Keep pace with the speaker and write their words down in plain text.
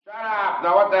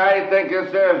Now, what the hell do you think this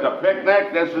is? A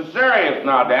picnic? This is serious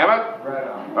now, damn it. Right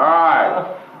on. All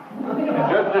right.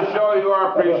 Just to show you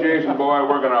our appreciation, boy,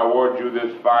 we're going to award you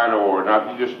this fine award. Now,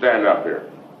 if you just stand up here.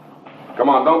 Come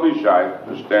on, don't be shy.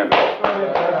 Just stand up.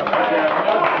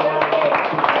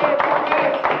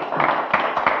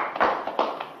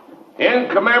 In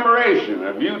commemoration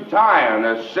of you tying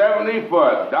a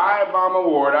 70-foot dive bomb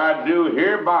award, I do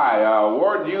hereby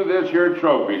award you this here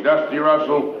trophy. Dusty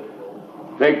Russell,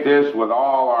 take this with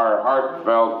all our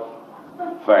heartfelt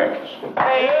thanks.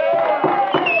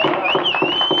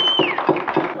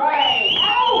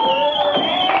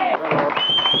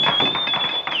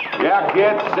 Yeah,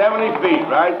 kids, 70 feet,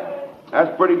 right?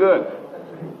 That's pretty good.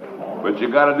 But you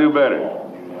got to do better.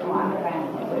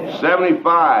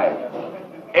 75.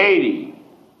 80,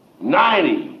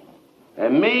 90,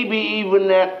 and maybe even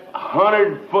that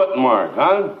 100-foot mark,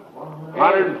 huh?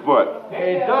 100 foot.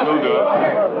 You'll do it.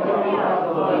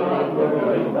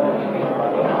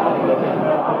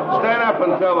 Stand up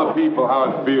and tell the people how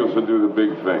it feels to do the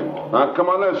big thing. Huh? Come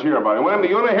on, let's hear about it. Wendy,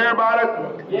 you want to hear about it?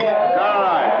 Yeah. All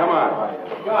right, come on.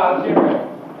 Let's hear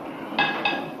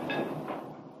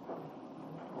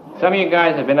it. Some of you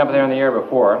guys have been up there in the air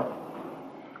before.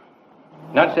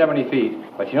 Not 70 feet,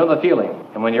 but you know the feeling.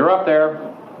 And when you're up there,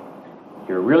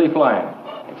 you're really flying.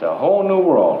 It's a whole new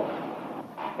world.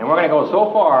 And we're going to go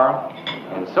so far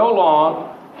and so long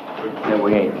that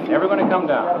we ain't never going to come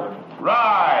down.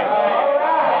 Right.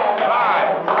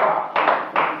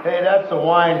 Hey, that's the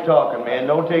wine talking, man.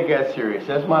 Don't take that serious.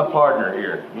 That's my partner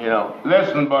here, you know.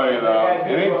 Listen, buddy, though.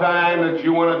 Anytime that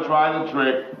you want to try the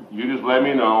trick, you just let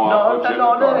me know. No,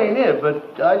 that ain't it.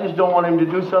 But I just don't want him to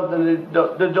do something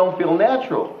that don't feel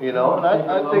natural, you know. And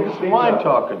I think it's wine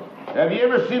talking. Have you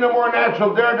ever seen a more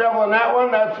natural daredevil than that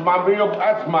one? That's my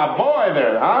boy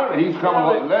there, huh? He's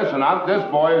coming. Listen, this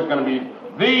boy is going to be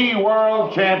the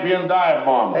world champion dive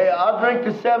bomber. Hey, I'll drink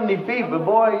to 70 feet, but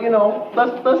boy, you know,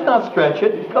 let's not stretch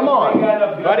it. Come on.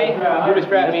 Buddy, you just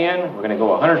strap me in. We're going to go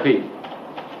 100 feet.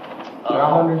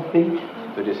 100 feet?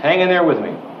 So just hang in there with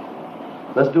me.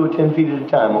 Let's do it 10 feet at a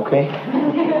time, okay?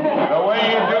 The way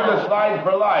you do the slide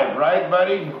for life, right,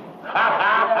 buddy?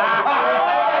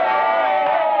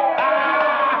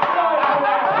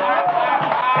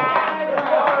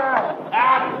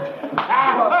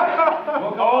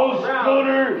 Old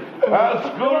Scooter,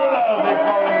 Scooter Love, they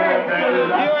call him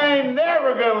that. You ain't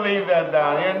never gonna leave that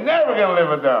down. You're never gonna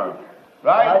live it down.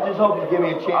 Right? I just hope you give me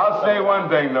a chance. I'll say one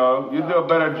thing, though. You do a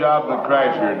better job than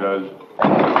Crasher does.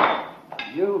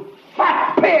 You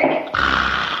fat pig!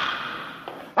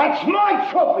 That's my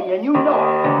trophy, and you know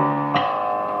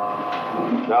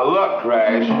it. Now look,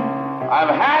 Crash, I've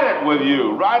had it with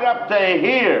you right up to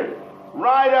here.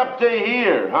 Right up to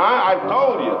here, huh? I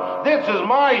told you, this is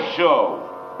my show.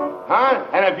 Huh?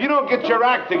 And if you don't get your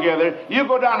act together, you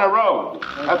go down the road.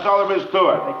 That's all there is to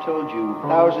it. I told you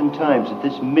 1,000 times that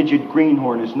this midget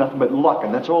greenhorn is nothing but luck,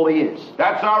 and that's all he is.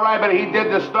 That's all right, but he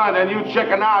did the stunt, and you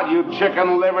chicken out, you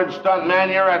chicken-livered stunt man.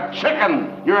 You're a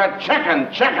chicken. You're a chicken.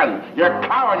 You're a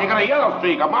coward. You got a yellow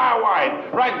streak a mile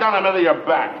wide right down the middle of your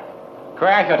back.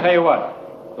 Crash, I'll tell you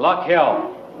what. Luck,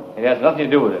 hell. It has nothing to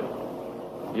do with it.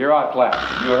 You're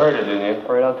outclassed. You heard it, didn't you?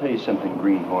 All right, I'll tell you something,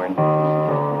 greenhorn.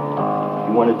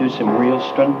 You want to do some real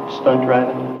stunt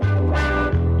driving?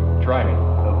 Try me.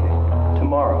 Okay.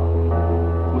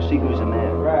 Tomorrow, we'll see who's the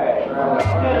man. Right.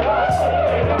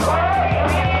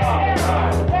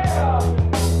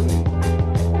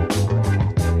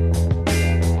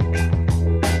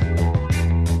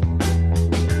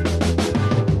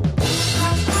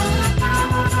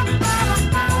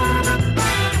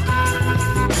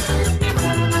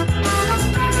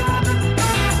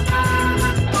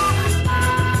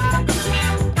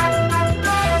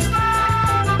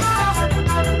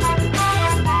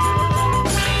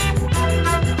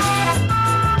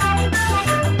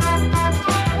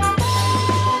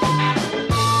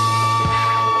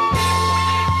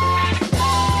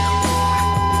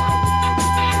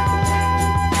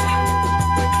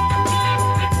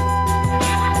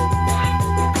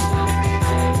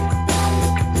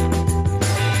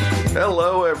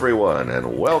 Hello, everyone,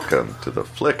 and welcome to the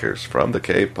Flickers from the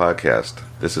Cave podcast.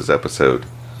 This is episode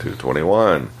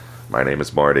 221. My name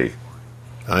is Marty.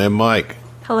 I am Mike.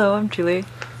 Hello, I'm Julie.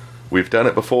 We've done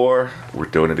it before. We're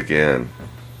doing it again.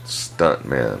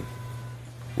 Stuntmen.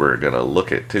 We're going to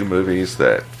look at two movies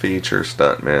that feature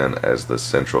stuntmen as the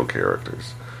central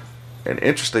characters. And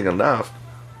interesting enough,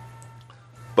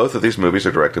 both of these movies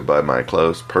are directed by my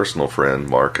close personal friend,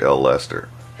 Mark L. Lester.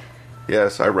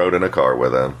 Yes, I rode in a car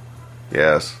with him.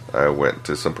 Yes, I went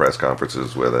to some press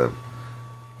conferences with him.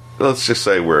 Let's just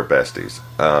say we're besties.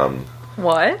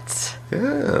 What?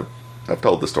 Yeah, I've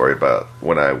told the story about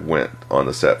when I went on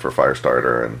the set for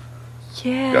Firestarter and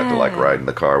Yeah. got to like ride in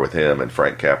the car with him and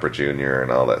Frank Capra Jr.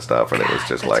 and all that stuff, and it was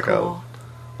just that's like cool.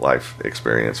 a life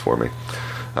experience for me.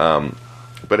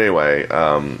 But anyway,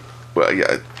 well,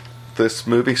 yeah, this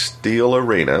movie Steel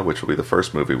Arena, which will be the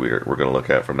first movie we're going to look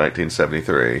at from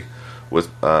 1973, was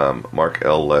Mark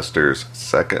L. Lester's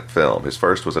second film. His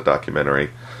first was a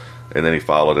documentary, and then he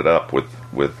followed it up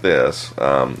with this,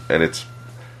 and it's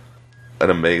an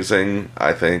amazing,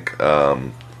 I think,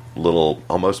 little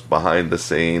almost behind the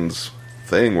scenes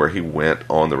thing where he went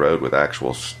on the road with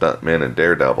actual stuntmen and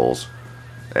daredevils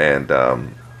and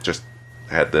just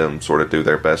had them sort of do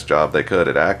their best job they could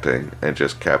at acting and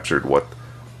just captured what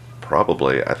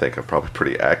I think a probably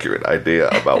pretty accurate idea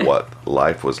about what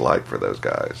life was like for those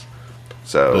guys.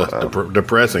 So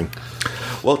depressing.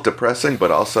 Well, depressing,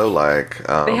 but also like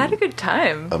They had a good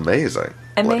time. amazing.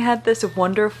 And Like, they had this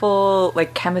wonderful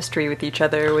like chemistry with each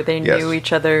other where they Yes. knew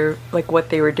each other, like what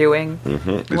they were doing,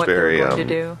 it's what very they were going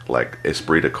to do. like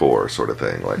esprit de corps sort of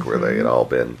thing, like where they had all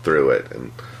been through it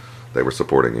and they were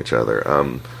supporting each other.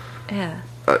 Yeah.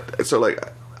 So like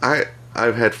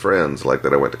I've had friends like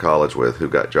that I went to college with who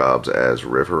got jobs as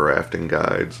river rafting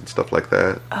guides and stuff like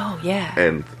that, Oh yeah.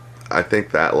 and I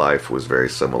think that life was very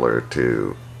similar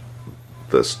to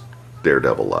this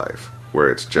Daredevil life, where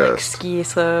it's like just ski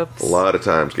slopes. a lot of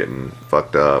times getting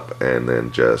fucked up and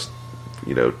then just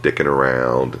dicking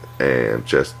around and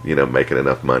just making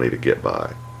enough money to get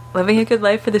by, Living a good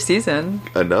life for the season.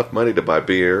 enough money to buy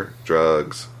beer,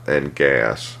 drugs, and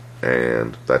gas,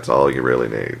 and that's all you really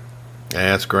need.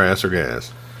 Ass, grass, or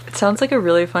gas. It sounds like a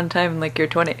really fun time in like your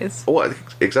 20s. Well,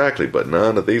 exactly, but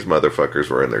none of these motherfuckers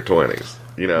were in their 20s.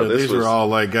 This These was were all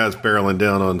like guys barreling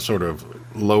down on sort of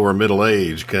lower middle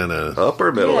age kind of.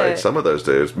 upper middle Yeah. age. Some of those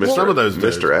dudes, Some of those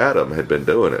dudes. Mr. Adam had been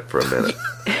doing it for a minute.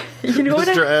 You know what?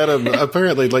 Mr. Adam,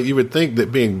 apparently, like you would think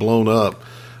that being blown up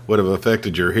would have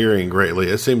affected your hearing greatly.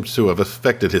 It seems to have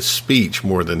affected his speech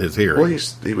more than his hearing. Well,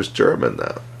 he was German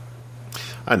though,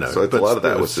 I know. so a but lot of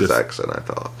that still, was it's his just- accent. I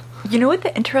thought. You know what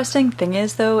the interesting thing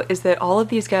is, though, is that all of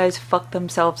these guys fuck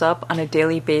themselves up on a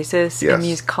daily basis Yes. in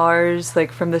these cars,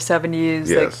 like from the 70s,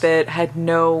 like Yes. that had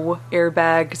no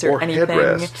airbags or, Or anything,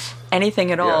 headrests.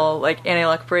 anything at Yeah. all, like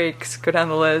anti-lock brakes. Go down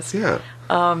the list. Yeah,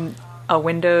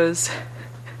 Windows.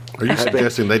 Are you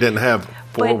suggesting they didn't have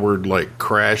forward like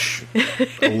crash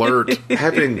alert?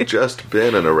 having just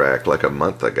been in Iraq like a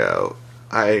month ago,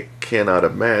 I cannot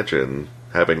imagine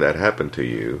having that happen to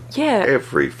you. Yeah.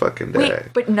 every fucking day. Wait,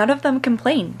 but none of them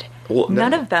complained. Well, no.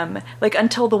 None of them. Like,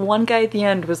 until the one guy at the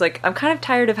end was like, I'm kind of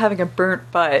tired of having a burnt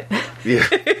butt. Yeah.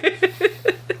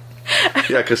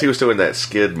 Yeah, because he was doing that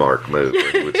skid mark move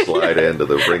where he would slide into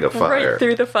the ring of fire. Right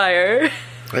through the fire.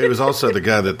 He was also the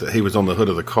guy that he was on the hood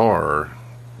of the car,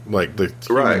 like the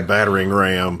human Right. battering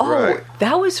ram. Oh, Right.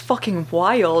 that was fucking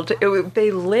wild.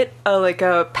 They lit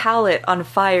a pallet on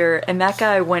fire, and that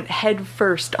guy went head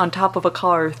first on top of a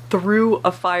car through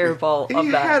a fireball He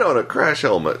of that. had on a crash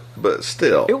helmet, but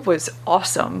still. It was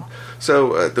awesome.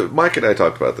 So Mike and I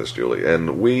talked about this, Julie,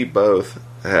 and we both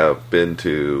have been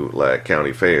to like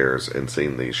county fairs and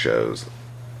seen these shows.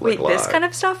 Like, Wait, this live. kind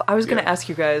of stuff? I was going to Yeah. ask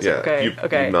you guys. Yeah, Okay,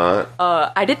 okay. you not?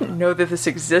 I didn't know that this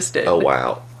existed. Oh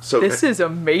wow! So This is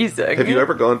amazing. have you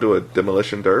ever gone to a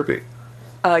demolition derby?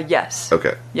 Yes.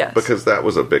 Okay. Yes. Because that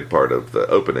was a big part of the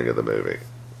opening of the movie.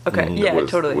 Okay, yeah, was,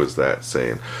 totally. Was that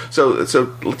scene. So let's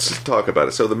just talk about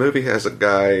it. So the movie has a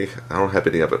guy, I don't have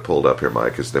any of it pulled up here,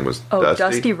 Mike. His name was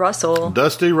Dusty Russell.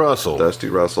 Dusty Russell, Dusty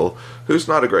Russell, who's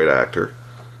not a great actor.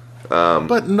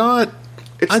 but not.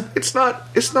 It's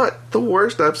not the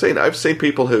worst I've seen. I've seen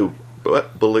people who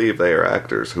believe they are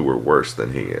actors who were worse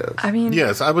than he is. I mean,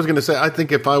 Yes, I was going to say. I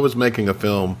think if I was making a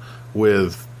film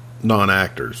with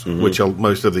non-actors, which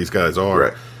most of these guys are,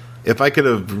 Right. if I could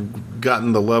have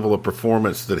gotten the level of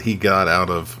performance that he got out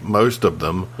of most of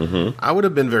them, I would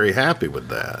have been very happy with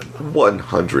that.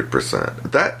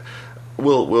 100%. That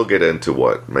we'll get into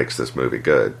what makes this movie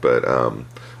good, but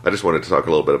I just wanted to talk a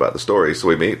little bit about the story. So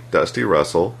we meet Dusty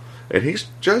Russell, and he's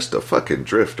just a fucking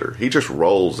drifter. He just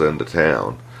rolls into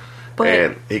town. but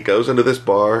And he goes into this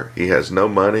bar. He has no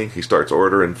money. He starts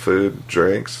ordering food,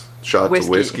 drinks, shots of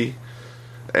whiskey.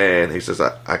 And he says,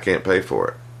 I can't pay for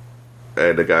it.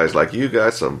 And the guy's like, you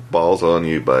got some balls on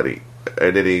you, buddy.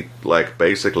 And then he, like,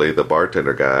 basically the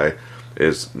bartender guy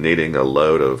is needing a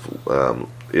load of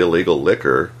illegal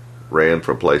liquor ran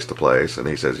from place to place. And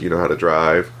he says, you know how to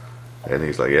drive? And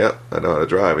he's like, yep, I know how to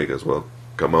drive. He goes, well,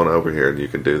 come on over here and you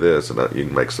can do this and you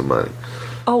can make some money.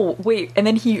 oh wait, and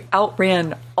then he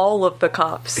outran all of the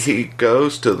cops. He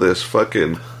goes to this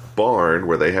fucking barn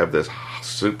where they have this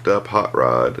souped up hot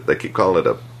rod. They keep calling it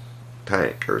a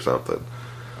tank or something.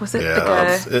 Was it the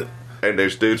Yeah, guy? And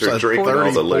those dudes it's are a drinking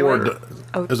all the 34 liquor.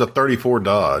 It was a 34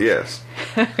 Dodge. Yes.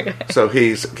 So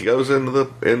he goes into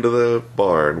the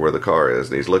barn where the car is,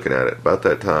 and he's looking at it. About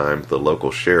that time, the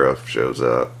local sheriff shows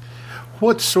up.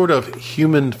 What sort of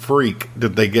human freak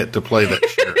did they get to play that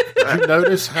sheriff? Did you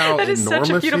notice how That is enormous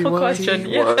such a beautiful he was? question.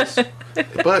 He Yeah. was,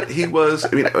 but he was.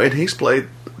 I mean, and he's played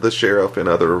the sheriff in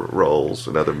other roles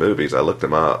in other movies. I looked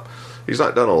him up. He's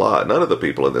not done a lot. None of the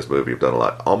people in this movie have done a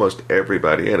lot. Almost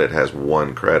everybody in it has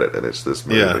one credit, and it's this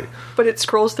movie. Yeah. But it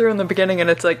scrolls through in the beginning, and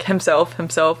it's like himself.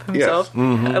 Yes.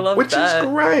 I love Which that. is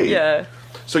great. Yeah.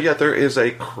 So yeah, there is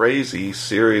a crazy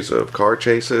series of car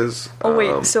chases. Oh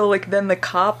wait, so like then the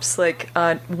cops, like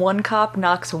one cop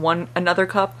knocks another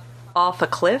cop off a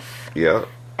cliff, Yeah.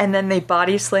 and then they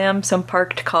body slam some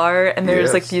parked car, and there's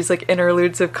Yes. like these like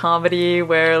interludes of comedy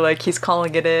where like he's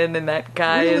calling it in, and that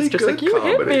guy Really is just good like, "You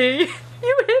hit comedy. me,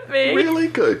 you hit me." Really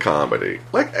good comedy.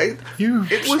 Like You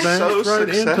it was smashed so right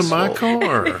into my successful.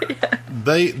 car.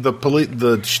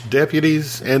 The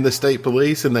deputies and the state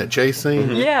police in that chase scene.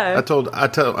 Mm-hmm. Yeah. I told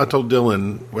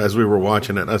Dylan as we were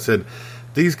watching it. I said,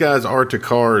 "These guys are to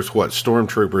cars what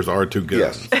stormtroopers are to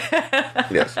guns. Yes.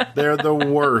 Yes. They're the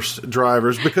worst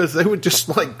drivers because they would just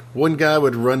like one guy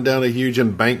would run down a huge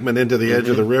embankment into the edge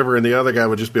of the river, and the other guy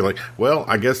would just be like, "Well,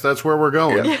 I guess that's where we're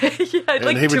going." Yeah. Yeah, And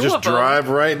like he would two just of them. drive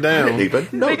right I down. didn't even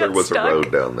know They there got was a stuck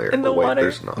road down there. in the Oh, wait, water.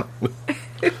 there's not.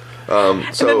 And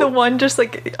then the one just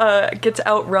like gets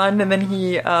outrun, and then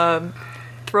he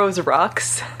throws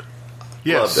rocks.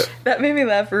 Yes, Loved it. That made me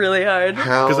laugh really hard.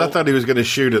 because I thought he was going to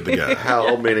shoot at the guy.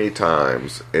 How many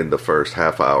times in the first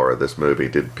half hour of this movie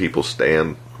did people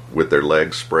stand with their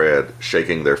legs spread,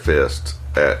 shaking their fists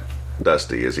at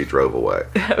Dusty as he drove away?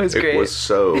 That was It great. was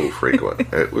so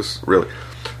frequent. It was really...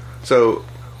 So,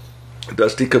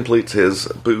 Dusty completes his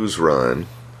booze run,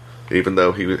 even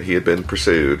though he had been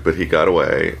pursued, but he got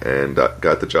away and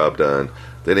got the job done.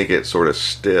 Then he gets sort of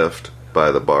stiffed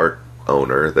by the bar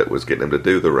owner that was getting him to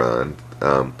do the run.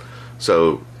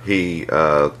 So he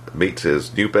meets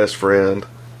his new best friend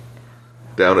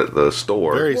down at the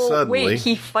store. Very Well, suddenly. wait,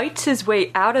 he fights his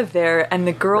way out of there, and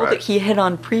the girl Right. that he hit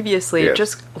on previously Yes.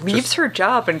 just leaves Just- her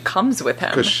job and comes with him.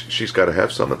 Because she's got to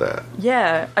have some of that.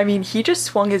 Yeah, I mean, he just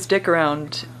swung his dick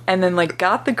around and then, like,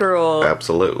 got the girl,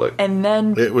 Absolutely. and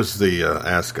then It was the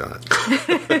ascot.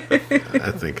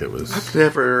 I think it was.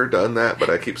 Never done that, but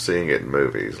I keep seeing it in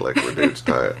movies, like where dudes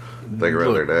tie a thing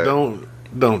around Look, their neck.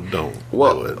 don't do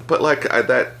Well, it. but like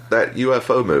that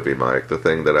UFO movie, Mike, the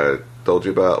thing that I told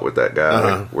you about with that guy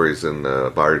Uh-huh. where he's in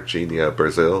Varginha,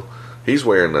 Brazil, he's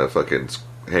wearing a fucking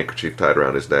handkerchief tied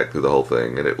around his neck through the whole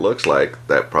thing, and it looks like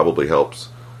that probably helps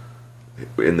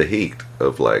in the heat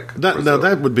of like Now Brazil.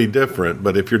 that would be different,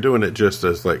 but if you're doing it just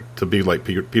as like to be like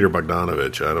Peter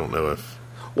Bogdanovich, I don't know if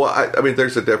Well, I mean,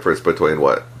 there's a difference between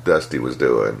what Dusty was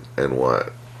doing and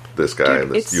what this guy Dude, in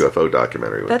this it's- UFO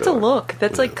documentary was that's doing. a look.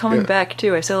 That's, like, coming Yeah. back,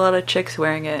 too. I see a lot of chicks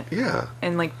wearing it Yeah,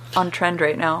 and, like, on trend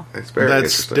right now. it's very that's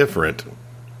interesting. different.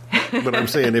 But I'm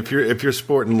saying if you're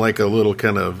sporting like a little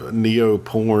kind of neo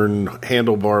porn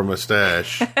handlebar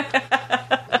mustache,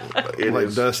 It like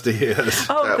is- Dusty is.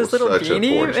 Oh, That this was little such a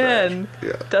beanie? porn stash. Man.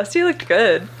 Yeah. Dusty looked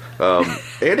good. And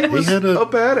he was had a a-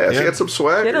 badass. yeah. He had some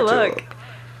swagger He had a to look. him.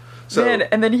 So Man,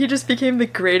 and then he just became the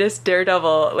greatest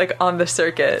daredevil, like, on the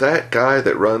circuit. that guy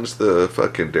that runs the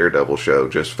fucking Daredevil show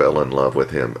just fell in love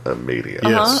with him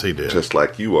immediately. Yes, he did. Just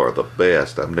like, you are the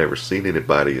best. I've never seen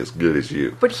anybody as good as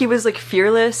you. But he was, like,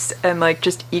 fearless and, like,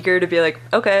 just eager to be like,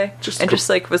 okay. Just and just,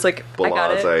 like, was like, I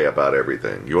got it. Blase about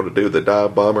everything. You want to do the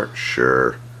dive bomber?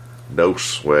 Sure. No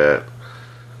sweat.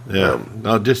 Yeah,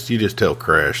 no, you just tell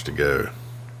Crash to go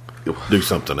do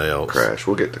something else. Crash.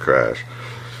 We'll get to Crash.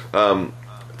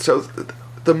 So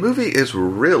the movie is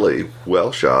really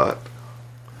well shot.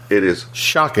 It is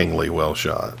Shockingly well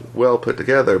shot. well put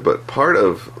together, but part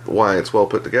of why it's well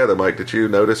put together, Mike, did you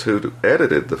notice who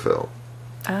edited the film?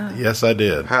 Yes, I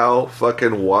did. How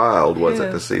fucking wild was it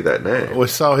Yeah. to see that name? We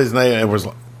saw his name and was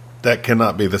like, that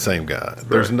cannot be the same guy.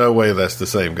 There's Right. no way that's the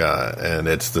same guy, and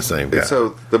it's the same guy. And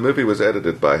so the movie was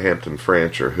edited by Hampton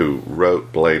Francher, who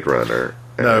wrote Blade Runner.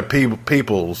 And- no,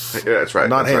 Peoples. yeah, that's right.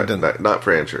 Not that's right. Hampton. Not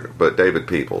Francher, but David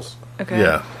Peoples, Okay.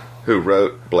 Yeah. who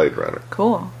wrote Blade Runner.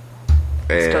 Cool.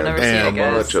 And Still never seen and it, a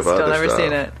guys. bunch of Still other never stuff.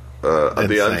 seen it. The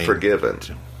Insane. Unforgiven.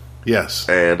 Yes.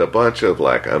 And a bunch of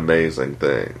like amazing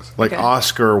things. Like Okay.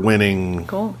 Oscar-winning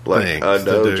Cool. Like things. a to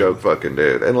no do. joke fucking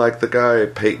dude. And like the guy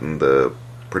Peyton, the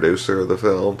producer of the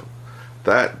film,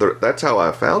 that's how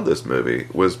I found this movie,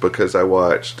 was because I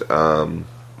watched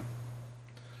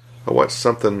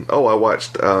something. Oh, I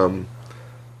watched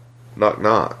Knock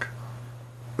Knock.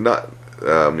 Not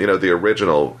the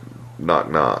original Knock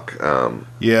Knock.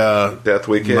 Yeah. Death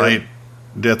Weekend.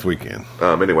 Death Weekend.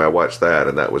 Anyway, I watched that,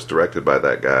 and that was directed by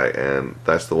that guy, and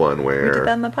that's the one We did where...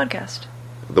 that on the podcast.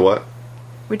 The what?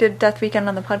 We did Death Weekend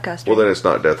on the podcast. Well, right? then it's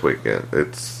not Death Weekend.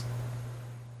 It's...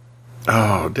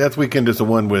 Oh, Death Weekend is the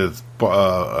one with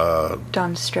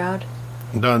Don Stroud.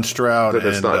 Don Stroud But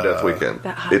it's and not Death Weekend.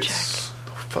 that hot It's...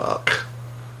 Fuck.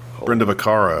 Brenda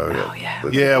Vaccaro. Oh, yeah.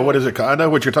 Yeah, what is it called? I know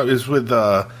what you're talking. It's with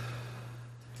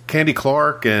Candy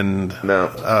Clark and No.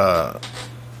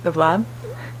 The Vlad?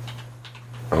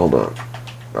 Hold on.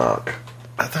 Knock.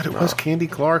 I thought it was Candy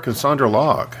Clark and Sandra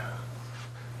Locke.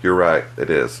 You're right. It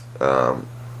is.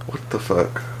 What the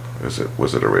fuck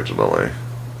was it originally?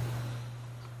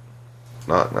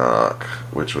 Knock Knock,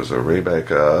 which was a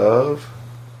remake of...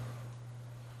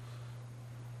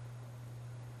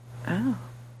 Oh.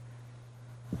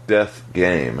 Death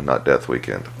Game, not Death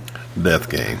Weekend. Death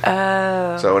Game.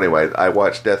 So anyway, I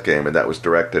watched Death Game, and that was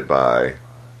directed by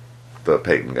the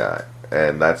Peyton guy.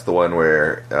 And that's the one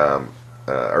where,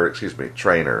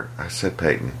 Trainer. I said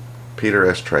Peyton. Peter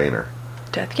S. Trainer.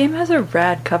 Death Game has a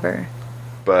rad cover.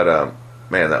 But,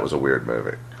 man, that was a weird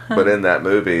movie. But in that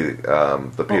movie,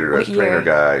 the Peter S. Trainer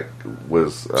guy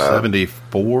was...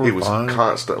 74? He was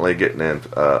constantly getting in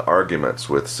arguments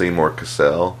with Seymour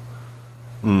Cassell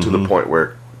to the point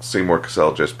where Seymour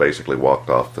Cassell just basically walked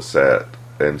off the set.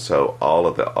 And so all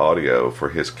of the audio for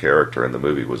his character in the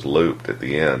movie was looped at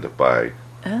the end by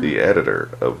the editor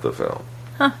of the film.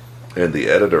 Huh. And the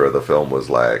editor of the film was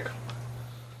like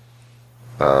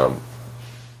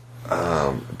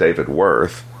David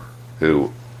Worth,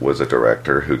 who was a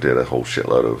director who did a whole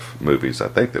shitload of movies, I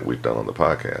think, that we've done on the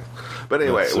podcast. But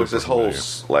anyway, it was this whole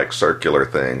like circular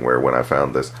thing where when I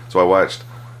found this, so I watched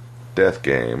Death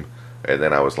Game, and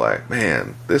then I was like,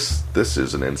 man, this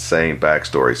is an insane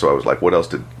backstory. So I was like, what else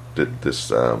did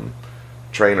this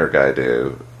Trainer guy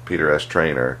do, Peter S.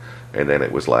 Trainer? And then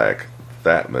it was like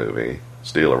that movie,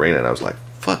 Steel Arena, and I was like,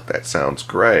 fuck, that sounds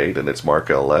great, and it's Mark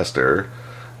L. Lester.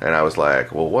 And I was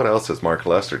like, well, what else has Mark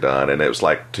Lester done? And it was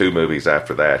like 2 movies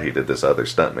after that, he did this other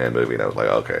stuntman movie, and I was like,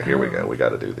 okay, here we go, we got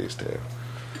to do these 2.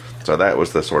 So that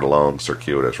was the sort of long,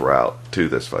 circuitous route to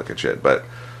this fucking shit. But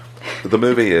the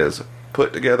movie is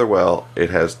put together well.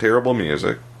 It has terrible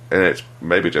music, and it's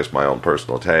maybe just my own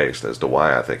personal taste as to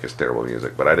why I think it's terrible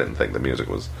music, but I didn't think the music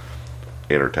was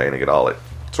entertaining at all. It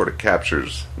sort of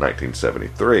captures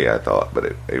 1973, I thought,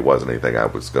 but it wasn't anything I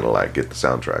was going to like get the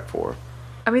soundtrack for.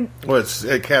 I mean... Well,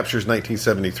 it captures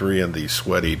 1973 in the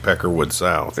sweaty Peckerwood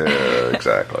South. Yeah,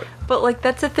 exactly. But, like,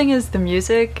 that's the thing is the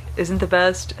music isn't the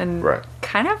best, and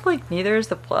kind of, like, neither is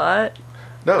the plot.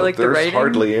 No, or, like, there's the writing,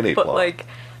 hardly any but, plot. Like,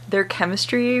 their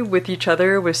chemistry with each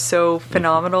other was so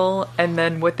phenomenal, and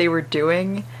then what they were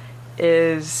doing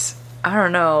is, I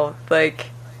don't know, like...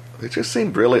 It just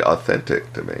seemed really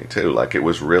authentic to me, too. Like, it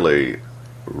was really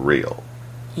real.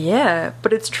 Yeah,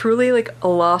 but it's truly like a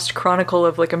lost chronicle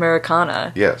of like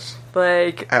Americana. Yes.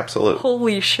 Like, absolutely.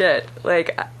 Holy shit.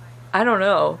 Like, I don't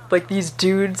know. Like, these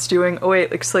dudes doing... Oh, wait,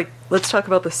 like, let's talk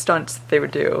about the stunts that they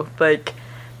would do. Like,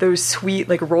 those sweet,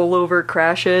 like, rollover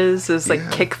crashes, those,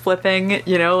 like, kick flipping,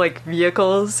 you know, like,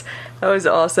 vehicles. That was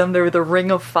awesome. There were the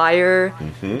Ring of Fire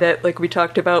that, like, we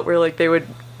talked about where, like, they would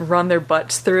run their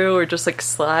butts through or just, like,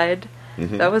 slide.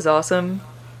 That was awesome.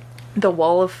 The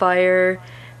Wall of Fire...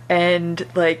 And,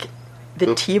 like,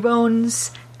 the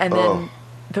T-bones, and then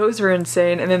those were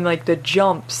insane. And then, like, the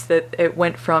jumps that it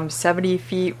went from 70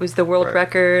 feet was the world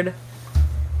record.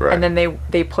 Right. And then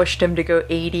they pushed him to go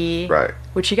 80. Right.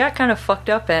 Which he got kind of fucked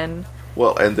up in.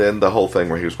 Well, and then the whole thing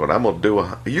where he was going, I'm going to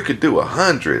do you could do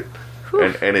 100.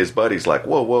 And his buddy's like,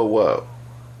 whoa.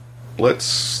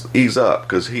 Let's ease up,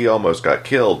 because he almost got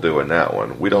killed doing that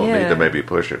one. We don't need to maybe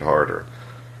push it harder.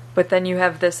 But then you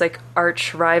have this, like,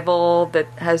 arch rival that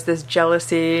has this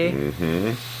jealousy.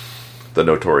 The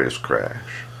Notorious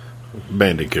Crash.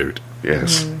 Bandicoot.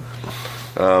 Yes.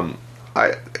 The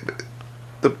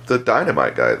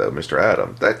Dynamite guy, though, Mr.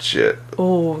 Adam, that shit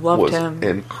loved him. Was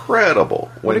incredible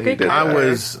when he did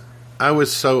that. I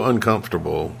was so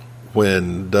uncomfortable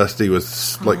when Dusty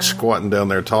was, like, squatting down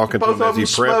there talking to him as he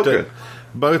prepped it.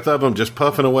 Both of them just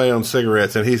puffing away on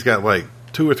cigarettes, and he's got, like,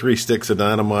 2 or 3 sticks of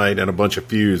dynamite and a bunch of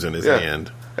fuse in his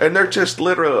hand. And they're just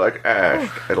literally like ash,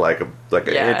 like an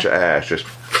inch of ash,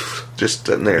 just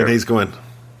sitting there. And he's going,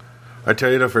 I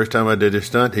tell you, the first time I did this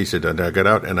stunt, he said, I got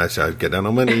out, and I said, I'd get down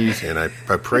on my knees, and I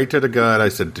prayed to the God. I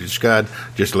said, God,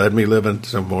 just let me live in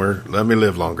some more, let me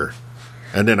live longer.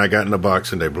 And then I got in the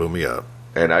box, and they blew me up.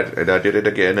 And I did it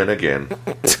again and again.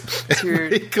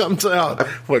 He comes out.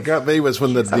 What got me was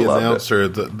when the announcer,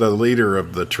 the leader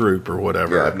of the troop or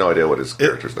whatever. Yeah, I have no idea what his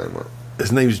character's name was.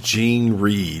 his name's Gene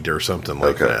Reed or something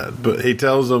like that. But he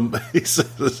tells them, he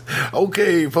says,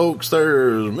 "Okay, folks,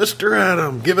 there's Mr.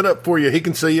 Adam. Give it up for you. He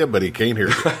can see you, but he can't hear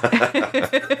you."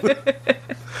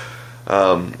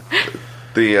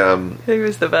 He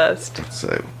was the best.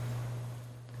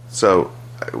 So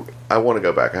I want to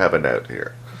go back. I have a note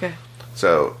here. Okay.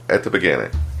 So at the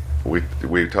beginning,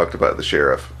 we talked about the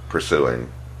sheriff pursuing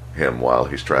him while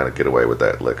he's trying to get away with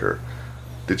that liquor.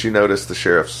 Did you notice the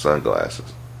sheriff's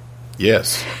sunglasses?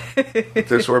 Yes.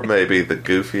 These were maybe the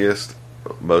goofiest,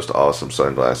 most awesome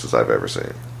sunglasses I've ever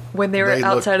seen. When they were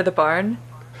outside of the barn?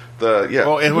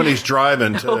 Oh, and when he's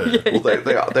driving, too.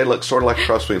 Well, they look sort of like a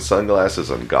cross between sunglasses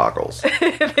and goggles.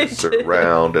 They're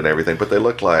round and everything, but they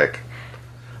look like...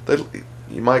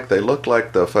 Mike, they look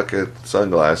like the fucking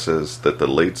sunglasses that the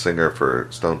lead singer for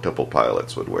Stone Temple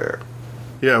Pilots would wear.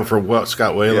 Yeah, for what,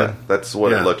 Scott Weiland? Yeah, that's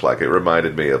what it looked like. It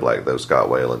reminded me of like those Scott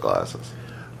Weiland glasses.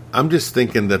 I'm just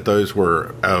thinking that those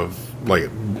were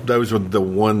those were the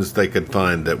ones they could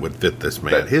find that would fit this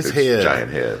man. His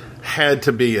giant head had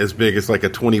to be as big as like a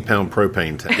 20-pound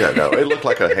propane tank. Yeah, no, it looked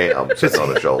like a ham sitting on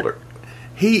his shoulder.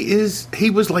 He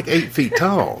was like 8 feet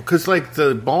tall because like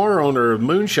the bar owner,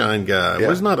 moonshine guy,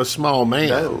 was not a small man.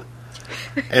 No.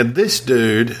 And this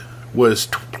dude was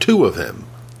two of him.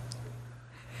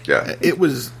 Yeah, it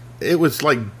was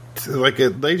like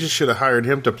they just should have hired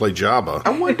him to play Jabba.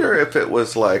 I wonder if it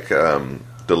was like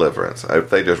Deliverance. If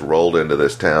they just rolled into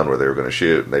this town where they were going to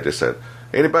shoot, and they just said,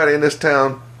 "Anybody in this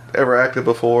town ever acted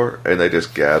before?" And they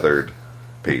just gathered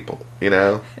people. You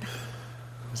know.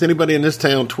 Is anybody in this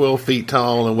town 12 feet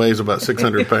tall and weighs about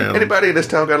 600 pounds? Anybody in this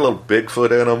town got a little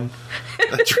Bigfoot in them?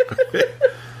 That's right.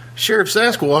 Sheriff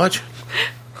Sasquatch.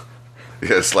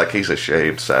 Yeah, it's like he's a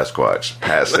shaved Sasquatch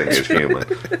passing as human.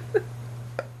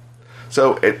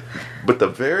 But the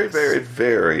very, very,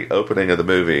 very opening of the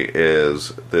movie is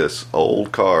this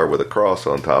old car with a cross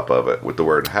on top of it with the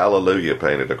word "Hallelujah"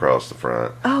 painted across the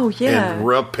front. Oh, yeah. And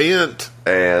repent.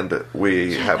 And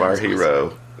we have our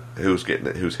hero who's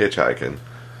hitchhiking,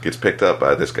 gets picked up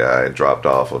by this guy and dropped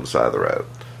off on the side of the road.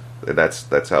 And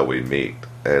that's how we meet.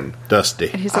 And Dusty.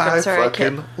 And he's like, "I'm sorry, I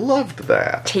fucking loved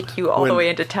that. Take you all the way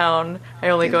into town. I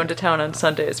only go into town on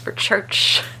Sundays for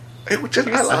church." I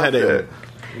loved it.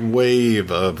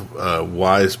 Wave of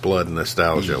wise blood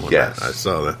nostalgia when I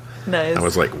saw that. Nice. I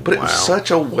was like, but wow. It was such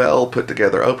a well put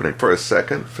together opening for a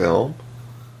second film.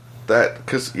 That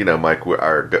because Mike,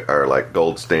 our like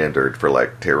gold standard for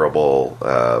like terrible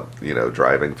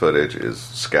driving footage is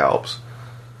scalps.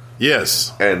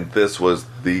 Yes, and this was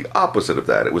the opposite of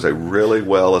that. It was a really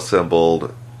well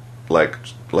assembled like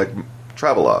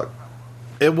travelogue.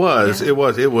 It was. It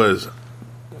was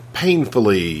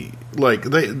painfully. Like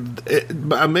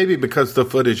maybe because the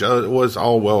footage was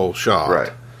all well shot,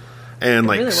 right? And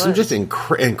like really some just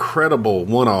incredible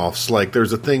one-offs. Like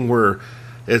there's a thing where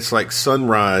it's like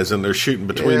sunrise and they're shooting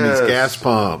between these gas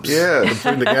pumps. Yeah,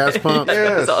 between the gas pumps.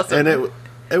 Yes. Awesome. And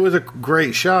it was a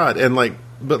great shot. And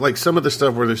but some of the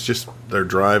stuff where it's just they're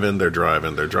driving. So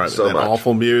that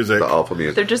awful music. The awful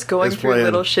music. They're just going through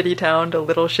little shitty town to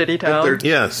little shitty town.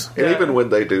 Yes, and even when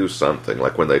they do something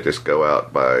like when they just go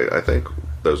out by, I think,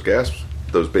 those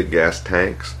big gas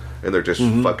tanks, and they're just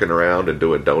fucking around and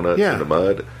doing donuts in the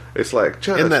mud. It's like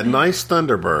in that nice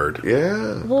Thunderbird.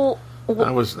 Yeah. Well, I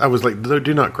was like,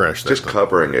 do not crash that. Just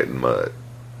covering it in mud.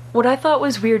 What I thought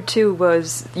was weird too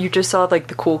was you just saw like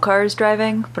the cool cars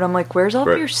driving, but I'm like, where's all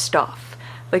of your stuff?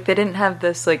 Like they didn't have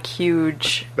this like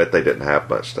huge. Bet they didn't have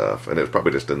much stuff, and it was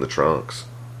probably just in the trunks.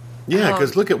 Yeah,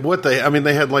 because look at what they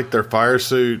had like their fire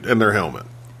suit and their helmet.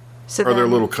 Or their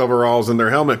little coveralls and their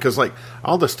helmet, because like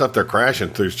all the stuff they're crashing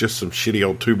through is just some shitty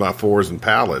old 2x4s and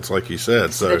pallets, like you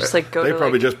said. So just, like, they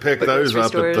probably just pick those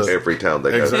up at every town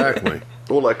they go. Exactly.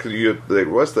 Well, like there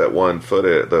was that one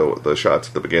footage, the shots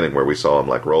at the beginning where we saw them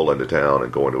like roll into town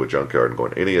and go into a junkyard and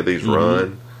going, "Any of these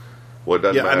run?" Well, it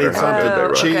doesn't matter how good they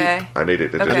run. Okay. I need it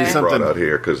to just be brought out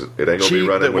here because it ain't gonna be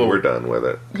running when we're done with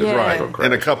it. Yeah.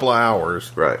 In a couple of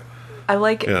hours. Right. I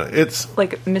like it's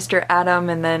like Mr. Adam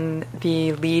and then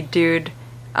the lead dude.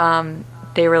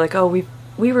 They were like, "Oh,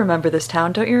 we remember this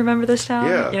town. Don't you remember this town?"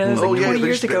 Yeah. It was like 20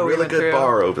 years ago. Really good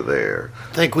bar over there.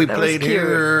 I think we played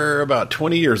here about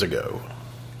 20 years ago.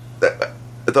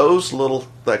 Those little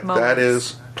moments. That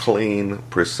is clean,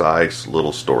 precise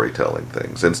little storytelling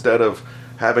things. Instead of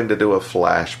having to do a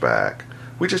flashback,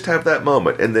 we just have that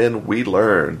moment, and then we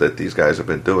learn that these guys have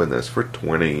been doing this for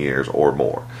 20 years or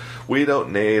more. We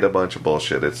don't need a bunch of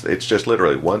bullshit. It's just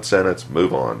literally one sentence,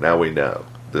 move on. Now we know.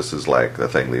 This is like the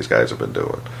thing these guys have been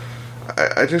doing.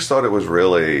 I just thought it was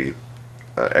really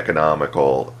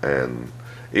economical, and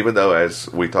even though,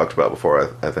 as we talked about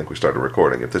before, I think we started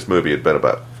recording, if this movie had been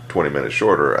about 20 minutes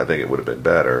shorter, I think it would have been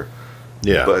better.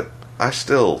 Yeah. But I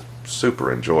still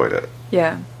super enjoyed it.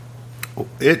 Yeah.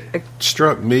 It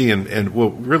struck me, and well,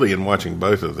 really in watching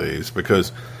both of these,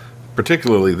 because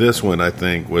particularly this one, I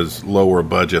think, was lower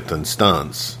budget than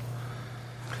Stunts.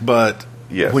 But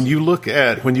Yes. when you look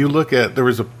at there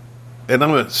was and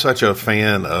I'm such a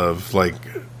fan of like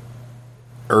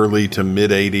early to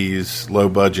mid 80s low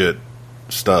budget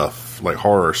stuff, like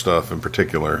horror stuff in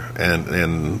particular,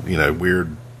 and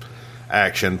weird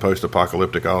action, post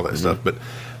apocalyptic, all that stuff. But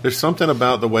there's something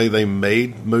about the way they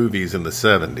made movies in the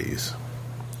 70s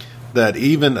that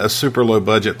even a super low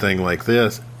budget thing like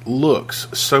this looks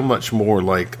so much more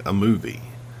like a movie.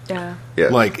 Yeah.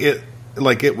 Yes.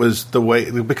 Like it was the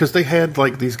way, because they had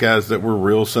like these guys that were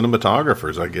real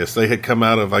cinematographers. I guess they had come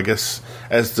out of, I guess,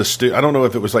 as the I don't know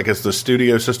if it was like as the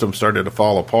studio system started to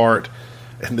fall apart,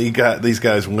 and these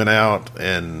guys went out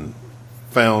and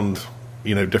found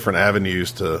different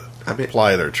avenues to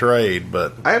apply their trade.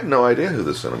 But I have no idea who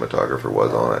the cinematographer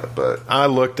was on it, but I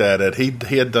looked at it.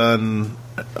 He had done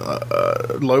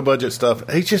low budget stuff.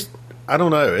 He just, I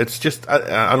don't know. It's just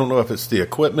I don't know if it's the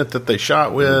equipment that they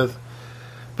shot with.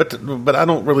 But I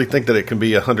don't really think that it can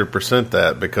be 100%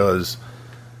 that, because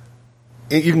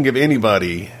you can give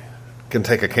anybody can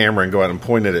take a camera and go out and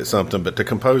point it at something, but to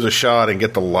compose a shot and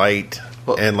get the light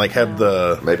and like have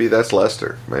the maybe that's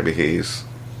Lester. Maybe he's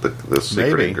the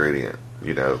secret ingredient.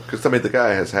 Because the guy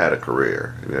has had a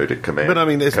career. He did Commando. But I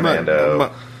mean, it's Commando.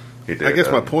 not. I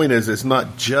guess my point is, it's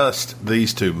not just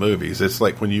these two movies. It's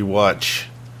like when you watch.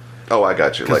 Oh, I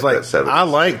got you. Like that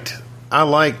 70s. I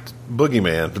liked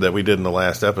Boogeyman that we did in the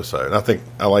last episode. I think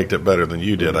I liked it better than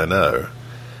you did, I know.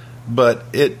 But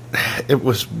it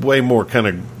was way more kind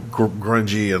of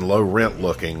grungy and low rent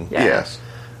looking Yes.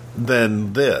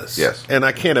 than this. Yes. And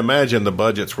I can't imagine the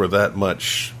budgets were that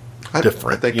much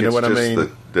different. I think you know it's what just I mean?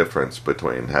 the difference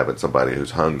between having somebody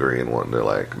who's hungry and wanting to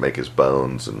like make his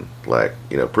bones and like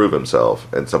prove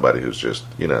himself, and somebody who's just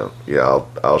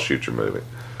I'll shoot your movie.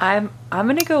 I'm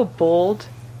gonna go bold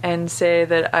and say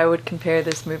that I would compare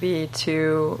this movie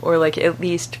to, or like at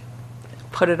least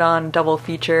put it on double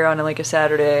feature on like a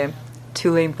Saturday,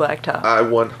 Two-Lane Blacktop.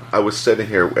 I was sitting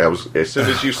here. As soon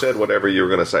as you said whatever you were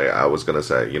going to say, I was going to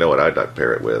say, you know what I'd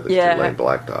pair it with is Two-Lane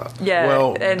Blacktop. Yeah.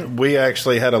 Well, and we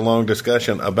actually had a long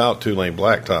discussion about Two-Lane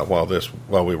Blacktop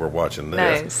while we were watching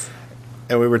this. Nice.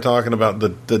 And we were talking about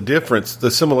the difference, the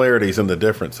similarities and the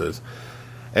differences.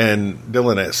 And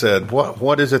Dylan had said,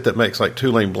 what is it that makes like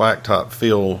Two-Lane Blacktop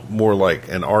feel more like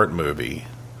an art movie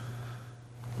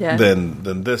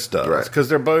than this does? Right. Because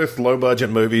they're both low-budget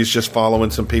movies just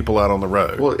following some people out on the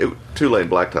road. Well, Two-Lane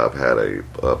Blacktop had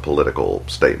a political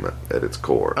statement at its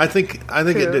core. I think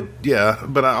it did, yeah.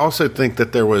 But I also think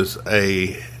that there was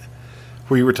where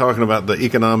you were talking about the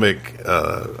economic,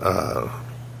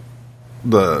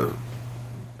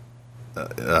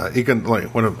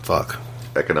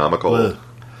 Economical.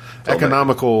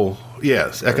 Economical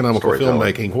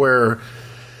filmmaking, where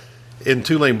in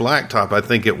Two-Lane Blacktop, I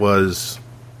think it was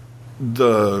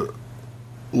the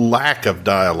lack of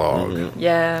dialogue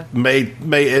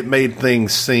made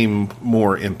things seem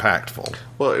more impactful.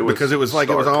 Well, it was because it was like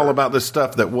it was all about the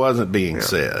stuff that wasn't being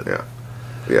said.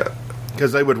 Yeah.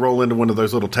 Because they would roll into one of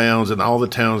those little towns, and all the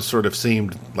towns sort of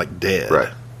seemed like dead.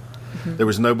 Right. There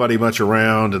was nobody much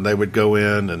around, and they would go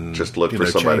in and just look for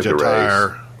somebody change a to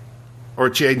tire. Or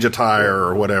change a tire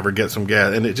or whatever, get some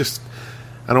gas. And it just,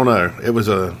 I don't know. It was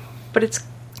But it's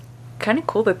kind of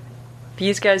cool that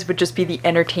these guys would just be the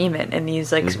entertainment in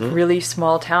these like really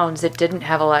small towns that didn't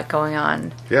have a lot going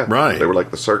on. Yeah. Right. They were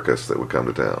like the circus that would come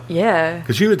to town. Yeah.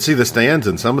 because you would see the stands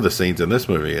in some of the scenes in this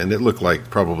movie, and it looked like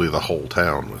probably the whole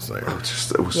town was there.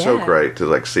 It was so great to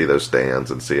like see those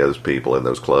stands and see those people in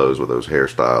those clothes with those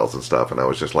hairstyles and stuff. And I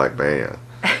was just like, man,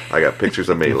 I got pictures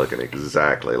of me looking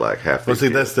exactly like half. Well, see,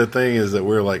 that's the thing is that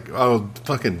we're like, oh,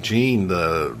 fucking Gene,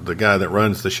 the guy that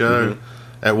runs the show.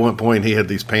 At one point, he had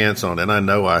these pants on, and I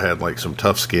know I had like some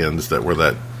tough skins that were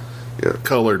that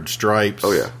colored stripes.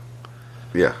 Oh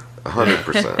yeah,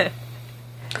 100%.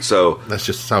 So that's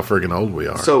just how friggin' old we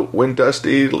are. So when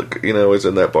Dusty, is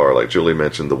in that bar, like Julie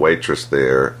mentioned, the waitress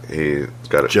there, he's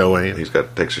got Joanne. He's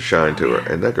got takes a shine to her,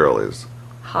 and that girl is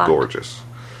gorgeous.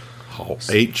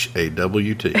 HAWT.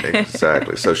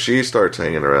 Exactly. So she starts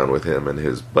hanging around with him and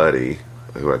his buddy,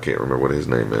 who I can't remember what his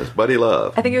name is. Buddy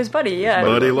Love. I think it was Buddy, yeah.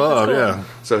 Buddy Love, cool. Yeah.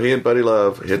 So he and Buddy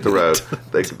Love hit the road.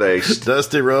 They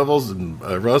Dusty Revels and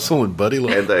Russell and Buddy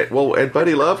Love. And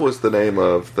Buddy Love was the name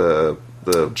of the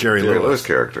Jerry Lewis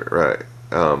character, right?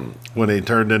 When he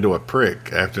turned into a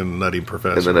prick after the Nutty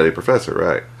Professor. And the Nutty Professor,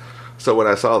 right. So when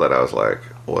I saw that, I was like,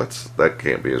 that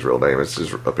can't be his real name. It's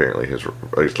apparently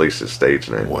or at least his stage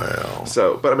name. Wow.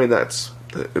 So, but I mean, that's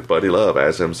Buddy Love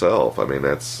as himself. I mean,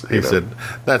 he said,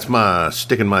 "That's my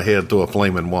sticking my head through a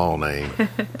flaming wall name."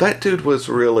 That dude was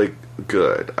really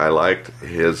good. I liked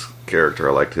his character.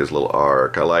 I liked his little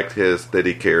arc. I liked that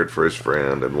he cared for his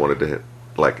friend and wanted to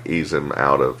ease him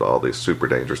out of all this super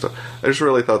dangerous stuff. I just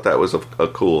really thought that was a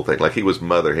cool thing. Like, he was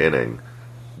mother henning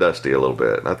Dusty a little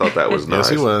bit, and I thought that was nice. Yes,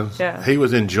 he was. Yeah. He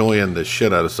was enjoying the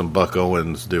shit out of some Buck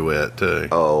Owens duet too.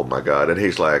 Oh my god! And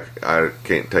he's like, "I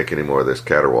can't take any more of this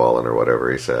caterwauling," or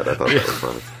whatever he said. I thought that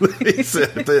was funny. He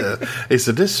said,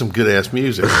 "This is some good ass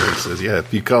music." He says, "Yeah,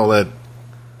 if you call that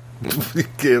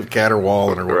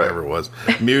caterwauling or whatever it was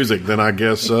music, then I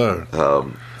guess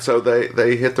so." So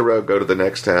they hit the road, go to the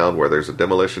next town where there's a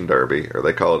demolition derby, or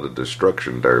they call it a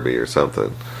destruction derby or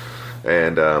something.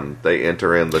 And they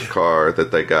enter in the car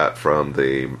that they got from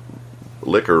the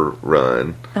liquor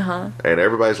run, and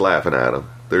everybody's laughing at them.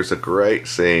 There's a great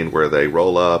scene where they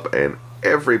roll up, and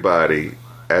everybody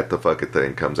at the fucking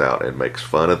thing comes out and makes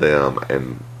fun of them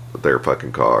and their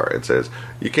fucking car and says,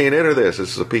 "You can't enter this.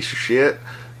 This is a piece of shit."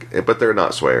 But they're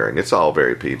not swearing. It's all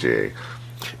very PG.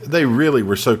 They really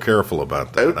were so careful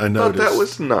about that. I noticed. Thought that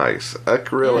was nice. I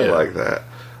really like that.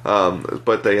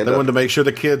 But they wanted to make sure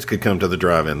the kids could come to the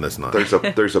drive-in this night.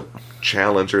 There's a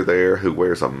challenger there who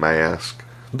wears a mask.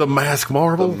 The Masked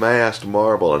Marvel? The Masked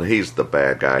Marvel, and he's the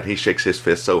bad guy. And he shakes his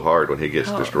fist so hard when he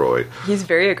gets destroyed. He's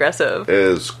very aggressive.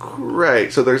 It's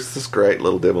great. So there's this great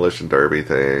little demolition derby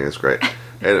thing. It's great.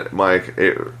 And Mike,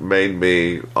 it made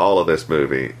me, all of this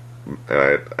movie,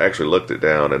 I actually looked it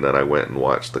down, and then I went and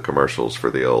watched the commercials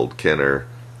for the old Kenner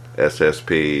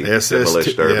SSP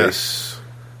demolition derby.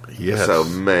 Yes. So,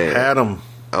 man. Adam.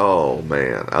 Oh,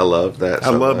 man. I love that.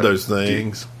 I love those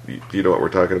things. Do you know what we're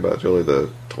talking about, Julie? The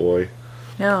toy?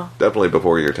 No. Definitely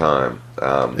before your time.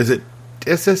 Is it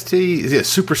SST? Is it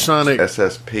Supersonic?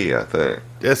 SSP, I think.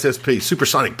 SSP,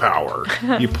 Supersonic Power.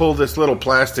 You pull this little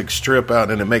plastic strip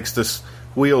out, and it makes this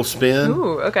wheel spin.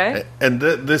 Ooh, okay. And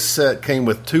this set came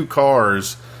with 2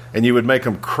 cars, and you would make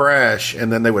them crash,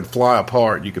 and then they would fly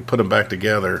apart. You could put them back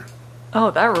together.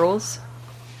 Oh, that rules.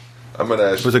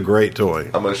 It was a great toy.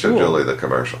 I'm going to show Julie the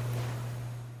commercial.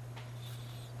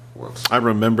 I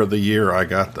remember the year I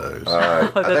got those. I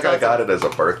think I got it as a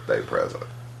birthday present.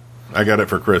 I got it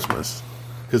for Christmas.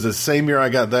 Because the same year I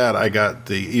got that, I got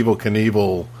the Evel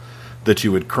Knievel that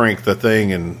you would crank the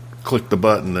thing and click the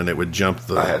button and it would jump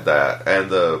the... I had that. And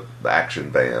the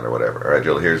action band or whatever. All right,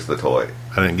 Julie, here's the toy.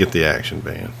 I didn't get the action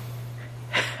band.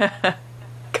 God.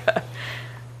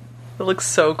 It looks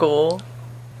so cool.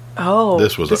 Oh,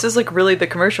 this is like really the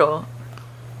commercial.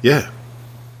 Yeah.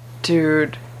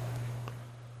 Dude.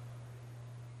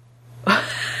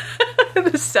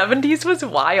 The 70s was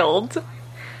wild.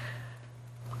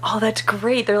 Oh, that's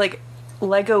great. They're like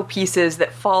Lego pieces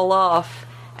that fall off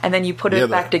and then you put it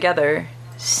back together.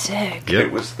 Sick. Yep.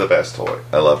 It was the best toy.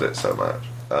 I loved it so much.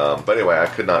 But anyway, I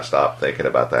could not stop thinking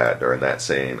about that during that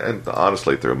scene, and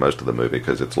honestly through most of the movie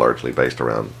because it's largely based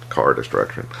around car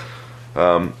destruction.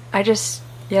 I just,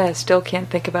 still can't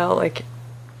think about,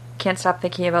 can't stop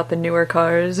thinking about the newer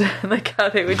cars, like how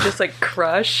they would just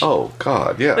crush. Oh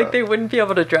God, yeah. Like they wouldn't be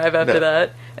able to drive after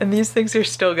that, and these things are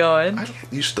still going. I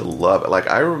used to love it. Like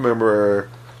I remember,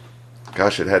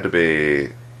 gosh, it had to be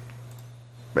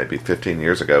maybe 15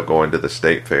 years ago, going to the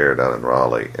State Fair down in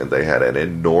Raleigh, and they had an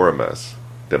enormous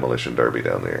demolition derby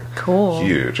down there. Cool.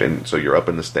 Huge. And so you're up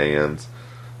in the stands,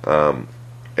 and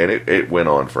it went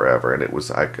on forever, and it was,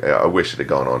 I wish it had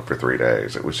gone on for 3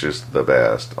 days. It was just the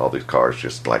best. All these cars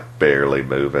just barely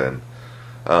moving.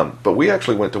 But we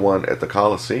actually went to one at the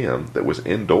Coliseum that was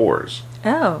indoors.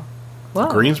 Oh. Wow.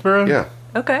 Greensboro? Yeah.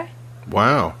 Okay.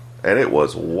 Wow. And it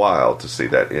was wild to see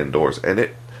that indoors. And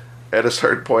at a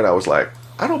certain point I was like,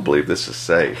 I don't believe this is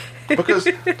safe. Because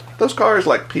those cars,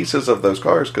 pieces of those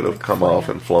cars could have come off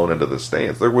and flown into the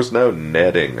stands. There was no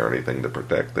netting or anything to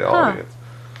protect the audience.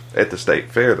 At the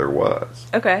State Fair, there was.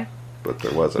 Okay. But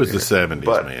there wasn't. It was the 70s,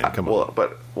 man. Come on.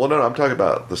 No, I'm talking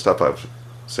about the stuff I've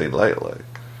seen lately.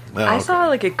 Oh, I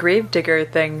saw a gravedigger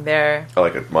thing there.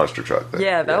 Like a monster truck thing.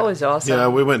 Yeah, that was awesome. Yeah,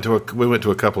 we went to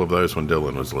a couple of those when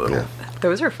Dylan was little. Yeah.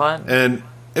 Those were fun. And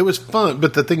it was fun,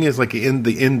 but the thing is, in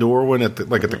the indoor one at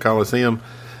the Coliseum,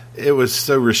 it was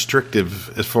so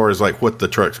restrictive as far as what the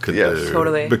trucks could do.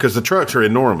 Totally. Because the trucks are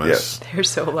enormous. Yes. They're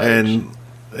so large. And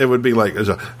it would be there's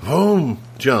a boom,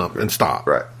 jump, and stop.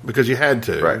 Right. Because you had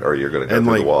to. Right, or you're going to go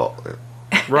through the wall.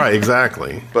 Right,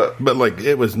 exactly. But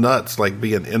it was nuts,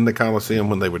 being in the Coliseum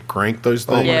when they would crank those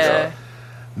things. Yeah.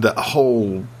 The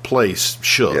whole place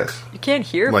shook. Yes. You can't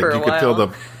hear for a while. You could feel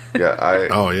Yeah,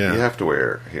 Oh, yeah. You have to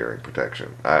wear hearing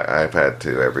protection. I've had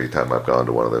to every time I've gone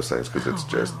to one of those things because it's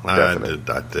just definite.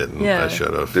 I didn't. Yeah. I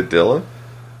should have. Did Dylan?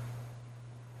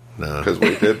 No. Because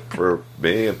we did for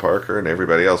me and Parker and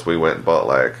everybody else. We went and bought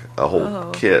like a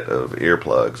whole kit of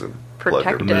earplugs and plugged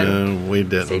Protected. everything. No, we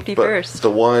didn't. Safety But first. the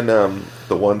one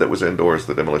that was indoors,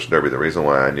 the Demolition Derby. The reason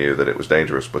why I knew that it was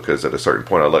dangerous because at a certain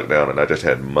point I looked down and I just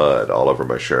had mud all over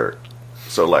my shirt.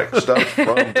 So like stuff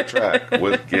from the track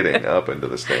was getting up into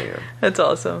the stand. That's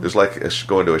awesome. It was like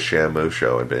going to a Shamu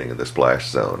show and being in the splash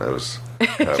zone. It was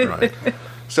Right.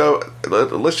 So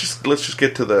let's just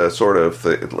get to the sort of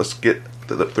let's get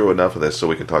through enough of this so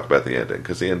we can talk about the ending,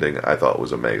 because the ending I thought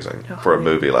was amazing for a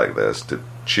movie like this to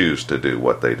choose to do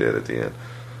what they did at the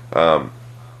end.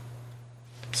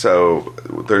 So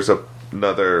there's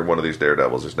another one of these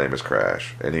daredevils. His name is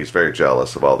Crash, and he's very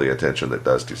jealous of all the attention that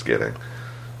Dusty's getting.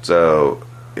 So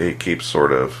he keeps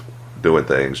sort of doing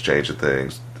things, changing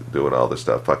things, doing all this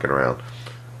stuff, fucking around,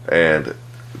 and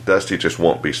Dusty just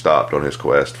won't be stopped on his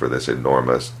quest for this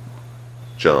enormous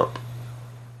jump.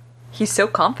 He's so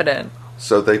confident.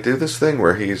 So they do this thing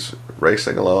where he's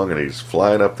racing along and he's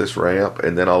flying up this ramp,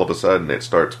 and then all of a sudden it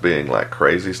starts being like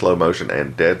crazy slow motion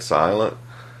and dead silent.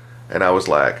 And I was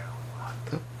like, what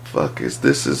the fuck is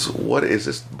this? What is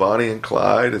this? Bonnie and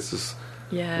Clyde? Is this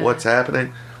what's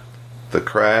happening? The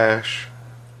crash,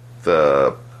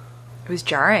 It was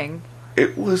jarring.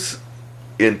 it was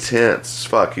intense.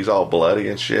 Fuck, he's all bloody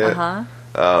and shit.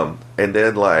 Uh-huh. And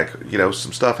then, like,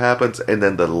 some stuff happens, and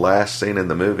then the last scene in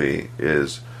the movie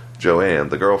is Joanne,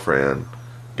 the girlfriend,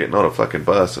 getting on a fucking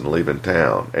bus and leaving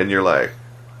town. And you're like,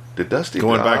 did Dusty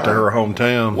Going die? back to her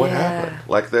hometown. What Yeah. happened?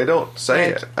 Like, they don't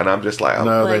say Right. it. And I'm just like,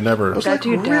 No, they Like, never. I was that like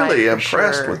dude really died for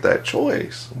impressed sure. with that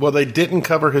choice. Well, they didn't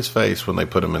cover his face when they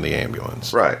put him in the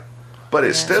ambulance. Right. But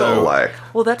it's still So- like,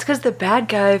 Well, that's because the bad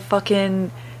guy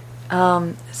fucking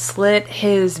slit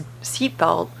his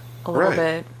seatbelt a little right.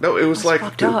 bit. No, it was That's like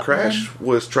fucked the up, crash man.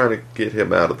 was trying to get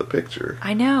him out of the picture.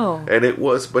 I know. And it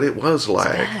was like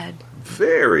bad.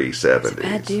 very 70s. He's a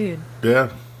bad dude. Yeah.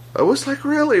 I was like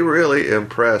really, really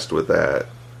impressed with that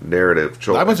narrative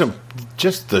choice. I was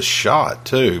just the shot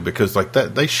too, because like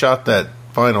that they shot that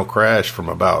final crash from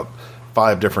about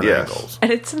 5 different Yes. angles,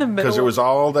 And it's in the middle. because it was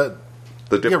all that.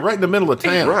 the Yeah, different, right in the middle of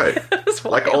town. right, It's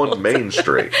like wild. on Main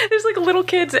Street. There's like little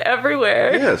kids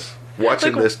everywhere. Yes,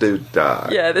 watching Like- this dude die.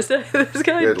 Yeah, this guy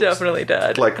It's definitely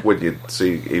died. Like when you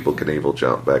see Evel Knievel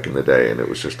jump back in the day, and it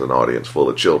was just an audience full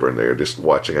of children there, just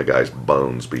watching a guy's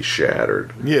bones be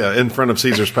shattered. Yeah, in front of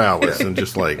Caesar's Palace, and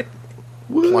just like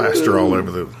plaster all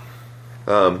over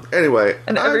the. Anyway,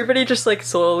 and everybody just like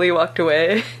slowly walked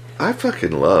away. I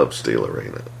fucking love Steel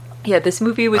Arena. Yeah, this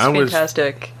movie was I was-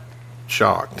 fantastic.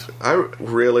 Shocked. I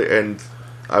really, and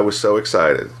I was so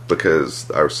excited because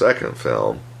our second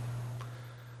film,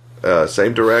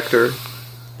 same director,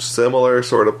 similar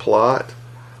sort of plot,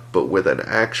 but with an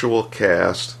actual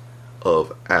cast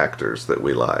of actors that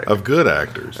we like. Of good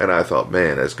actors. And I thought,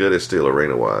 man, as good as Steel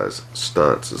Arena was,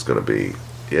 Stunts is going to be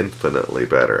infinitely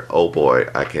better. Oh boy,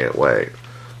 I can't wait.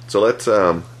 So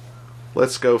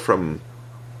let's go from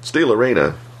Steel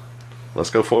Arena. Let's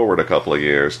go forward a couple of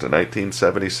years to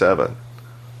 1977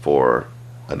 for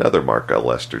another Mark L.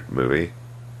 Lester movie,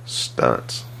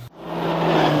 Stunts.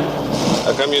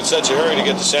 How come you're in such a hurry to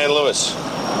get to San Luis?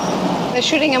 They're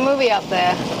shooting a movie up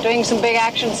there, doing some big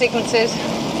action sequences.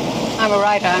 I'm a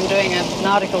writer. I'm doing an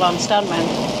article on stuntmen.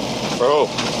 For who?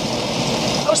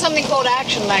 Oh, something called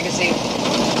Action Magazine.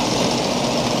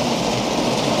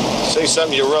 Say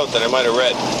something you wrote that I might have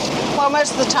read. Well,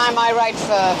 most of the time I write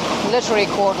for literary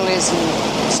quarterlies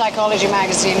and psychology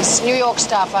magazines. New York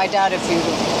stuff, I doubt if you've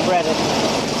read it.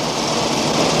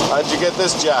 How'd you get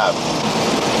this job?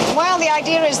 Well, the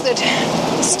idea is that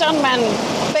stuntmen,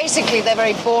 basically, they're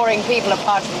very boring people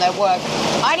apart from their work.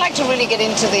 I'd like to really get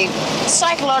into the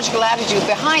psychological attitude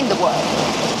behind the work.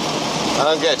 I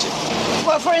don't get you.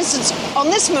 Well, for instance, on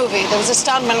this movie, there was a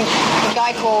stuntman, a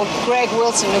guy called Greg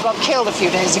Wilson, who got killed a few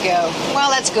days ago. Well,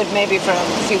 that's good maybe for a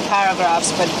few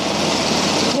paragraphs, but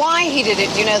why he did it,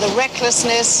 the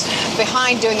recklessness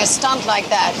behind doing a stunt like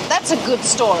that, that's a good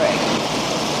story.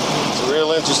 It's a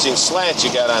real interesting slant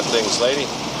you got on things, lady.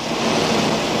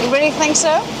 You really think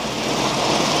so?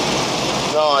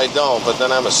 No, I don't, but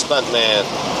then I'm a stuntman.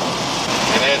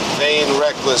 And that vain,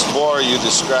 reckless bore you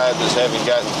described as having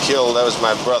gotten killed, that was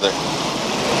my brother.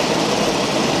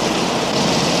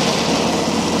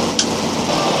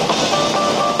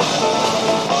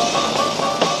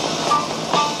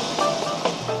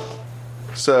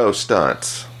 So,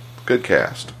 Stunts. Good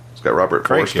cast. It's got Robert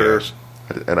Great Forster. cast.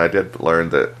 And I did learn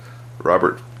that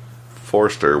Robert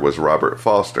Forster was Robert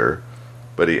Foster,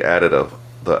 but he added a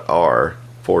the R,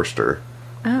 Forster,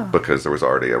 Oh. because there was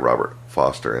already a Robert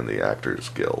Foster in the Actors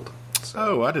Guild.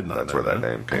 So I did not that's know where that that.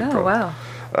 name came Oh, from.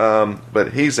 wow.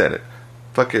 But he's in it.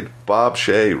 Fucking Bob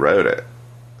Shea wrote it,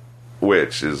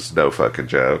 which is no fucking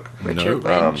joke. Richard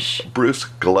Lynch. Bruce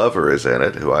Glover is in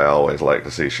it, who I always like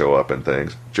to see show up in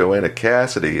things. Joanna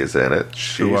Cassidy is in it.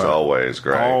 She's always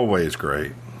great. Always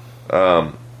great.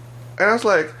 And I was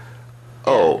like,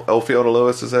 oh, Fiona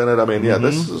Lewis is in it. I mean, yeah,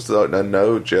 this is a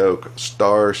no-joke,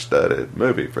 star-studded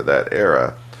movie for that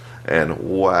era. And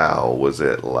wow, was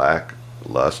it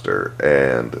lackluster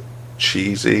and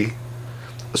cheesy.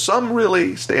 Some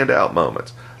really standout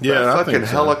moments. Yeah, that I fucking think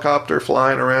so. helicopter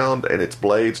flying around and its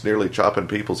blades nearly chopping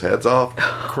people's heads off.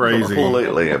 Crazy.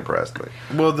 Completely impressed me.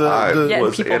 Well, I Yeah,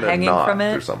 was people in a hanging knot from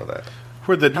it. through some of that.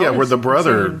 Where the That where was the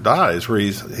brother insane. dies, where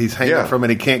he's hanging Yeah. from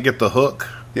and he can't get the hook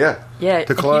Yeah. to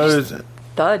he close. just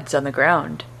thuds on the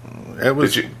ground. It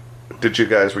was Did you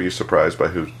guys, were you surprised by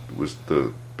who was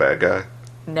the bad guy?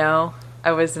 No,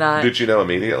 I was not. Did you know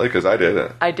immediately? Because I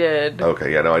didn't. I did.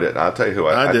 Okay, yeah, no, I didn't. I'll tell you who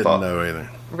I didn't thought, know either.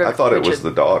 I thought it was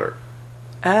the daughter.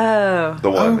 Oh. The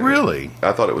one. Oh, really?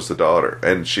 I thought it was the daughter.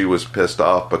 And she was pissed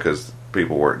off because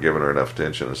people weren't giving her enough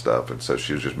attention and stuff. And so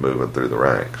she was just moving through the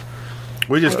ranks.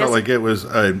 We just I felt guess- like it was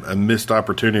a missed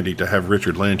opportunity to have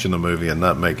Richard Lynch in the movie and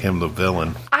not make him the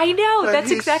villain. I know. But That's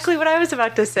he's- exactly what I was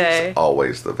about to say.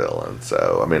 Always the villain.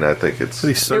 So, I mean, I think it's... But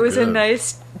he's so It was good. a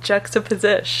nice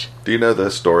juxtaposition Do you know the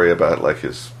story about, like,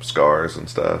 his scars and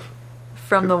stuff?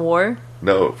 from the war.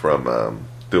 No, from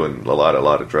doing a lot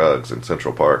of drugs in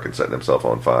Central Park and setting himself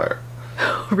on fire.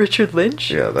 Richard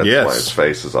Lynch? Yeah, that's Yes. why his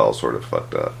face is all sort of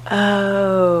fucked up.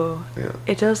 Oh. Yeah.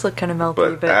 It does look kind of melty,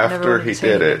 But but I never after wanted he to say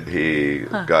did it, anything.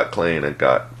 he got clean and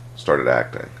started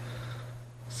acting.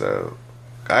 So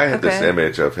I had this Okay.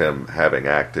 image of him having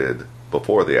acted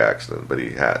before the accident, but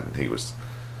he hadn't.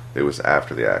 It was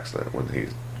after the accident when he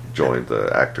joined the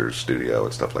actors studio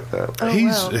and stuff like that. Oh,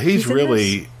 he's wow. he's in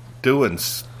really this? doing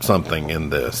something in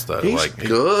this though. He's like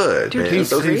good, Dude, man. he's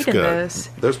Those- great he's in good. this.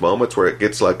 There's moments where it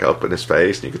gets like up in his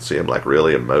face, and you can see him like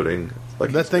really emoting.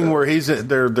 Like that he's thing good.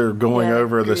 where they're going Yeah,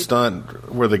 over the agreed.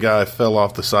 stunt where the guy fell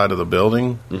off the side of the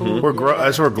building.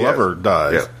 That's where Glover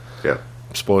dies. Yeah,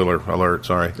 Spoiler alert!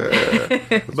 Sorry,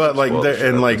 yeah. but like Spoilers, they're,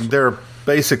 and yeah, like that's- they're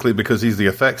basically because he's the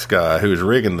effects guy who's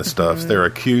rigging the stuff. Mm-hmm. They're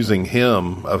accusing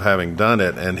him of having done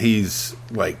it, and he's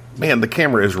like, "Man, the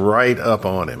camera is right up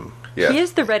on him." yeah, He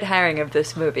is the red herring of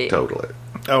this movie. totally.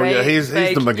 Oh yeah, right? he's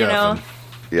Like, the MacGuffin. you know,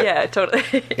 Yeah. yeah, totally.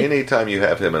 Anytime you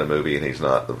have him in a movie and he's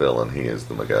not the villain, he is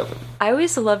the MacGuffin. I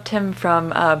always loved him from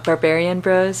Barbarian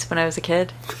Bros when I was a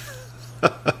kid.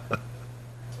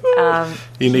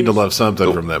 You need to he's- love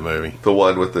something from that movie. The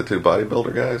one with the two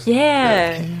bodybuilder guys?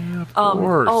 Yeah. Of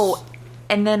course. Oh,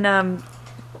 and then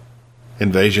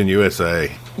Invasion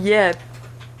USA. yeah,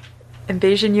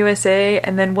 Invasion USA,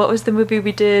 and then what was the movie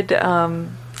we did?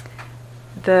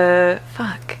 The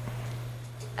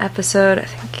episode. I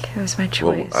think it was my Well,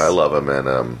 choice. I love him,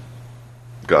 and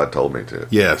God told me to.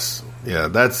 Yes, yeah,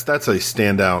 that's a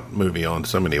standout movie on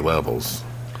so many levels.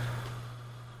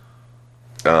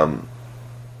 I'll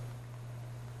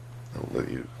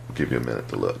give you a minute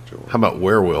to look, Joel. How about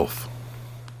Werewolf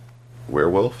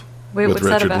Werewolf? Wait, with what's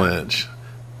that Richard about? Lynch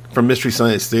from Mystery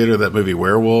Science Theater? That movie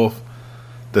Werewolf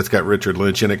that's got Richard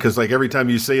Lynch in it because like every time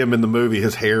you see him in the movie,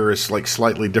 his hair is like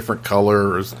slightly different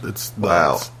color. It's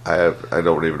Wow. nuts. I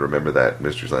don't even remember that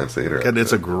Mystery Science Theater. And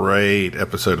it's a great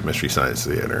episode of Mystery Science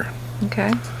Theater.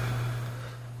 Okay.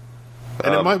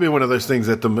 And it might be one of those things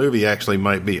that the movie actually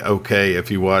might be okay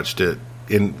if you watched it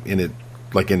in it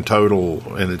like in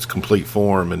total in its complete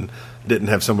form and didn't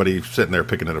have somebody sitting there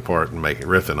picking it apart and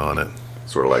riffing on it.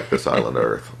 sort of like This Island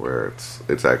Earth, where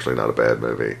it's actually not a bad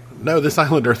movie. No, This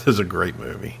Island Earth is a great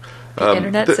movie. The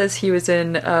internet says he was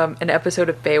in an episode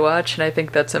of Baywatch, and I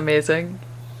think that's amazing.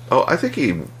 Oh, I think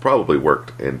he probably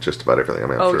worked in just about everything. I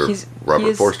mean, I'm Oh, sure he Robert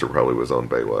is- Forster probably was on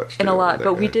Baywatch. In too, a lot, that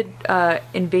but we guy. did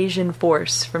Invasion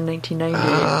Force from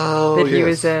 1990 Oh, that he yes.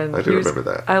 was in. I do He was- remember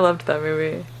that. I loved that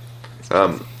movie.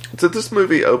 So this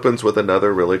movie opens with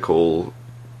another really cool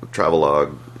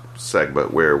travelogue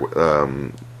segment where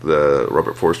the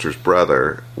Robert Forster's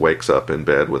brother wakes up in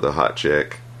bed with a hot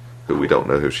chick who we don't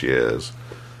know who she is.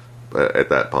 But at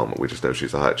that moment, we just know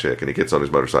she's a hot chick, and he gets on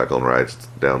his motorcycle and rides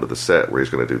down to the set where he's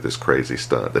going to do this crazy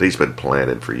stunt that he's been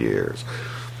planning for years.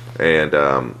 And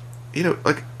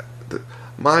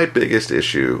my biggest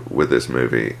issue with this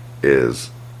movie is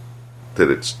that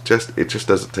it just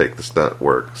doesn't take the stunt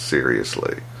work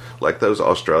seriously. Like those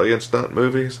Australian stunt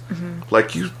movies,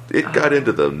 like it got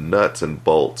into the nuts and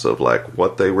bolts of like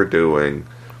what they were doing,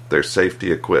 their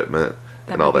safety equipment,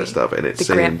 and all that stuff. And it the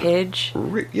seemed Grant Page.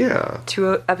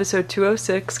 Episode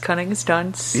 206, Cunning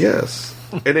Stunts. Yes,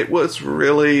 and it was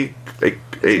really a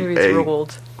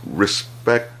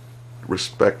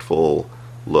respectful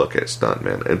look at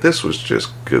stuntmen, and this was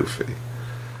just goofy.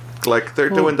 Like they're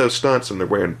doing those stunts and they're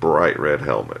wearing bright red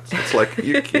helmets. It's like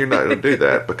you're not going to do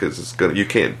that because you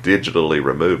can't digitally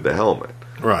remove the helmet.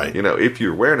 Right. You know, if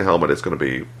you're wearing a helmet, it's going to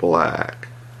be black.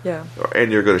 Yeah.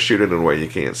 And you're going to shoot it in a way you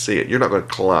can't see it. You're not going to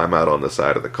climb out on the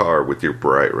side of the car with your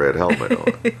bright red helmet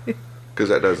on, because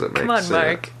that doesn't make sense.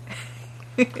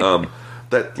 Come on, Mike.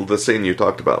 The scene you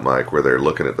talked about, Mike, where they're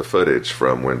looking at the footage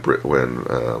from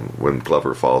when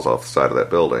Glover falls off the side of that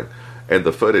building. And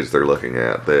the footage they're looking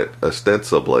at, that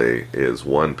ostensibly is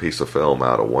one piece of film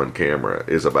out of one camera,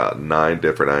 is about 9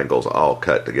 different angles all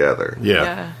cut together.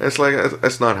 Yeah. It's like,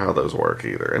 that's not how those work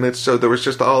either. And so there was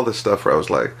just all this stuff where I was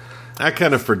like... I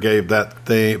kind of forgave that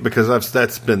thing because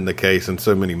that's been the case in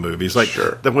so many movies. Like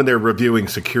that when they're reviewing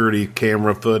security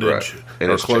camera footage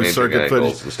or closed circuit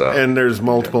footage, and there's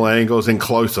multiple angles and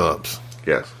close-ups.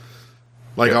 Yes.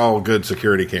 Like all good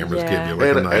security cameras give you.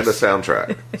 Like and a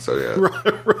soundtrack. So, yeah.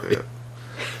 Right. Yeah.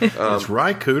 Is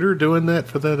Ry Cooder doing that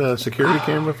for that security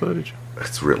camera footage?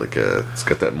 It's really good. It's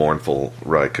got that mournful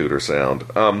Ry Cooder sound.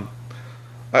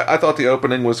 I thought the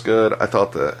opening was good. I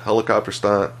thought the helicopter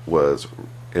stunt was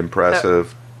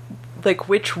impressive. Like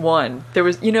which one? There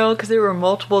was, because there were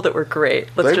multiple that were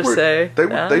great. They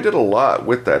did a lot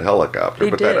with that helicopter,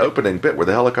 that opening bit where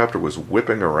the helicopter was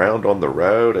whipping around on the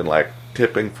road and like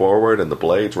tipping forward, and the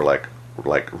blades were like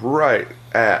right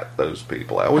at those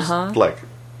people. I was like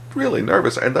really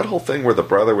nervous, and that whole thing where the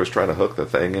brother was trying to hook the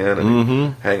thing in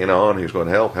and hanging on, he was going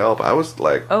help. I was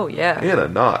like, oh yeah, in a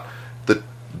knot.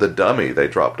 The dummy they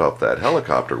dropped off that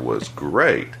helicopter was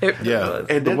great.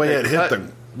 And the way it hit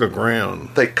the ground.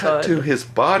 They cut to his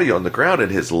body on the ground,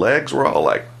 and his legs were all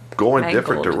like going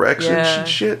different directions and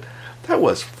shit. That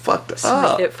was fucked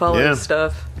up. It followed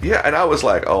stuff. Yeah, and I was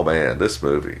like, oh man, this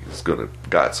movie is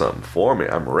got something for me.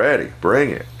 I'm ready.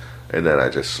 Bring it. And then I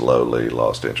just slowly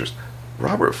lost interest.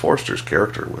 Robert Forster's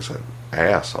character was an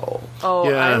asshole. Oh,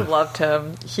 yeah. I loved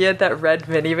him. He had that red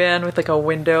minivan with like a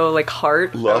window, like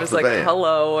heart. Loved I was the like, van.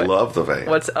 hello. Love the van.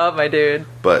 What's up, my dude?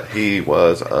 But he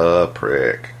was a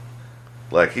prick.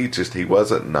 Like, he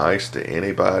wasn't nice to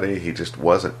anybody. He just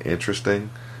wasn't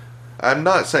interesting. I'm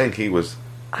not saying he was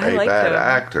a bad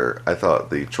actor. I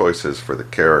thought the choices for the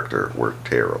character were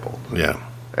terrible. Yeah.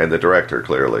 And the director,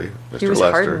 clearly, Mr. He was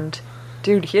Lester. hardened.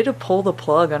 Dude, he had to pull the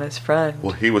plug on his friend.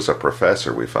 Well, he was a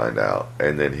professor, we find out.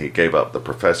 And then he gave up the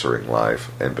professoring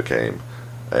life and became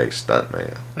a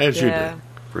stuntman. As you did.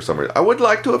 For some reason. I would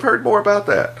like to have heard more about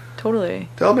that. Totally.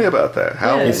 Tell me about that.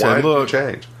 How he said, did you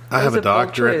change? I have a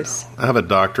doctorate. I have a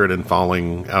doctorate in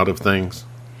falling out of things.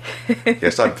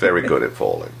 Yes, I'm very good at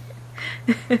falling.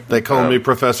 They call me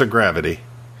Professor Gravity.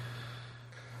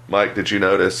 Mike, did you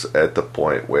notice at the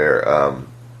point where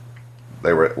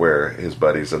where his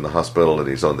buddy's in the hospital and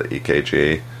he's on the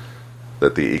EKG,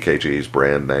 that the EKG's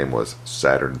brand name was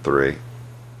Saturn III?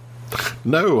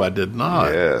 No, I did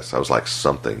not. Yes, I was like,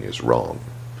 something is wrong.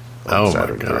 Oh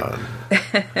Saturn my God!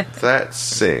 That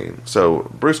scene.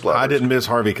 So Bruce Glover. I didn't miss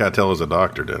Harvey Keitel as a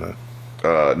doctor, did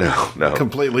I? No.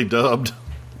 Completely dubbed.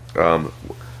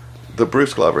 The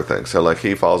Bruce Glover thing. So like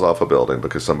he falls off a building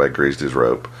because somebody greased his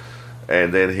rope.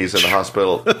 And then he's in the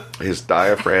hospital. His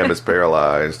diaphragm is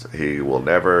paralyzed. He will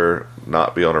never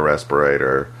not be on a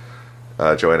respirator.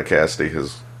 Joanna Cassidy,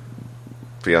 his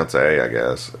fiancée, I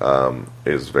guess,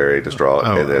 is very distraught.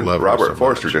 And then Robert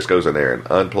Forster just goes in there and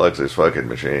unplugs his fucking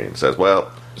machine. Says,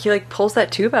 well... He, like, pulls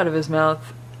that tube out of his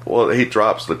mouth. Well, he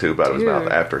drops the tube out of his mouth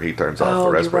after he turns off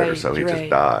the respirator, so he just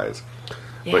dies.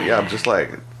 Yeah. But yeah, I'm just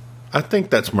like... I think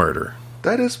that's murder.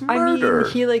 That is murder. I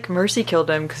mean, he like mercy killed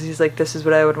him because he's like, this is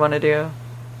what I would want to do.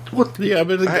 Well, yeah,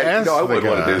 but I wouldn't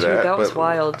want to do that. Dude, that was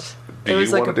wild. Do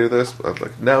you want to do this? I was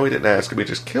like, no, he didn't ask him. He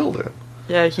just killed him.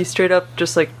 Yeah, he straight up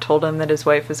just like told him that his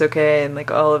wife was okay and like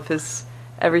all of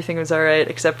everything was all right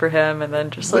except for him, and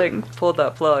then just like pulled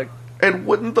that plug. And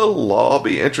wouldn't the law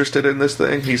be interested in this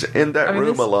thing? He's in that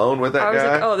room alone with that guy. I was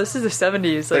like, oh, this is the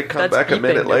 70s. They Like, come back a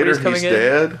minute later, he's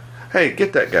dead. Hey,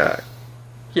 get that guy.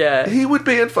 Yeah. He would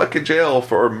be in fucking jail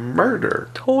for murder.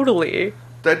 Totally.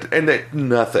 That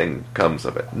nothing comes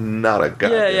of it. Not a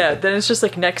goddamn. Yeah. Then it's just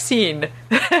like next scene.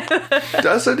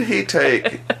 Doesn't he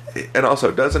take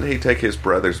his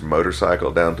brother's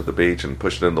motorcycle down to the beach and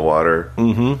push it in the water?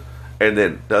 Mm-hmm. And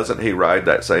then doesn't he ride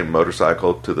that same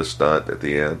motorcycle to the stunt at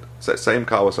the end? It's that same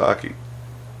Kawasaki.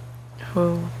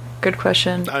 Oh, good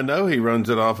question. I know he runs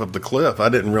it off of the cliff. I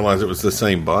didn't realize it was the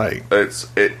same bike.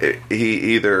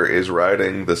 He either is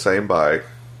riding the same bike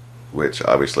which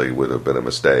obviously would have been a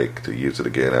mistake to use it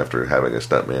again after having a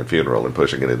stuntman funeral and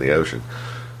pushing it in the ocean.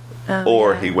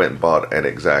 Or he went and bought an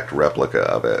exact replica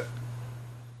of it.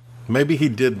 Maybe he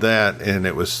did that and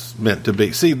it was meant to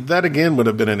be. See, that again would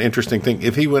have been an interesting thing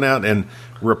if he went out and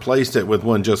replaced it with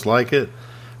one just like it,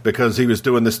 because he was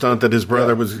doing the stunt that his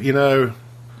brother was,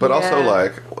 But also,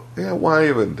 why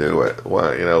even do it?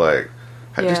 Why,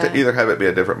 just to either have it be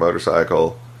a different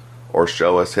motorcycle or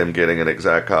show us him getting an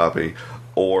exact copy,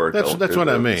 or that's what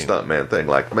I mean. Stuntman thing.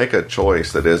 Like, make a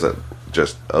choice that isn't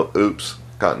just, oops,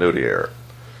 continuity error.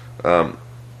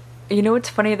 You know what's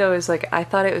funny though is I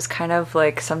thought it was kind of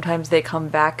like Sometimes They Come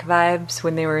Back vibes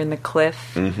when they were in the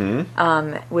cliff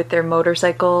with their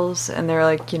motorcycles, and they're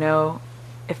like,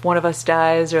 if one of us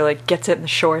dies or gets it in the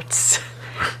shorts,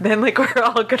 then we're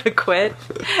all gonna quit.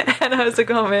 And I was like,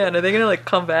 oh man, are they gonna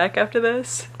come back after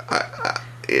this?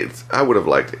 I would have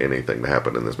liked anything to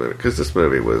happen in this movie, because this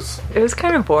movie it was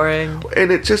kind of boring.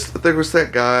 And there was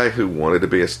that guy who wanted to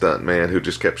be a stuntman who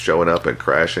just kept showing up and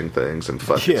crashing things and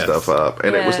fucking stuff up.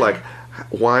 And it was like,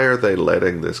 why are they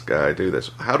letting this guy do this?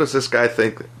 How does this guy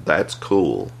think that's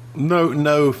cool?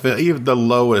 No, even the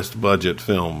lowest budget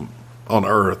film on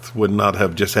Earth would not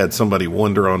have just had somebody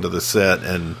wander onto the set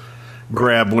and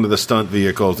grab one of the stunt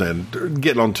vehicles and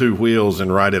get on two wheels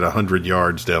and ride it 100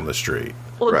 yards down the street.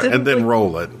 Well, and then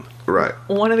roll it. Right.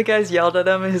 One of the guys yelled at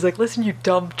him and he's like, listen, you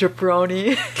dumb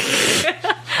jabroni.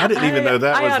 I didn't even know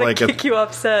that was like kick you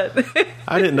upset.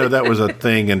 I didn't know that was a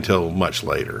thing until much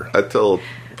later. Until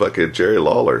fucking Jerry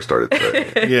Lawler started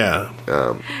saying it. Yeah.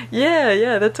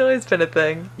 Yeah, that's always been a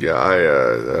thing. Yeah, I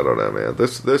don't know, man.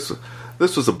 This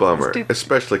was a bummer,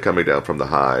 especially coming down from the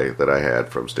high that I had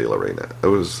from Steel Arena. It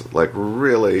was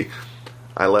really,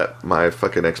 I let my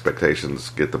fucking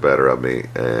expectations get the better of me,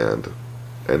 and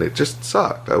it just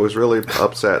sucked. I was really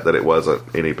upset that it wasn't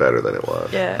any better than it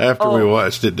was. Yeah. After we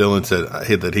watched it, Dylan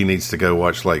said that he needs to go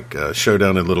watch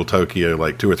Showdown in Little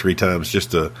Tokyo 2 or 3 times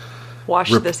just to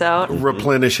wash this out,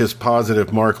 replenish his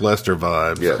positive Mark Lester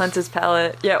vibes, cleanse his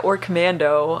palate. Yeah, or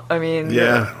Commando. I mean,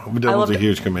 Dylan's a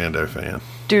huge Commando fan.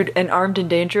 Dude, and Armed and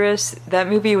Dangerous, that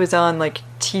movie was on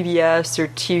TBS or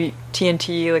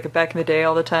TNT back in the day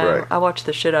all the time. Right. I watched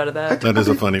the shit out of that. That is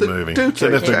a funny movie. Dude's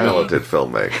a talented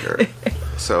filmmaker.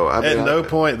 So at no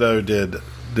point though did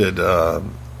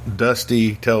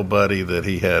Dusty tell Buddy that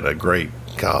he had a great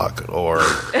cock, or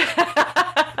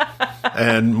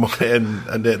and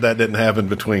that didn't happen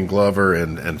between Glover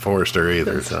and Forrester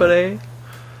either. That's funny.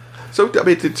 So I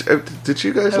mean, did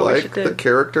you guys like the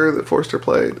character that Forrester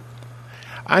played?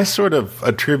 I sort of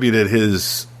attributed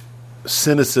his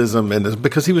cynicism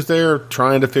because he was there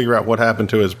trying to figure out what happened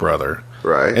to his brother,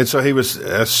 right? And so he was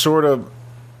a sort of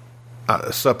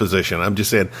supposition. I'm just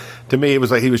saying, to me, it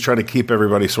was like he was trying to keep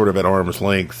everybody sort of at arm's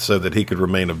length so that he could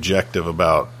remain objective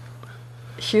about.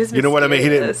 He was, you know what I mean? He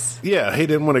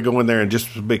didn't want to go in there and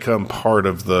just become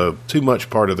too much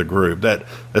part of the group. That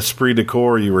esprit de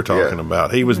corps you were talking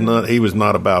about. He was not. He was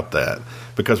not about that,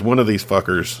 because one of these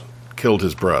fuckers killed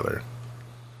his brother.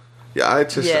 Yeah, I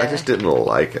just didn't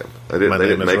like him. They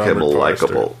didn't make him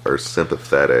likable or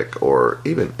sympathetic or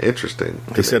even interesting.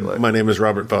 He said, "My name is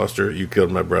Robert Foster. You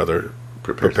killed my brother.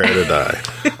 Prepare to die."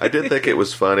 I did think it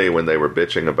was funny when they were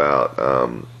bitching about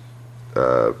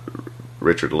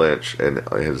Richard Lynch and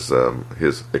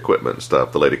his equipment and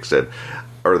stuff. The lady said,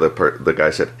 or the guy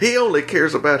said, he only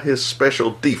cares about his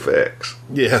special defects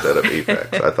instead of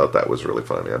effects. I thought that was really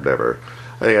funny.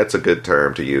 I think that's a good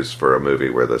term to use for a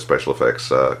movie where the special effects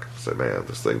suck. So, man,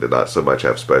 this thing did not so much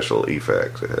have special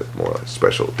effects; it had more like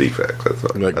special defects. I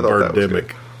thought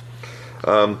Birdemic.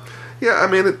 Yeah, I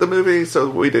mean, the movie. So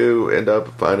we do end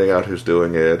up finding out who's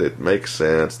doing it. It makes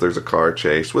sense. There's a car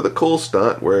chase with a cool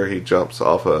stunt where he jumps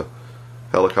off a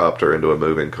helicopter into a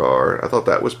moving car. I thought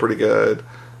that was pretty good.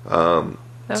 Some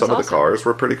of the cars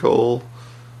were pretty cool.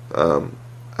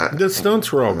 The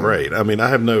stunts were all great. I mean, I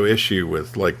have no issue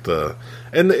with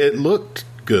and it looked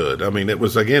good. I mean, it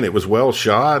was well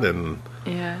shot and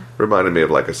reminded me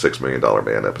of a $6 Million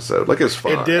Man episode. It was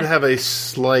fun. It did have a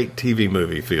slight TV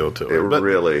movie feel to it. It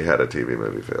really had a TV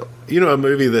movie feel. A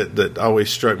movie that always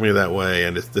struck me that way,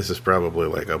 and this is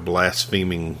probably a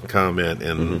blaspheming comment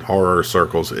in horror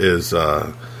circles, is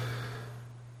The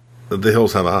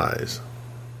Hills Have Eyes.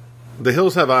 The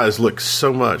Hills Have Eyes looks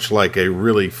so much like a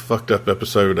really fucked up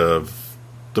episode of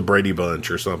The Brady Bunch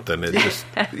or something. It just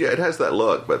it has that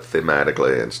look, but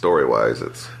thematically and story wise,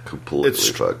 it's completely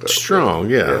fucked up. Strong,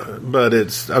 yeah. But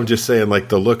I'm just saying,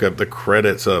 the look up, the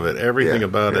credits of it, everything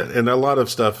about it, and a lot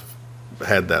of stuff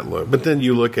had that look. But then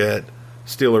you look at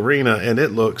Steel Arena, and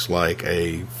it looks like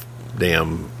a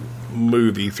damn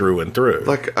movie through and through.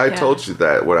 Like, I told you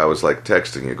that when I was, like,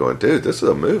 texting you, going, dude, this is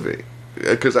a movie.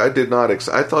 Because I did not...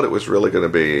 I thought it was really going to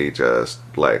be just,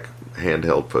 like,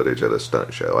 handheld footage at a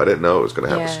stunt show. I didn't know it was going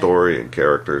to have a story and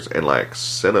characters and, like,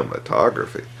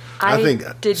 cinematography. I think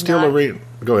Steel Arena...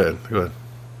 Go ahead.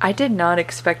 I did not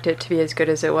expect it to be as good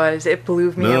as it was. It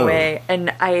blew me away.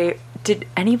 And did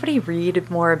anybody read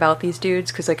more about these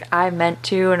dudes? Because, like, I meant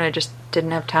to, and I just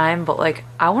didn't have time. But, like,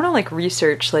 I want to, like,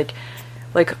 research, like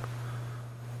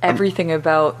everything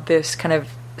about this kind of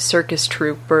circus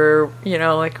troupe, or, you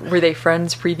know, like, were they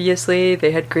friends previously?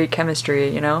 They had great chemistry,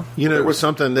 you know? You know, it was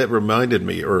something that reminded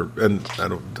me,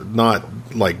 not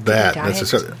like that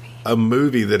necessarily. A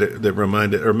movie that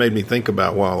reminded, or made me think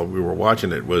about while we were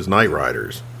watching it, was Knight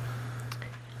Riders.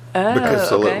 Oh,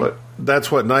 because okay.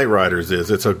 That's what Knight Riders is.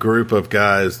 It's a group of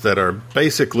guys that are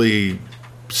basically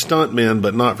stuntmen,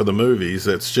 but not for the movies.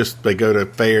 It's just they go to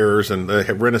fairs, and they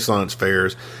have Renaissance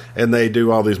fairs, and they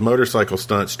do all these motorcycle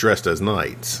stunts dressed as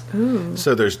knights. Ooh.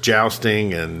 So there's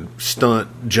jousting and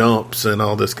stunt jumps and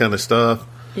all this kind of stuff.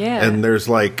 Yeah. And there's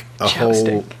like a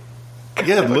Jousting. whole...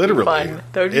 Yeah, literally. Fun.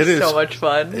 That would be so much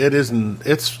fun. It isn't.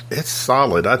 It's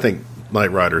solid. I think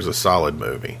Knight Rider's a solid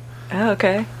movie. Oh,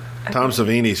 okay. Tom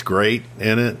Savini's great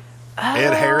in it.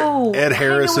 Oh, Ed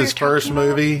Harris's first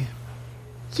movie.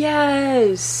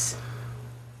 Yes.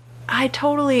 I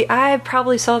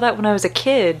probably saw that when I was a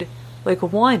kid, like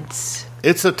once.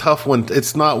 It's a tough one.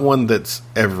 It's not one that's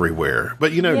everywhere.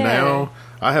 But you know, now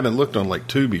I haven't looked on like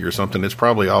Tubi or something. It's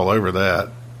probably all over that.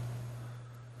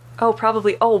 Oh,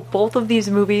 probably. Oh, both of these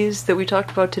movies that we talked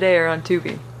about today are on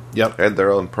Tubi. Yep. And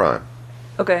they're on Prime.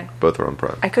 Okay. Both are on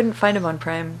Prime. I couldn't find them on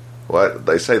Prime. Well,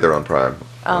 they say they're on Prime.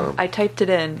 I typed it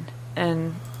in,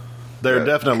 and... They're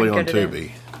definitely on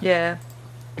Tubi. Yeah.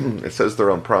 It says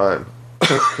they're on Prime.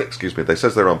 Excuse me. They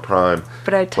says they're on Prime.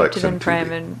 But I typed it in Plex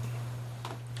Prime, and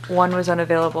one was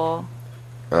unavailable.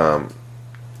 But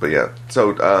yeah.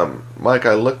 So, Mike,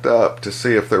 I looked up to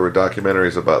see if there were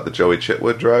documentaries about the Joey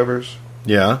Chitwood drivers.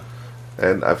 Yeah.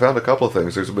 And I found a couple of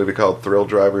things. There's a movie called Thrill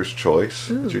Driver's Choice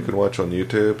that you can watch on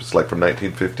YouTube. It's like from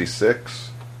 1956.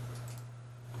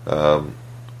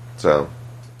 So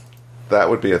that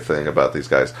would be a thing about these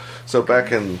guys. So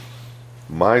back in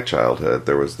my childhood,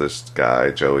 there was this guy,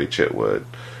 Joey Chitwood,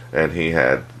 and he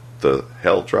had the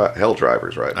Hell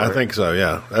Drivers, right? I think so,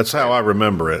 yeah. That's how I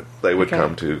remember it. They would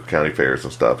come to county fairs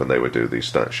and stuff, and they would do these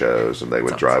stunt shows, and they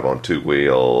would drive on two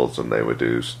wheels, and they would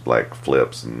do like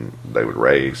flips, and they would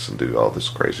race and do all this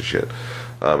crazy shit.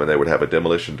 And they would have a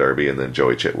demolition derby, and then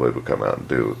Joey Chitwood would come out and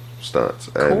do stunts,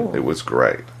 and it was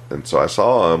great. And so I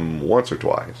saw him once or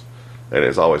twice, and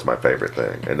it's always my favorite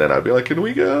thing. And then I'd be like, "Can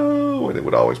we go?" And it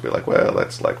would always be like, "Well,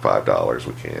 that's like $5.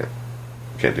 We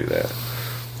can't do that."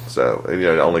 So, and, you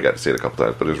know, I only got to see it a couple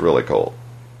times, but it was really cool.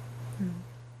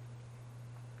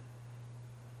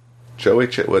 Joey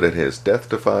Chitwood and his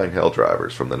death-defying Hell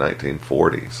Drivers from the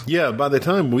 1940s. Yeah, by the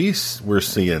time we were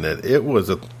seeing it, it was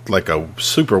like a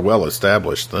super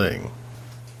well-established thing.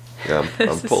 Yeah, I'm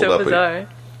This is pulled so up. bizarre.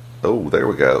 Oh, there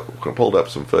we go. I pulled up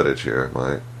some footage here,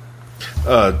 Mike.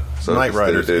 Knight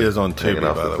Riders is on Tubi,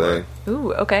 by the way.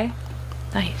 Ooh, okay.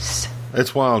 Nice.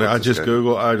 It's wild. I just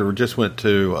just went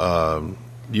to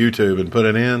YouTube and put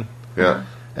it in. Yeah.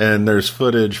 And there's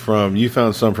footage you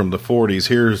found some from the 40s.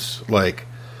 Here's like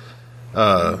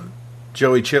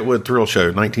Joey Chitwood Thrill Show,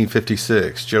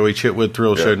 1956. Joey Chitwood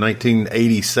Thrill Show,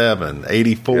 1987,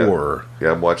 84.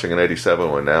 Yeah, I'm watching an 87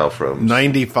 one now from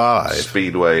 95.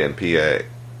 Speedway in PA.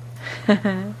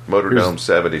 Motordome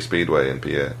 70 Speedway in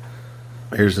PA.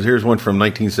 Here's one from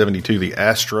 1972, the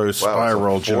Astro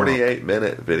Spiral Jump.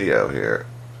 48-minute video here.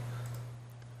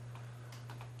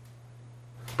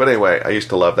 But anyway, I used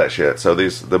to love that shit. So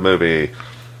the movie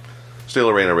Steel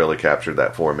Arena really captured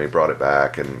that for me, brought it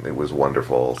back, and it was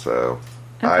wonderful. So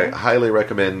I highly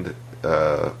recommend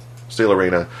Steel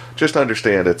Arena. Just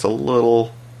understand it's a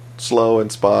little slow in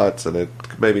spots, and it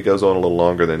maybe goes on a little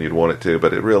longer than you'd want it to,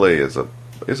 but it really is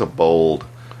a bold,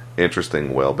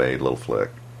 interesting, well-made little flick.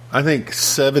 I think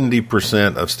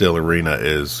 70% of Steel Arena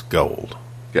is gold.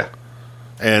 Yeah.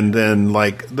 And then,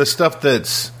 like, the stuff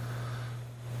that's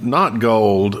not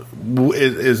gold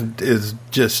is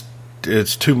just,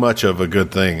 it's too much of a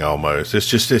good thing almost.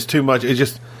 It's too much. It's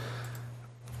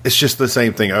just the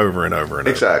same thing over and over and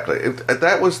exactly. over.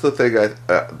 That was the thing.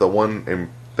 The one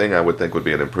thing I would think would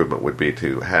be an improvement would be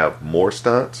to have more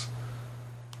stunts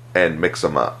and mix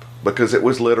them up. Because it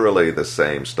was literally the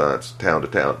same stunts, town to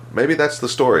town. Maybe that's the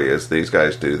story, is these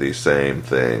guys do these same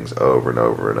things over and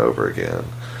over and over again.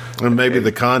 And maybe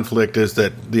the conflict is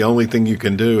that the only thing you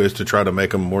can do is to try to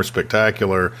make them more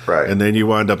spectacular. Right. And then you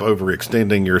wind up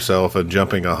overextending yourself and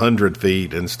jumping 100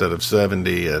 feet instead of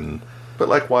 70. But,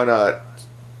 like, why not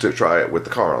to try it with the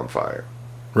car on fire?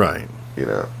 Right. You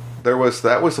know,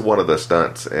 that was one of the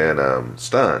stunts, and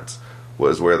stunts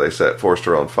was where they set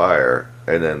Forster on fire,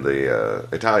 and then the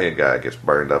Italian guy gets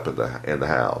burned up in the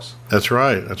house. That's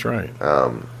right. That's right.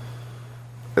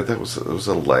 It was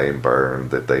a lame burn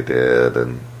that they did,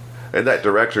 and that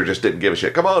director just didn't give a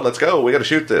shit. Come on, let's go. We got to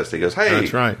shoot this. He goes, hey,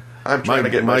 that's right. I'm trying to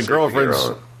get my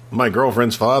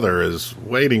girlfriend's father is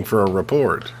waiting for a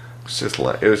report. It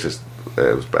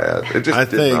was bad. It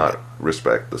just did not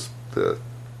respect the.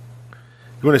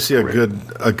 You want to see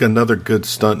another good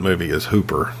stunt movie is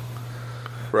Hooper.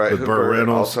 Right, with Hooper, Burt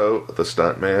Reynolds. Also the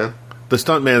Stuntman. The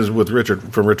Stuntman with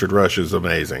Richard Rush is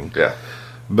amazing. Yeah.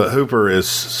 But Hooper is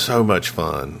so much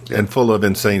fun and full of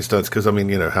insane stunts because, I mean,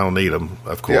 you know, Hal Needham,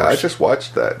 of course. Yeah, I just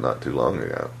watched that not too long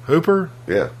ago. Hooper?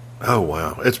 Yeah. Oh,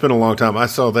 wow. It's been a long time. I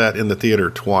saw that in the theater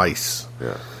twice.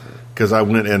 Yeah. Because I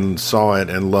went and saw it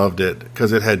and loved it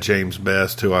because it had James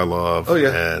Best, who I love. Oh,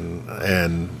 yeah.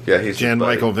 And he's Jan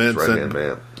Michael Vincent. Right-hand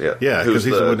man. Yeah. Yeah, because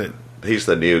he's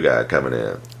the new guy coming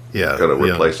in. Yeah. Going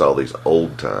to replace all these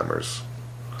old timers.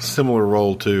 Similar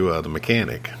role to The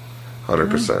Mechanic.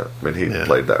 100%. I mean, he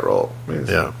played that role. I mean,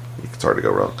 it's hard to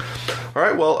go wrong. All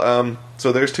right, well,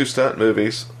 so there's two stunt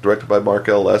movies directed by Mark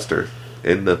L. Lester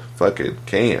in the fucking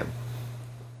can.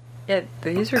 Yeah,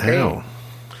 these are great. Ow.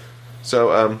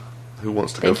 So, who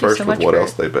wants to go Thank you first so with much what for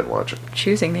else they've been watching?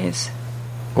 Choosing these.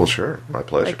 Well, sure. My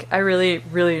pleasure. Like, I really,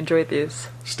 really enjoyed these.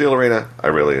 Steel Arena, I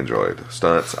really enjoyed.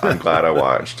 Stunts, I'm glad I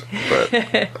watched, but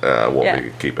I won't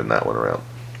be keeping that one around.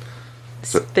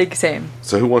 So, big same.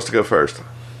 So who wants to go first?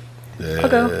 I'll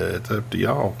go. It's up to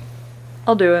y'all.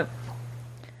 I'll do it.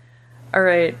 All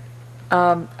right.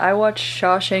 I watched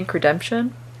Shawshank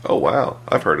Redemption. Oh, wow.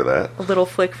 I've heard of that. A little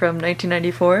flick from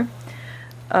 1994.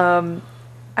 I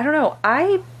don't know.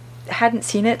 I hadn't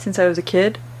seen it since I was a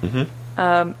kid. Mm-hmm.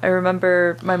 I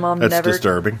remember my mom That's never...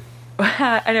 disturbing.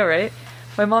 I know, right?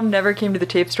 My mom never came to the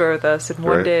tape store with us, and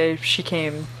one day she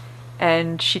came,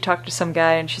 and she talked to some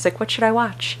guy, and she's like, what should I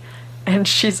watch? And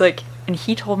she's like... And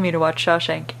he told me to watch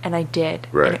Shawshank, and I did.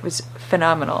 Right. And it was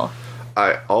phenomenal.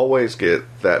 I always get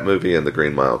that movie and The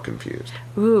Green Mile confused.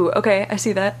 Ooh, okay, I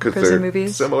see that. Because Prison they're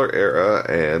movies. similar era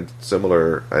and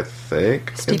similar, I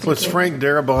think. It's Frank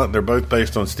Darabont. They're both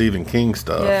based on Stephen King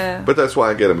stuff. Yeah. But that's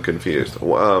why I get them confused.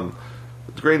 The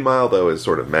Green Mile, though, is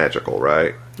sort of magical,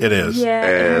 right? It is.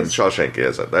 Yeah, and Shawshank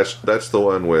isn't. That's the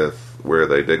one where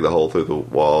they dig the hole through the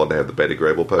wall and they have the Betty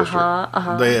Grable poster.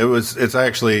 It's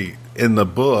actually in the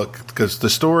book because the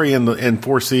story in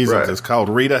Four Seasons is called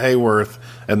Rita Hayworth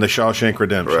and the Shawshank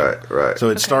Redemption. Right. So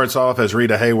it starts off as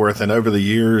Rita Hayworth, and over the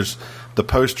years the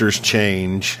posters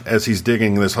change as he's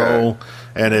digging this hole,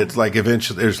 and it's like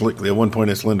eventually there's at one point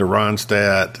it's Linda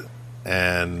Ronstadt,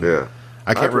 and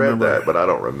I can't remember that, but I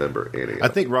don't remember any. I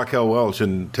think Raquel Welch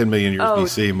in 10 Million Years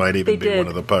BC might even be one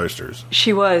of the posters.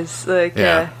 She was like,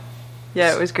 yeah,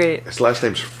 it was great. His last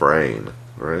name's Frayne,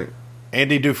 right?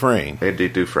 Andy Dufresne.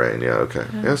 Yeah, okay.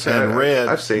 Yes, and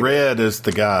I've seen Red is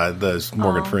the guy that's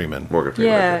Morgan Freeman.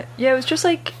 Yeah, it was just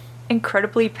like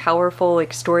incredibly powerful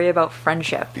like story about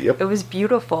friendship. Yep. It was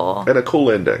beautiful. And a cool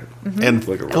ending. Mm-hmm. And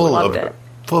really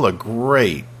full of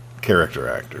great character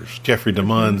actors. Jeffrey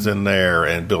DeMunn's in there,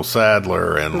 and Bill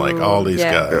Sadler, and like all these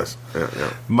guys. Yeah.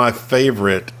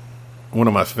 One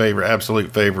of my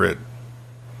absolute favorite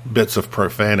bits of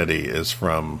profanity is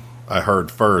from I heard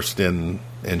first in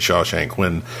Shawshank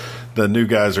when the new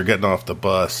guys are getting off the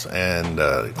bus, and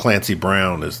Clancy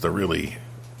Brown is the really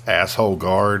asshole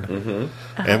guard,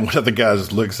 and one of the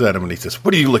guys looks at him and he says,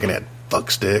 "What are you looking at, fuck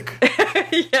stick?"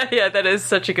 yeah, that is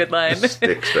such a good line.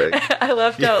 Stick steak. I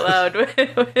laughed out loud.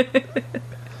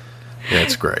 Yeah,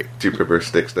 it's great. Do you remember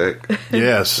Stick Steak?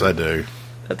 Yes, I do.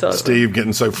 That's awesome. Steve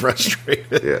getting so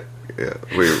frustrated. Yeah.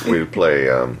 We play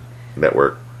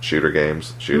network shooter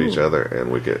games, shoot each other,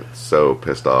 and we get so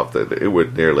pissed off that it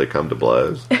would nearly come to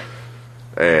blows.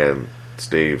 And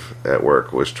Steve at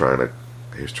work was trying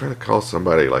to call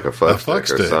somebody like a fuck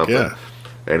stick or something. Yeah.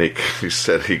 And he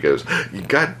said, he goes, "You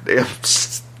goddamn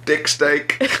stick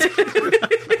steak."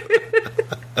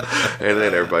 And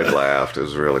then everybody laughed. It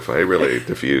was really funny. It really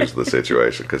diffused the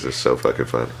situation because it's so fucking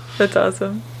funny. That's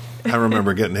awesome. I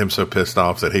remember getting him so pissed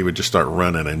off that he would just start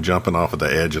running and jumping off of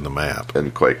the edge of the map. In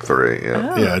Quake 3,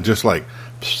 yeah. Yeah, just like,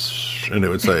 and it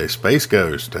would say, Space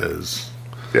Ghost has...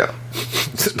 Yeah.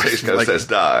 Space Ghost has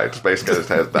died. Space Ghost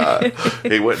has died.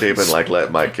 He wouldn't even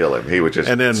let Mike kill him. He would just,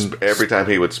 and then every time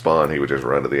he would spawn, he would just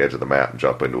run to the edge of the map and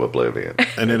jump into oblivion.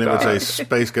 And then it would say,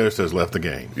 Space Ghost has left the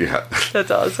game. Yeah.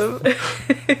 That's awesome.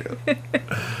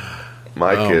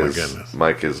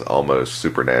 Mike is almost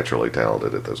supernaturally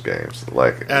talented at those games.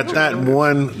 That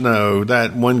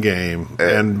one game,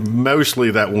 and mostly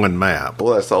that one map.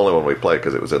 Well, that's the only one we played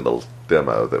because it was in the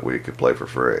demo that we could play for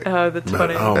free. Oh, that's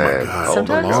funny. Oh my god!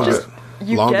 Sometimes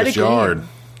longest yard.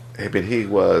 I mean, he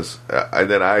was, and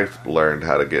then I learned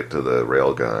how to get to the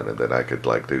railgun, and then I could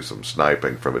do some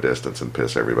sniping from a distance and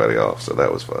piss everybody off. So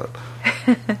that was fun.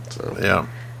 Yeah,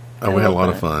 we had a lot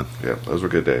of fun. Yeah, those were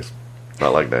good days.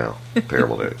 Not like now.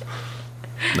 Terrible days.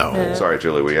 No. Sorry,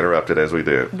 Julie. We interrupted as we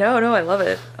do. No, I love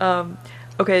it.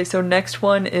 Okay, so next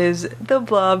one is The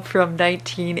Blob from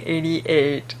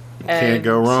 1988. Can't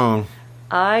go wrong.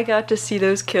 I got to see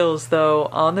those kills, though,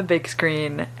 on the big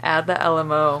screen at the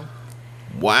Alamo.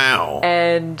 Wow.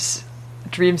 And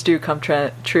dreams do come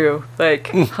true.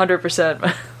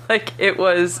 100%. It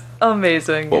was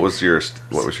amazing. What was your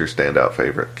standout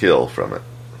favorite kill from it?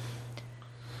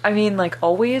 I mean,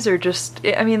 always, or just...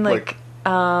 I mean,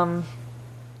 I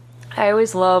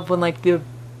always love when, the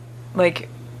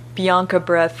Bianca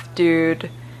Breath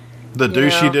dude... The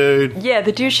douchey dude? Yeah,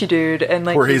 the douchey dude. And,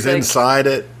 where he's inside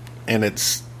it, and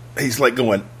he's,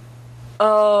 going...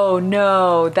 Oh,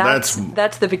 no. That's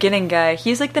the beginning guy.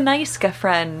 He's, the nice guy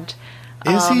friend.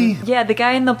 Is he? Yeah, the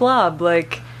guy in the blob,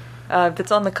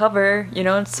 that's on the cover,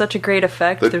 it's such a great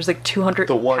effect. There's 200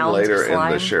 the one pounds later of slime.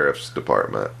 In the sheriff's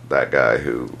department, that guy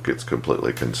who gets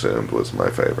completely consumed was my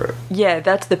favorite. Yeah,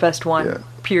 that's the best one. Yeah.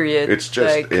 Period. It's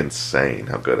just insane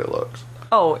how good it looks.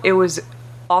 Oh, it was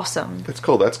awesome. It's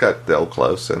cool. That's got Del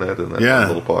Close in it, and that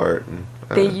little part. And,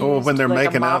 they used when they're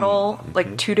making a model,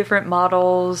 two different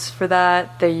models for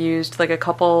that. They used a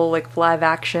couple live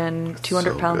action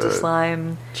 200 pounds of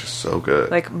slime. Just so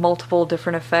good. Multiple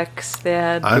different effects they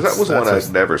had. That was one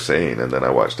I'd never seen, and then I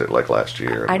watched it last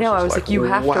year. I know. I was you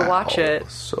have to watch it.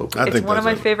 So good. It's one of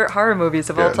my favorite horror movies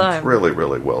of all time. It's really,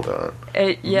 really well done.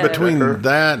 Between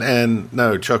that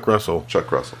and Chuck Russell.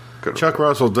 Chuck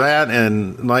Russell, that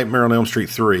and Nightmare on Elm Street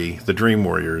 3, The Dream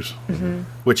Warriors,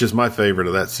 which is my favorite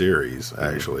of that series,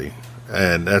 actually.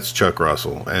 And that's Chuck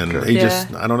Russell. And he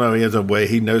I don't know, he has a way,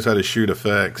 he knows how to shoot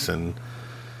effects. And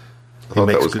I thought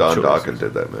that was Don Dokken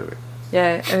did that movie.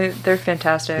 Yeah, they're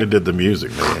fantastic. They did the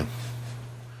music,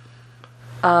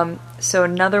 man. So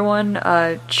another one,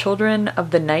 Children of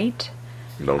the Night.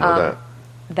 Don't know that.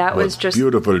 That was just...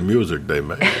 beautiful music they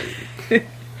made.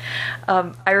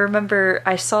 I remember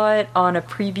I saw it on a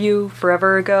preview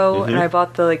forever ago, and I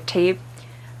bought the tape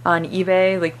on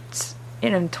eBay,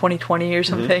 in 2020 or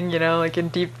something, in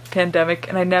deep pandemic,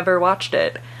 and I never watched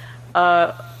it.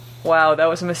 Wow, that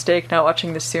was a mistake not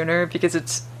watching this sooner, because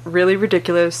it's really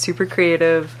ridiculous, super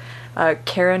creative.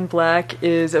 Karen Black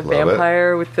is a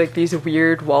vampire with these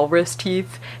weird walrus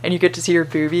teeth, and you get to see her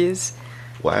boobies.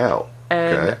 Wow.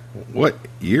 And what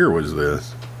year was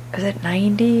this? Is it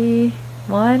 90?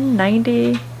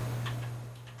 90.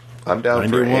 I'm down 91.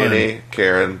 For any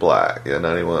Karen Black. Yeah,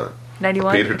 91.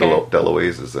 91. Peter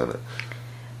DeLuise is in it.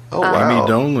 Oh wow. Amy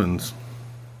Dolan's.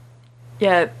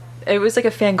 Yeah, it was a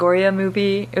Fangoria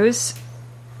movie. It was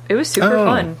super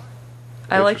fun.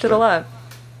 I liked it a lot.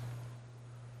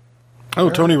 Oh,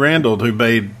 Tony Randall, who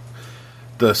made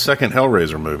the second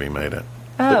Hellraiser movie, made it.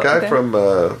 Oh, the guy from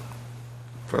The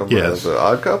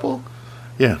Odd Couple.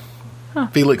 Yeah,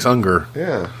 Felix Unger.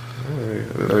 Yeah. I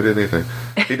didn't know he did anything.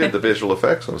 He did the visual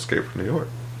effects on Escape from New York.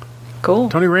 Cool.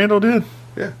 Tony Randall did?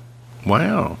 Yeah.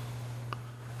 Wow.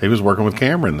 He was working with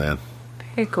Cameron then.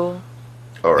 Very cool.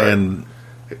 All right. And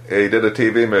he did a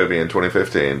TV movie in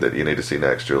 2015 that you need to see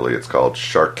next, Julie. It's called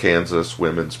Sharkansas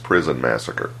Women's Prison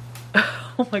Massacre.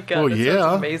 Oh my god, that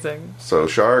sounds amazing. So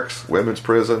sharks, women's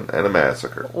prison, and a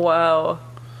massacre. Wow.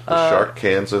 The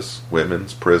Sharkansas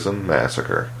Women's Prison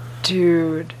Massacre.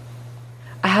 Dude.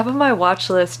 I have on my watch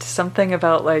list something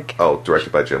about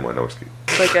directed by Jim Wynorski.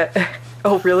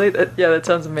 Oh really? That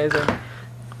sounds amazing.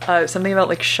 Something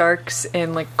about sharks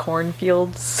in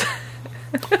cornfields.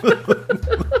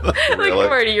 Really?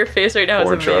 Marty, your face right now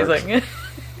is amazing.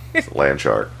 Land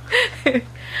shark.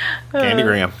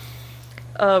 Candygram.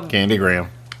 Candygram.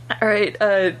 All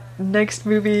right. Next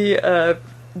movie. I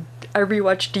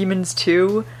rewatched Demons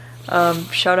 2.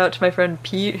 Shout out to my friend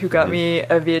Pete who got me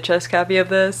a VHS copy of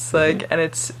this, and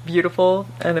it's beautiful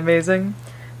and amazing,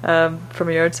 from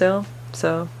a yard sale.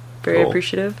 So very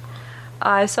appreciative.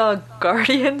 I saw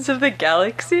Guardians of the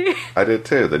Galaxy. I did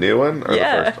too. The new one? Or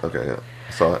yeah. The first? Okay, yeah.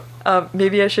 I saw it.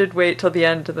 Maybe I should wait till the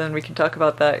end and then we can talk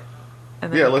about that.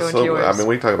 And then let's.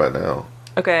 We can talk about it now.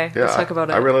 Okay, Yeah, let's talk about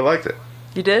it. I really liked it.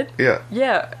 You did? Yeah.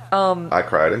 Yeah. I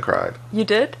cried and cried. You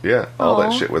did? Yeah, all that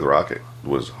Aw. shit with Rocket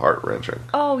was heart-wrenching.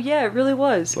 Oh, yeah, it really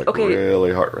was. Like, okay.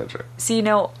 really heart-wrenching. See,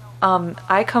 now,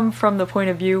 I come from the point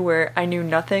of view where I knew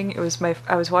nothing.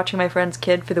 I was watching my friend's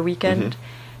kid for the weekend,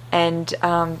 and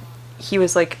he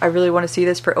was like, I really want to see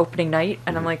this for opening night,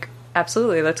 and I'm like,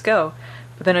 absolutely, let's go.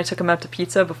 But then I took him out to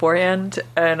pizza beforehand,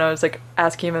 and I was like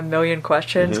asking him a million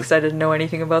questions because I didn't know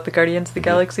anything about the Guardians of the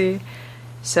Galaxy.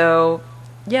 So,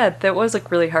 yeah, that was like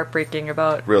really heartbreaking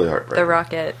about the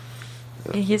Rocket.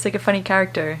 Yeah. He's like a funny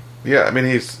character. Yeah, I mean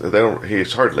he's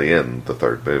hardly in the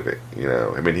third movie, you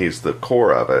know. I mean he's the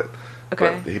core of it,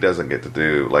 but he doesn't get to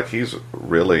do like he's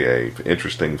really a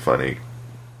interesting, funny,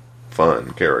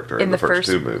 fun character in the first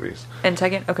two movies. And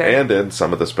second, okay. And in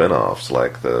some of the spin-offs,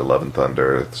 like the Love and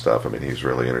Thunder stuff. I mean he's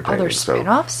really entertaining. Oh, there's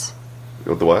spin-offs?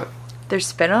 The what? There's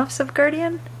spin-offs of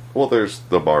Guardian? Well, there's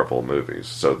the Marvel movies.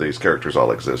 So these characters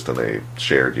all exist in a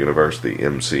shared universe, the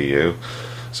MCU.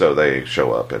 So they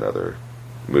show up in other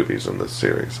movies in the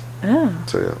series. Oh.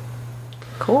 So yeah.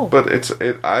 Cool. But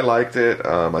I liked it.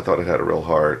 I thought it had a real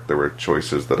heart. There were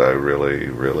choices that I really,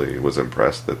 really was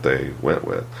impressed that they went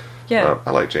with. Yeah.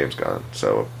 I like James Gunn.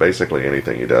 So basically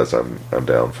anything he does, I'm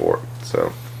down for.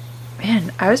 So.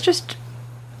 Man, I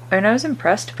was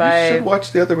impressed by. You should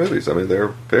watch the other movies. I mean, they're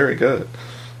very good.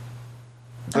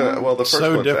 Well, the first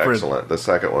one's different. excellent. The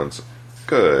second one's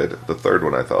good. The third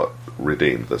one, I thought,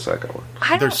 redeemed the second one.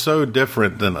 They're so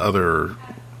different than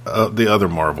the other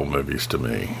Marvel movies to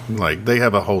me. Like, they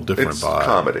have a whole different It's vibe.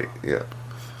 comedy, yeah.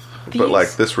 But,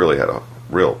 like, this really had a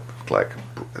real, like,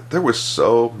 there was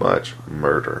so much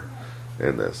murder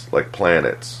in this. Like,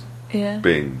 planets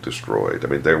being destroyed. I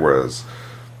mean, there was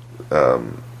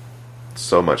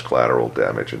so much collateral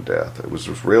damage and death. It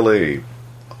was really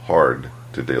hard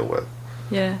to deal with.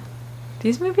 Yeah.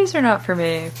 These movies are not for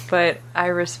me, but I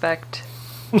respect...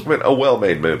 I mean, a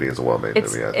well-made movie is a well-made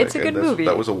movie, I think. It's a good movie.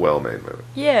 That was a well-made movie.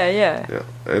 Yeah. Yeah.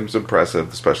 It was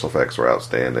impressive. The special effects were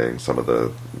outstanding. Some of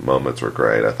the moments were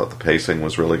great. I thought the pacing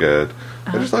was really good.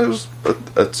 I just thought it was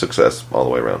a success all the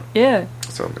way around. Yeah.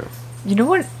 So, yeah. You know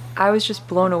what I was just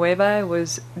blown away by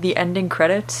was the ending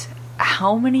credits.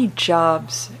 How many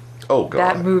jobs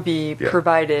that movie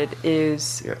provided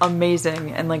is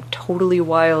amazing and like totally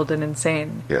wild and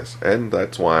insane. Yes, and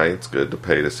that's why it's good to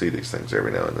pay to see these things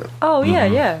every now and then. Oh,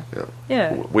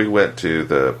 yeah. We went to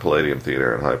the Palladium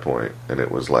Theater in High Point, and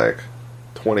it was like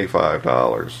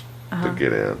 $25 to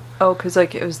get in. Oh, because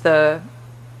like it was the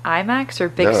IMAX or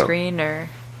big screen or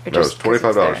no, it was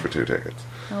 $25 for 2 tickets.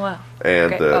 Oh, wow.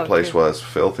 And the place was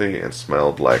filthy and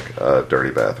smelled like a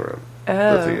dirty bathroom.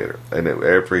 The theater, and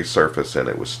every surface in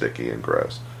it was sticky and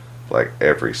gross, like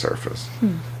every surface.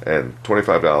 And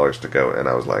 $25 to go, and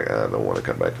I was like, I don't want to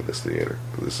come back to this theater.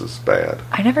 This is bad.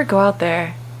 I never go out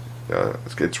there.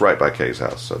 It's right by Kay's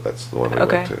house, so that's the one we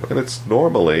went to, and it's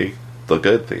normally the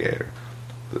good theater.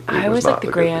 I always like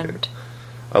the Grand.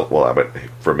 But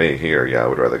for me here, I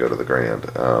would rather go to the Grand.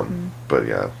 But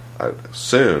yeah,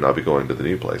 soon I'll be going to the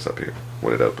new place up here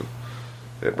when it opens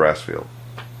at Brassfield.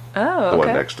 Oh, okay. The one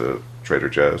next to Trader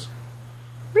Joe's.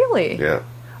 Really? Yeah.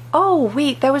 Oh,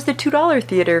 wait, that was the $2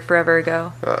 theater forever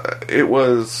ago.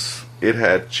 It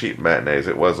had cheap matinees.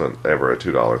 It wasn't ever a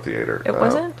 $2 theater. It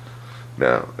wasn't?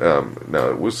 No.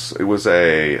 It was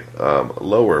a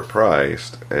lower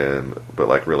priced but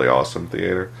like really awesome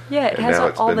theater. Yeah, it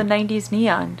has all the 90s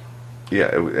neon. Yeah,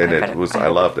 I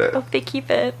loved it. I hope they keep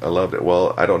it. I loved it.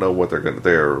 Well, I don't know what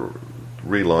they're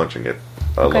relaunching it.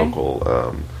 A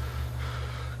local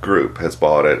group has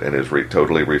bought it and is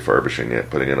totally refurbishing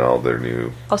it, putting in all their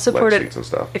new I'll support it and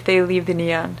stuff. If they leave the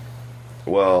neon.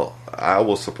 Well, I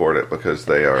will support it because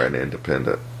they are an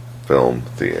independent film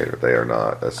theater. They are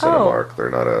not a Cinemark.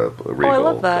 They're not a Regal. Oh, I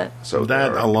love that. So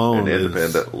that alone an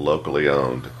independent, locally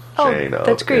owned chain of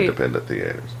independent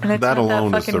theaters. And that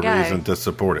alone is the reason to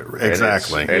support it.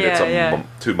 Exactly. And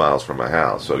it's 2 miles from my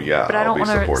house, so yeah, but I don't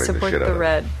want to support the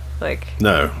red. Like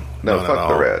no, fuck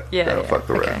the red. Yeah, fuck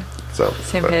the red. So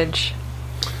same page.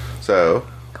 So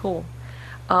cool.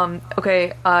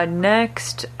 Okay.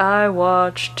 Next, I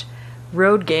watched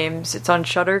Road Games. It's on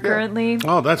Shudder currently.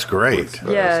 Oh, that's great.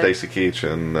 With, Stacy Keach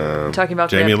and talking about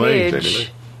Jamie Lee.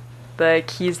 Like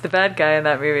he's the bad guy in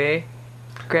that movie.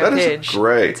 Grant Page. Is a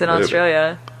great. It's in movie.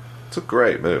 Australia. It's a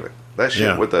great movie. That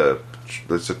shit with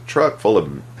it's a truck full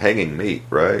of hanging meat,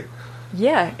 right?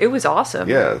 Yeah, it was awesome.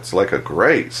 Yeah, it's like a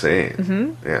great scene.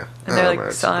 Mm-hmm. Yeah, and they're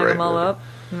like sawing them all up.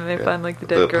 And they find like the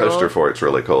dead girl. The poster for it's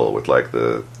really cool with like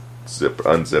the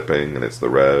unzipping and it's the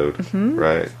road,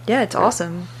 right? Yeah, it's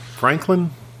awesome.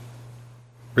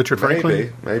 Richard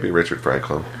Franklin? Maybe Richard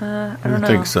Franklin. I don't know.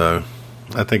 think so.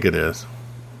 I think it is.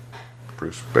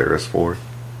 Bruce Beresford.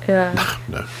 Yeah.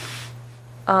 No.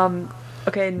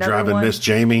 Okay, another Driving one. Miss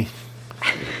Jamie.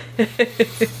 That's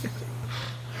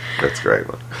a great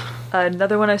one.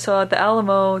 Another one I saw at the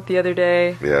Alamo the other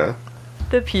day. Yeah.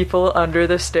 The People Under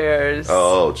the Stairs.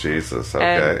 Oh, Jesus.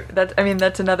 Okay. And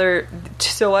that's another.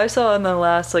 So I saw in the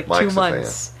last like Mike's 2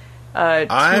 months. I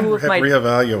Two have of my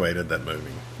reevaluated that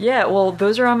movie. Yeah, well,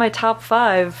 those are on my top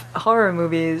 5 horror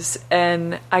movies,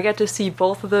 and I got to see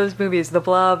both of those movies, The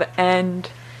Blob and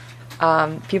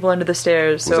People Under the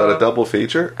Stairs. Was that a double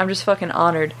feature? I'm just fucking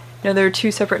honored. No, there were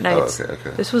 2 separate nights. Oh,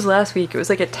 okay. This was last week. It was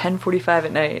like at 10:45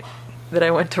 at night that I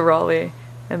went to Raleigh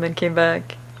and then came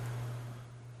back.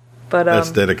 But That's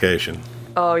dedication.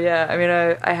 Oh yeah, I mean,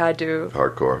 I had to.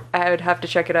 Hardcore. I would have to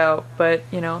check it out, but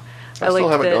you know, I still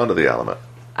haven't gone to the Alamo.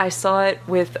 I saw it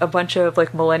with a bunch of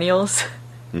like millennials.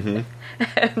 Mm-hmm.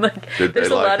 And like Did there's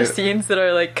they a like lot of it? scenes that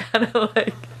are like kind of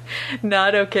like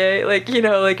not okay, like, you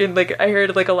know, like, and like I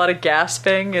heard like a lot of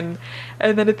gasping, and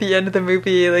then at the end of the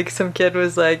movie, like some kid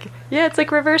was like, yeah, it's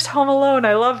like reverse Home Alone,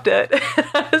 I loved it. And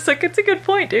I was like, it's a good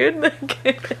point, dude. Like,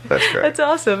 That's great. that's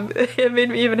awesome. It made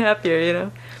me even happier, you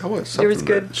know. That was There was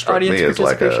something good that struck audience me as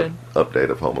like a participation. update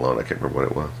of Home Alone. I can't remember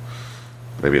what it was.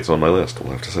 Maybe it's on my list.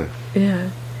 We'll have to see. Yeah.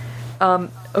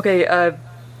 Okay,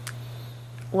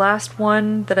 last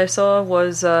one that I saw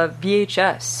was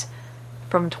VHS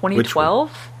from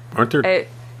 2012. Aren't there?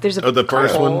 There's a the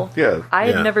first couple. one? Yeah. I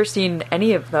had Yeah. never seen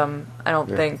any of them, I don't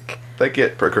think. They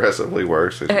get progressively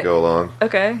worse as you go along.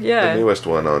 Okay, yeah. The newest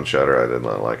one on Shudder I did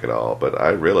not like at all, but I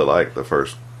really liked the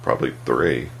first probably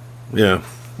 3. Yeah.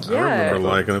 Yeah. I remember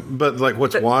liking it. But like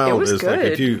what's It wild was is like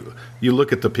if good. you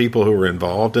look at the people who were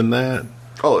involved in that,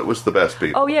 Oh, it was the best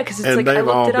people. Oh yeah, because it's and like I they've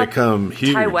looked all it up. become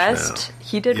huge Ty West, now.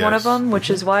 he did one of Yes. them, which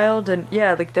is wild, and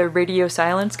yeah, like the Radio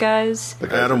Silence guys. The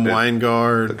guys Adam that did-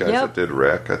 Weingart. The guys Yep. that did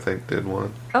Wreck, I think, did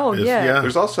one. Oh Is- yeah. yeah.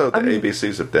 There's also the I mean-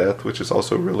 ABCs of Death, which is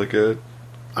also really good.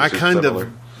 I which is kind similar.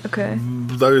 of Okay.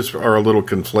 those are a little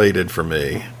conflated for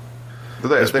me.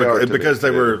 They are to me, because they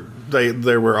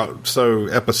too. were so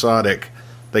episodic.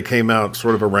 They came out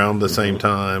sort of around the same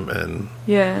time, and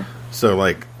Yeah. so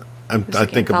like I Like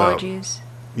think about anthologies.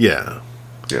 yeah,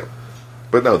 Yeah.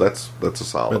 But no, that's a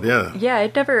solid but yeah, Yeah,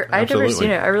 I'd never Absolutely.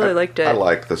 seen it. I really liked it. I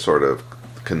like the sort of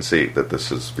conceit that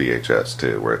this is VHS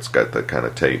too, where it's got the kind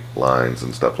of tape lines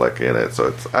and stuff like in it. So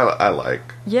it's I like.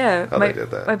 Yeah, how they did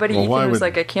that. my buddy Well, why Ethan was would-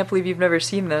 like, I can't believe you've never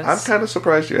seen this. I'm kind of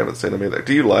surprised you haven't seen them either.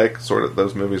 Do you like sort of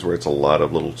those movies where it's a lot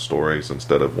of little stories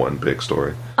instead of one big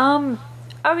story?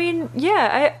 I mean,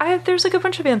 yeah, I there's like a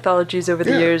bunch of anthologies over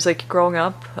the Yeah. years, like growing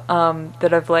up,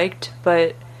 that I've liked,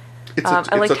 but It's I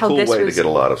a liked how cool this way was- to get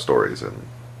a lot of stories in.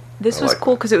 this I was like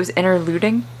cool that. because it was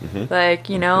interluding, like,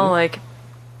 you know, like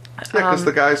Yeah, because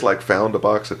the guy's like found a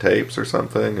box of tapes or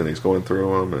something, and he's going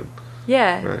through them, and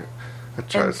yeah, right. I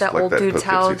tried And that like old that dude's Poughkeepsie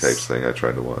house. tapes thing. I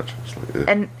tried to watch. It's like,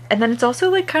 ugh. and then it's also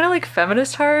like kind of like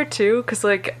feminist horror too, because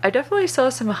like I definitely saw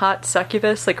some hot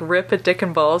succubus like rip a dick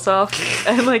and balls off,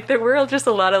 and like there were just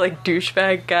a lot of like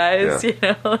douchebag guys, Yeah. you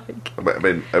know, like I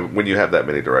mean, when you have that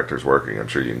many directors working, I'm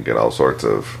sure you can get all sorts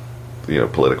of,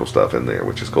 political stuff in there,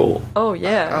 which is cool. oh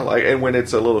yeah, I like, and when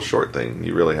it's a little short thing,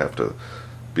 you really have to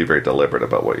be very deliberate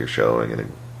about what you're showing.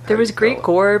 And there was great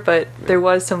gore, but there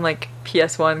was some like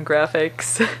PS1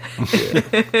 graphics.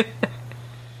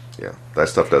 Yeah, that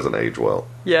stuff doesn't age well.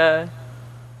 Yeah,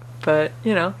 but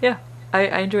yeah, I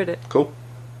enjoyed it. Cool.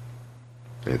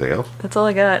 Anything else? That's all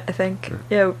I got, I think.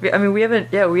 Yeah, I mean we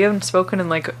haven't spoken in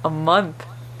like a month.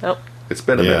 Oh, It's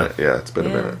been a Yeah. minute. Yeah, it's been a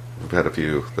Yeah. minute. We've had a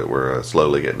few that were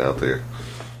slowly getting out there.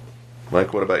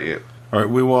 Mike, what about you? All right,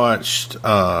 we watched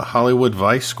Hollywood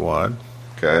Vice Squad.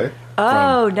 Okay.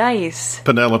 oh, nice.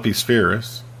 Penelope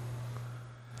Spheris.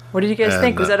 What did you guys And,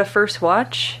 think? Was that a first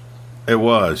watch? It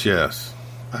was, yes.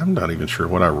 I'm not even sure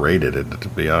what I rated it to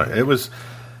be honest. It was.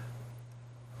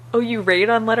 Oh, you rate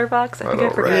on Letterboxd? I I think I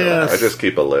don't forgot. rate. Yes. I just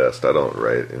keep a list. I don't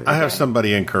rate. Anything. I have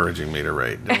somebody encouraging me to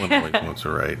rate. Dylan always wants to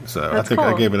rate, so I That's think I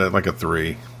cool. gave it like a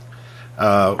 3.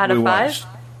 Out of we 5? watched-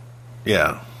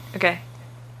 Yeah, Okay.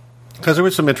 because there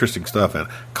was some interesting stuff in it.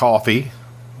 Coffee,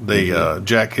 the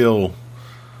Jack Hill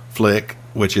flick,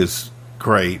 which is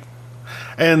great,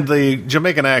 and the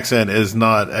Jamaican accent is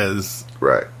not as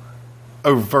Right.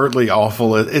 overtly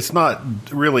awful. It's not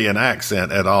really an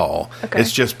accent at all. Okay.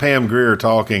 It's just Pam Grier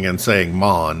talking and saying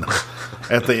 "mon"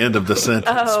 at the end of the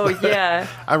sentence. Oh, yeah.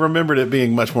 I remembered it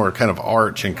being much more kind of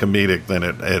arch and comedic than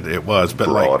it was, but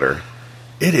Broader. like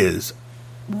it is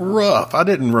rough. I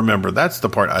didn't remember. That's the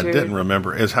part I Dude. didn't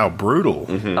remember, is how brutal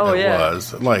it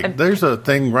was. Like, And- there's a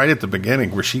thing right at the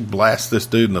beginning where she blasts this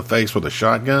dude in the face with a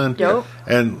shotgun. Yep.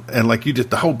 And like, you just,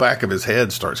 the whole back of his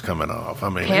head starts coming off. I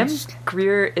mean, Pam it's-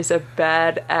 Grier is a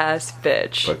badass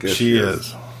bitch. Like, yeah, she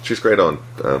is. She's great on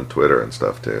Twitter and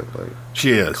stuff too. Like,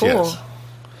 She is, Cool. yes.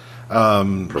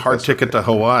 Hard Ticket to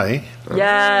Hawaii,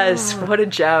 Yes, what a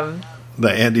gem.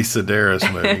 the Andy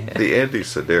Sedaris movie. the Andy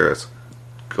Sedaris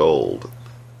gold.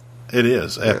 It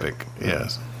is epic,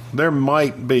 yes. There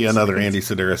might be another Andy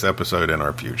Sedaris episode in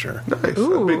our future. Nice. I'd be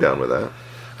Ooh. down with that.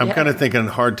 I'm Yeah. kind of thinking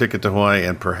Hard Ticket to Hawaii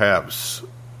and perhaps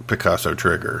Picasso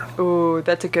Trigger. Ooh,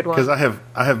 that's a good one. Because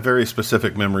I have very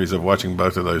specific memories of watching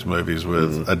both of those movies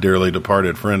with a dearly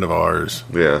departed friend of ours,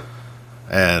 Yeah.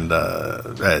 and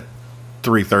at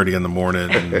 3:30 in the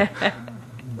morning,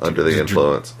 Under the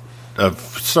influence.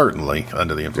 certainly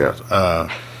under the influence.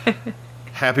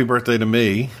 Happy Birthday to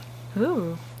Me,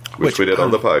 Ooh. Which we did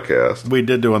on the podcast. we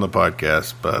did do on the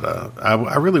podcast, but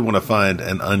I really want to find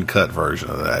an uncut version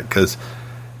of that because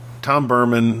Tom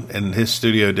Berman and his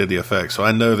studio did the effects, so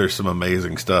I know there's some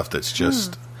amazing stuff that's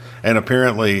just. And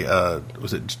apparently,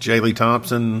 was it J. Lee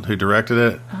Thompson who directed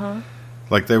it?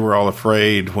 Like, they were all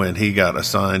afraid when he got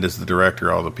assigned as the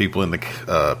director. All the people in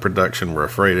the production were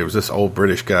afraid. It was this old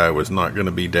British guy was not going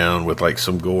to be down with like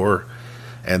some gore,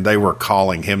 and they were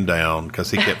calling him down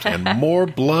because he kept saying more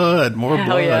blood, more Hell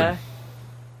blood.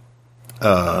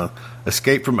 yeah.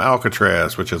 Escape from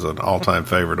Alcatraz, which is an all-time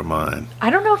favorite of mine. I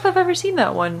don't know if I've ever seen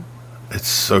that one. It's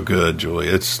so good, Julie.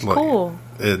 It's like Cool.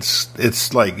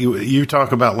 It's like you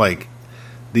talk about like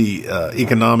the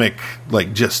economic,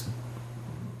 like just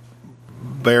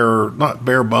not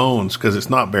bare bones, because it's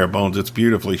not bare bones. It's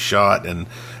beautifully shot and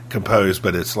composed,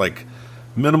 but it's like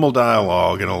minimal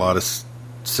dialogue in a lot of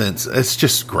sense. It's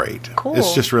just great. Cool.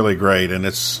 It's just really great, and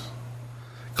it's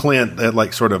Clint at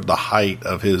like sort of the height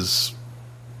of his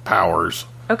powers,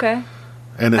 Okay.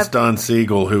 and it's Don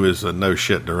Siegel, who is a no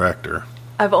shit director.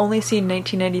 I've only seen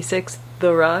 1996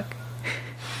 The Rock.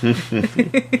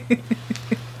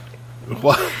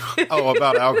 What? Oh,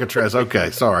 about Alcatraz.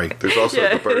 Okay, sorry. There's also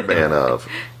Yeah. the Birdman of.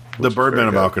 The Birdman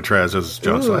of very good. Alcatraz is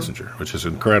John Schlesinger, which is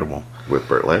incredible. With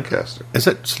Burt Lancaster. Is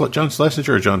it John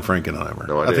Schlesinger or John Frankenheimer?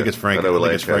 No idea. I think it's I know I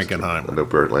think it's Lancaster. I Frankenheimer. know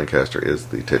Burt Lancaster is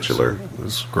the titular.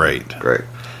 It's great. Great.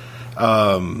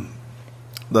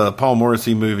 The Paul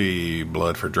Morrissey movie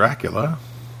Blood for Dracula.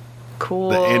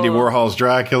 Cool. The Andy Warhol's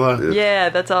Dracula. Yeah,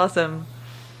 that's awesome.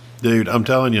 Dude, I'm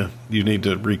telling you, you need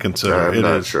to reconsider. I'm It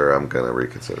not is- sure I'm going to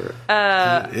reconsider it.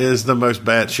 It is the most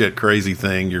batshit crazy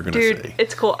thing you're going to Dude, see.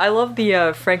 it's cool. I love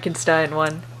the Frankenstein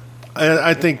one.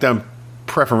 I think I'm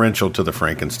preferential to the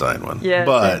Frankenstein one. Yeah,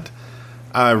 But same.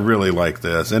 I really like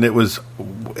this. And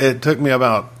it took me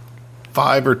about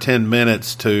 5 or 10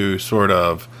 minutes to sort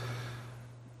of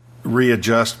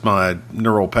readjust my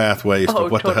neural pathways to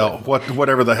what the hell,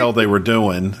 whatever the hell they were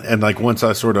doing. And like once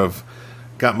I sort of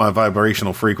got my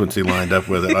vibrational frequency lined up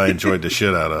with it, I enjoyed the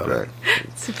shit out of it. Right.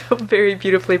 It's very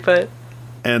beautifully put.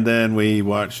 And then we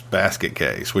watched Basket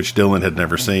Case, which Dylan had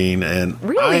never seen. And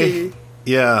Really?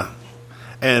 yeah.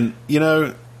 And, you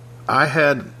know, I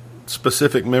had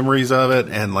specific memories of it,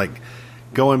 and like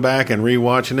going back and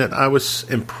rewatching it, I was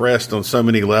impressed on so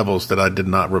many levels that I did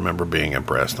not remember being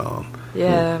impressed on.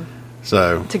 Yeah.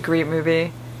 So, It's a great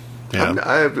movie.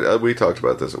 yeah. We talked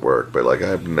about this at work, but like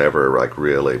I've never like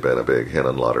really been a big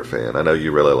Henenlotter fan. I know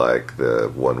you really like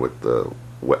the one with the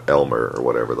Elmer or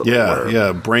whatever. The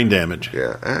Yeah, Brain Damage.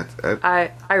 Yeah,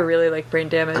 I really like Brain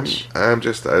Damage. I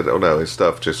don't know. His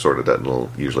stuff just sort of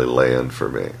doesn't usually land for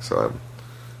me. So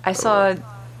I saw,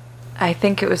 I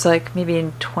think it was like maybe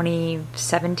in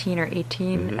 2017 or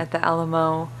 18 at the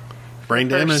Alamo. Brain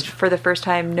Damage? For the first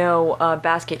time,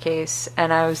 Basket Case.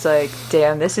 And I was like,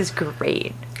 damn, this is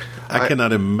great. I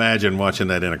cannot imagine watching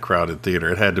that in a crowded theater.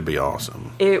 It had to be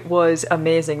awesome. It was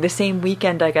amazing. The same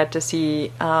weekend I got to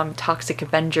see Toxic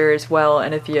Avenger as well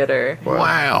in a theater.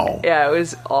 Wow. Yeah, it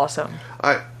was awesome.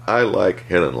 I like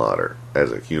Henenlotter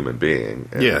as a human being.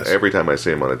 And yes. Every time I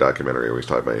see him on a documentary or he's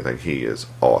talking about anything, he is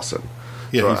awesome.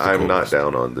 Yeah, so he's the I'm not coolest.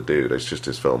 down on the dude. It's just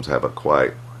his films haven't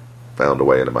quite found a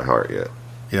way into my heart yet.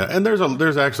 Yeah, and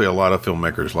there's actually a lot of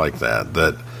filmmakers like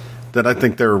that I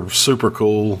think they're super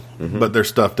cool, but their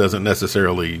stuff doesn't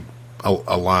necessarily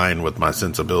align with my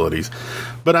sensibilities.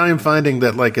 But I am finding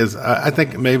that, like, I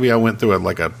think maybe I went through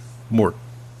a more,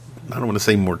 I don't want to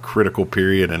say more critical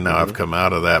period, and now I've come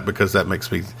out of that, because that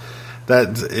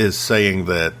is saying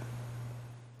that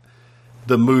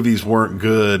the movies weren't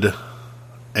good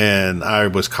and I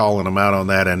was calling them out on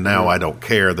that, and now I don't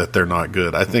care that they're not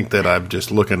good. I think that I'm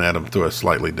just looking at them through a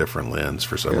slightly different lens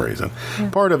for some reason.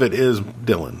 Part of it is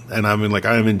Dylan, and I mean, like,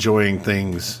 I'm enjoying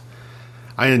things.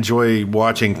 I enjoy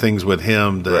watching things with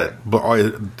him that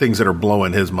things that are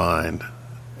blowing his mind.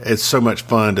 It's so much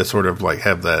fun to sort of like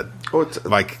have that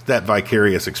that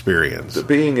vicarious experience.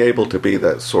 Being able to be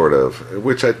that sort of,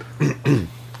 which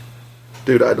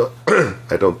dude, I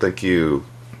don't think you.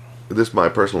 This is my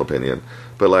personal opinion,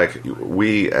 but like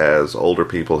we as older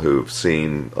people who've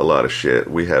seen a lot of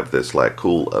shit, we have this like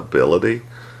cool ability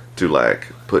to like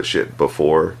put shit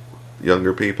before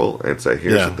younger people and say,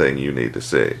 "Here's the thing you need to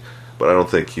see." But I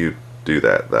don't think you do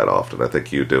that often. I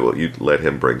think you do. You let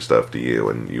him bring stuff to you,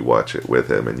 and you watch it with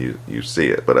him, and you see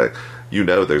it. But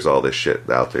there's all this shit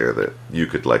out there that you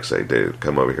could like say, "Dude,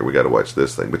 come over here. We got to watch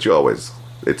this thing." But you always,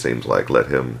 it seems like, let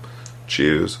him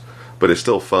choose. But it's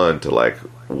still fun to like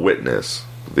witness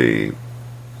the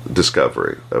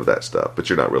discovery of that stuff. But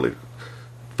you're not really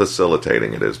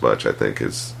facilitating it as much, I think,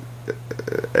 as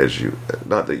you.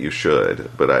 Not that you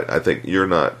should, but I think you're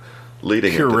not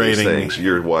leading him to these things.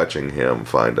 You're watching him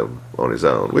find them on his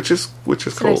own, which is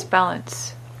it's cool. A nice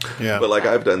balance. Yeah. But like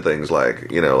I've done things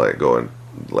like, like going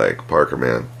like, Parker,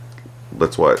 man,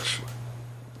 let's watch,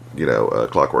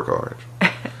 Clockwork Orange.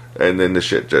 And then the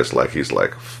shit just like, he's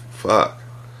like, fuck,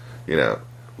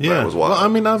 that was wild. Well, I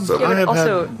mean,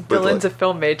 Dylan's a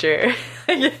film major.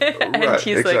 And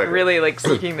he's like really like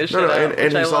seeking this shit out.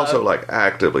 And he's also like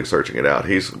actively searching it out.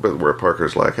 But where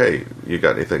Parker's like, hey, you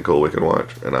got anything cool we can watch?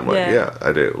 And I'm like, yeah,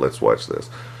 I do. Let's watch this.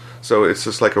 So it's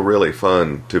just like a really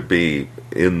fun to be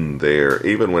in there,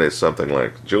 even when it's something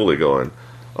like Julie going,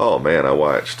 oh man, I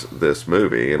watched this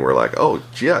movie, and we're like, oh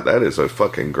yeah, that is a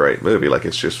fucking great movie. Like,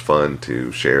 it's just fun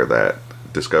to share that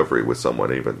discovery with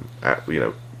someone, even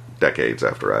decades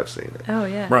after I've seen it. Oh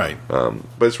yeah, right.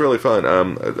 But it's really fun.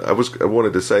 I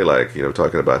wanted to say, like,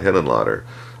 talking about Henenlotter,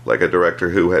 like a director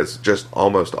who has just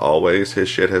almost always his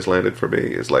shit has landed for me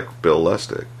is like Bill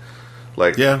Lustig.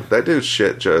 Like, that dude's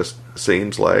shit just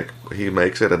seems like he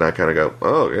makes it, and I kind of go,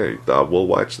 oh yeah, I will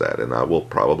watch that, and I will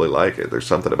probably like it. There's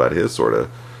something about his sort of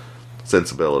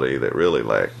sensibility that really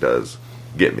like does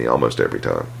get me almost every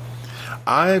time.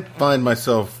 I find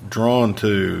myself drawn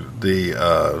to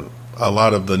a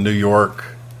lot of the New York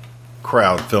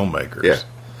crowd filmmakers. Yeah.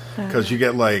 Because you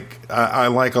get like, I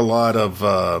like a lot of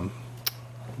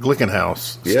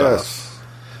Glickenhaus stuff.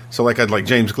 So like, I'd like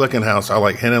James Glickenhaus, I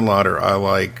like Henenlotter, I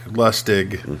like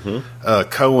Lustig,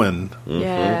 Cohen,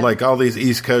 like all these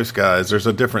East Coast guys. There's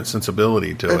a different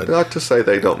sensibility to it. Not to say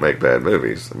they don't make bad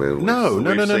movies. I mean,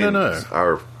 no.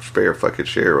 Our fair fucking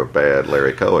share of bad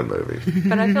Larry Cohen movies.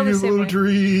 But I feel the same way.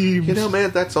 Dreams.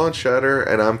 Man, that's on Shudder,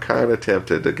 and I'm kind of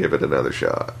tempted to give it another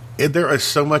shot. There is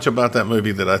so much about that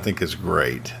movie that I think is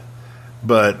great,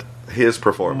 but his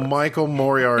performance, Michael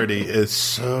Moriarty, is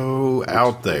so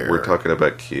out there. We're talking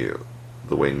about Q,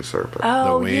 the winged serpent.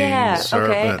 Oh, the winged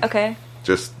serpent. Okay.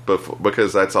 Just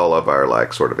because that's all of our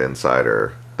like sort of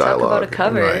insider dialogue. Talk about a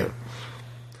cover.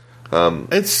 Right.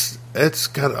 It's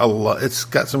got a lot. It's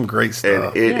got some great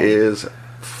stuff. And it is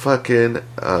fucking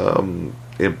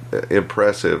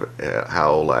impressive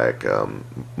how like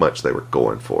much they were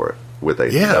going for it with a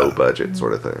no budget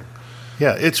sort of thing.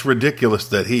 Yeah, it's ridiculous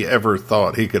that he ever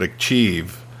thought he could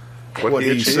achieve what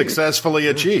he successfully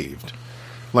achieved.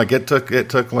 Like, it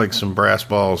took like some brass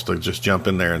balls to just jump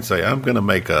in there and say, I'm going to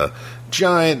make a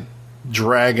giant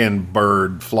dragon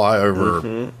bird fly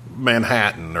over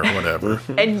Manhattan or whatever.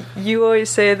 And you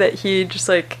always say that he just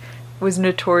like was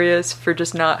notorious for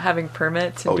just not having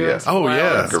permits and doing some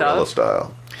wild stuff. Guerrilla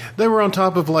style. They were on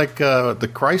top of like the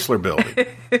Chrysler building,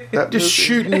 just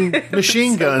shooting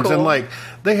machine guns, cool. and like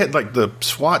they had like the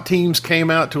SWAT teams came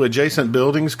out to adjacent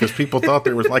buildings because people thought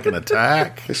there was like an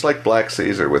attack. It's like Black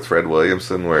Caesar with Fred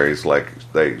Williamson, where he's like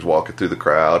he's walking through the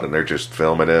crowd and they're just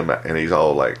filming him, and he's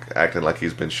all like acting like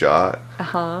he's been shot,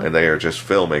 and they are just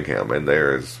filming him, and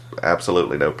there is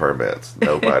absolutely no permits,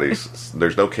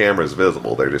 there's no cameras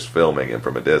visible, they're just filming him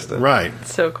from a distance. Right,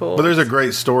 so cool. But there's a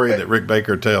great story that Rick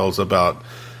Baker tells about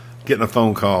getting a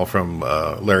phone call from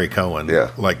Larry Cohen.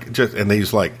 And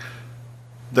he's like,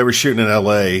 they were shooting in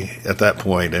L.A. at that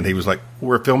point, and he was like,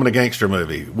 we're filming a gangster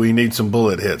movie. We need some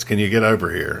bullet hits. Can you get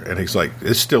over here? And he's like,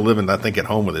 he's still living, I think, at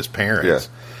home with his parents.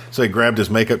 Yeah. So he grabbed his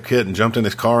makeup kit and jumped in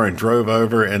his car and drove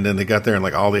over, and then they got there, and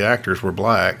like all the actors were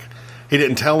black. He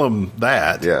didn't tell them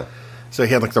that. Yeah. So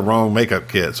he had like the wrong makeup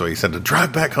kit. So he said to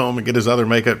drive back home and get his other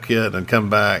makeup kit and come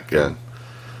back. Yeah. And,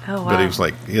 oh, wow. But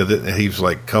he was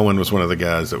like, Cohen was one of the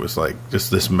guys that was like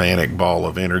just this manic ball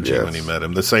of energy when he met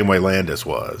him, the same way Landis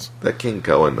was. That King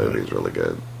Cohen movie is really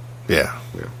good. Yeah.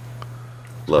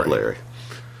 Love Larry.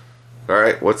 All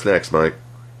right, what's next, Mike?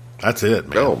 That's it,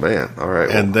 man. Oh, man. All right.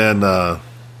 And then,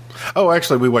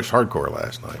 actually, we watched Hardcore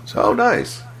last night. So. Oh,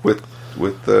 nice. With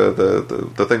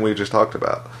the thing we just talked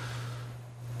about.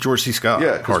 George C. Scott.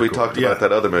 Yeah, because we Hardcore. talked about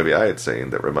that other movie I had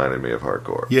seen that reminded me of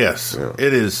Hardcore. Yes. Yeah.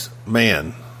 It is,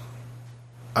 man.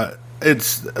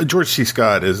 It's George C.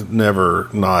 Scott is never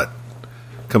not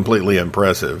completely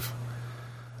impressive,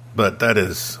 but that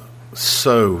is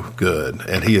so good,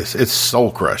 and it's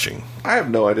soul crushing. I have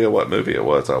no idea what movie it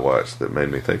was I watched that made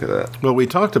me think of that. Well, we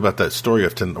talked about that story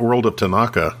of World of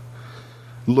Tanaka.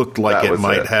 Looked like it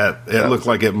might have. It looked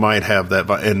like it might have that.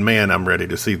 And man, I'm ready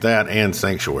to see that and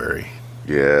Sanctuary.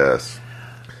 Yes,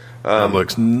 that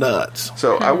looks nuts.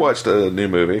 So I watched a new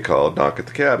movie called Knock at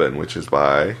the Cabin, which is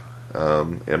by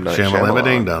M. Night Shyamalan,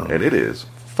 Ding Dong, and it is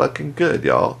fucking good,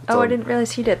 y'all. I didn't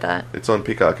realize he did that. It's on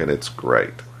Peacock, and it's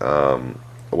great. I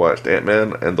watched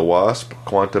Ant-Man and the Wasp: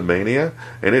 Quantumania,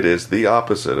 and it is the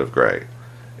opposite of great.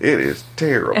 It is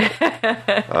terrible.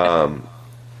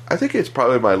 I think it's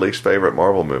probably my least favorite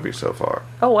Marvel movie so far.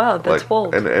 Oh wow, that's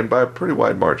bold. And by a pretty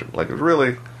wide margin. Like, it's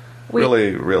really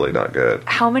not good.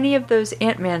 How many of those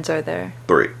Ant-Mans are there?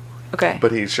 3. Okay.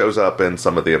 But he shows up in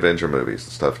some of the Avenger movies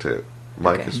and stuff too.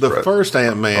 Mike is the first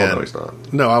Ant-Man. Oh, no, he's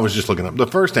not. No, I was just looking up. The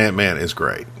first Ant-Man is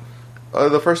great.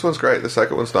 The first one's great. The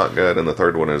second one's not good, and the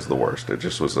third one is the worst. It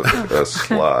just was a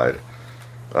slide.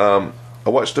 I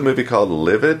watched a movie called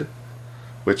Livid,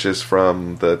 which is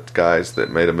from the guys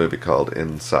that made a movie called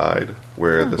Inside,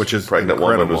 where this pregnant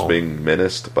woman was being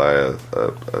menaced by a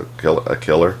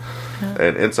killer.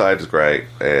 And Inside is great,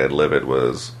 and Livid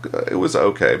was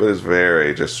okay, but it's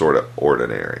very just sort of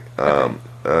ordinary.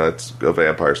 It's a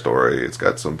vampire story. It's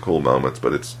got some cool moments,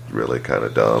 but it's really kind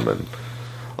of dumb and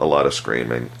a lot of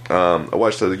screaming. I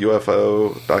watched a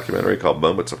UFO documentary called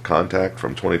Moments of Contact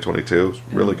from 2022. It's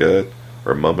really good.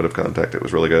 Or Moment of Contact. It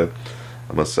was really good.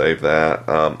 I'm going to save that.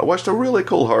 I watched a really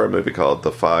cool horror movie called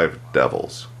The Five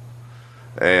Devils.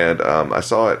 And I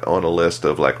saw it on a list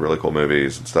of like really cool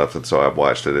movies and stuff, and so I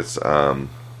watched it. It's I think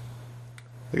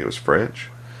it was French,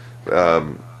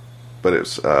 but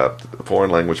it's a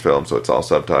foreign language film, so it's all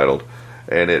subtitled.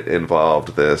 And it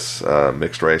involved this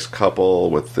mixed race couple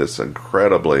with this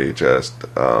incredibly just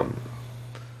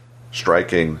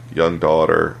striking young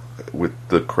daughter with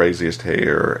the craziest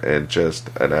hair and just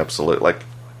an absolute like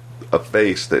a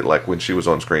face that like when she was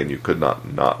on screen you could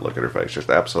not look at her face. Just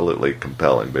absolutely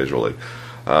compelling visually.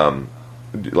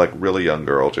 Like really young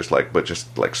girl, just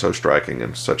like so striking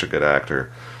and such a good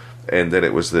actor. And then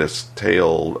it was this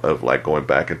tale of like going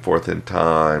back and forth in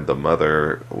time. The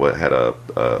mother had a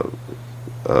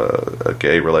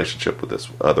gay relationship with this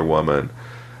other woman,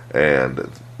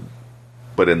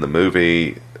 but in the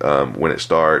movie, when it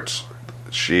starts,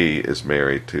 she is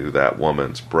married to that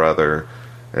woman's brother,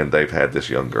 and they've had this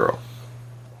young girl.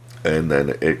 And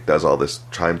then it does all this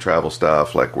time travel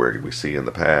stuff, like where we see in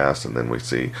the past, and then we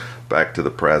see back to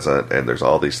the present, and there's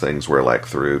all these things where, like,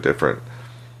 through different,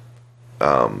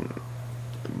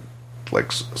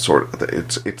 like, sort of,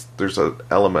 it's there's an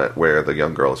element where the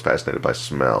young girl is fascinated by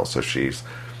smell, so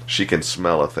she can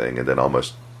smell a thing and then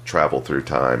almost travel through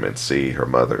time and see her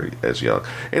mother as young.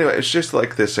 Anyway, it's just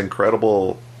like this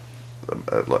incredible,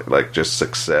 like just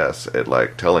success at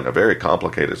like telling a very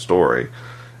complicated story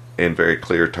in very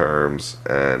clear terms,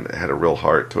 and had a real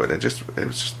heart to it. It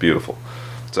was just beautiful.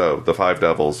 So, The Five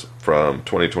Devils from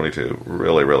 2022,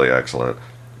 really, really excellent.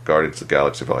 Guardians of the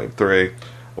Galaxy Volume 3. I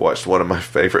watched one of my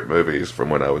favorite movies from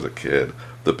when I was a kid,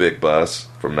 The Big Bus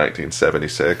from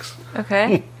 1976.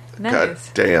 Okay, nice. God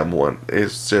damn one.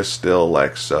 It's just still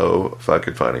like so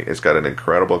fucking funny. It's got an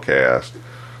incredible cast.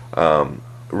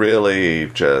 Really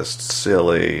just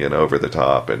silly and over the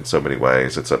top in so many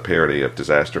ways. It's a parody of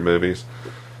disaster movies.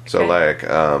 So, like,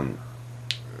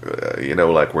 you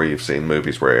know, like where you've seen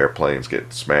movies where airplanes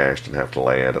get smashed and have to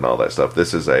land and all that stuff.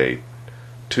 This is a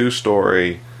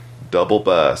 2-story double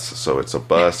bus. So it's a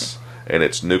bus and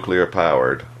it's nuclear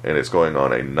powered, and it's going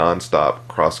on a non-stop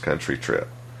cross-country trip.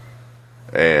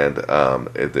 And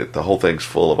the whole thing's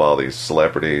full of all these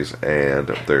celebrities, and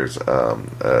there's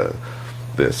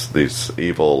these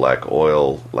evil like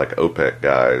oil like OPEC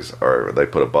guys they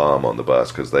put a bomb on the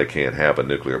bus because they can't have a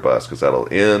nuclear bus because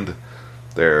that'll end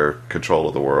their control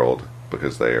of the world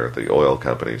because they are the oil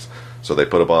companies. So they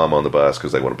put a bomb on the bus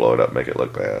because they want to blow it up and make it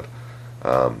look bad.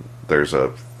 There's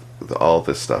all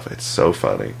this stuff. It's so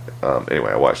funny.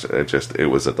 Anyway, I watched it. It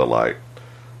was a delight.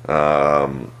 I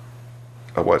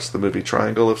watched the movie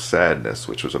Triangle of Sadness,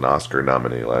 which was an Oscar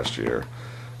nominee last year.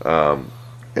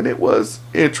 And it was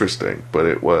interesting, but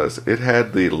it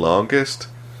had the longest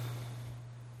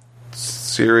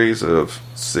series of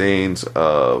scenes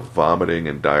of vomiting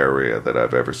and diarrhea that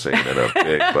I've ever seen in a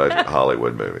big budget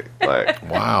Hollywood movie. Like,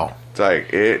 wow. It's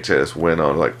like, it just went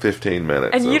on like 15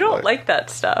 minutes. And you don't like that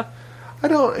stuff. I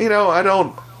don't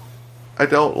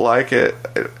like it.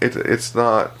 It's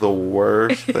not the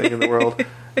worst thing in the world.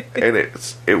 And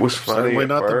it was funny Certainly at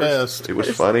not first. the best. It was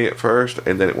funny at first,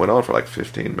 and then it went on for like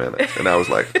 15 minutes. And I was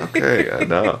like, okay, I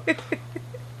know.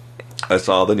 I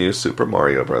saw the new Super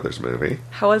Mario Brothers movie.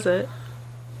 How was it?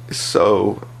 It's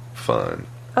so fun.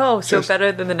 Oh, so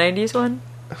better than the 90s one?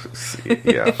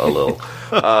 Yeah, a little.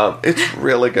 It's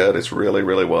really good. It's really,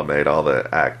 really well made. All the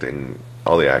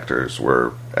actors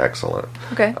were excellent.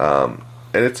 Okay.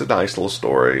 And it's a nice little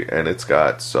story, and it's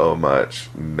got so much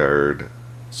nerd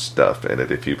stuff in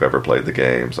it. If you've ever played the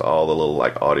games, all the little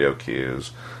like audio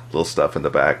cues, little stuff in the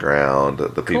background,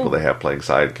 the people they have playing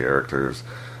side characters,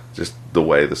 just the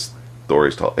way the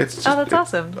story's told. It's just, that's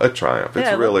awesome. A triumph.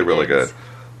 Yeah, it's really, really games. good.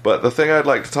 But the thing I'd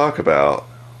like to talk about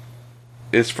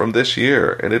is from this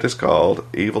year, and it is called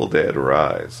Evil Dead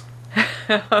Rise.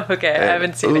 Okay, I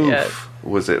haven't seen it yet.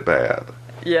 Was it bad?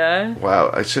 Yeah.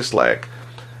 Wow, it's just like,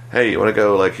 hey, you want to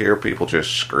go like hear people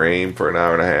just scream for an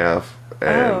hour and a half?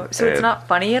 And, so it's not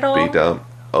funny at all? Be dumb.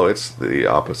 Oh, it's the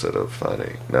opposite of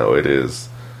funny. No, it is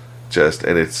just,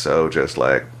 and it's so just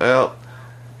like, well,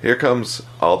 here comes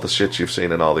all the shit you've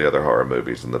seen in all the other horror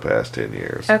movies in the past 10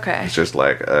 years. Okay. It's just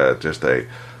like, just a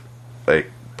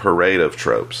parade of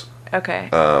tropes. Okay.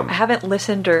 I haven't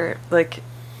listened or like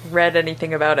read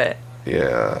anything about it.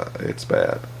 Yeah, it's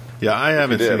bad. Yeah, I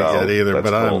haven't seen it yet either, but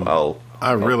cool.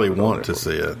 I really want to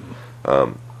see it.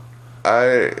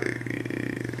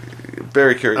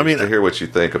 Very curious to hear what you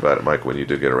think about it, Mike, when you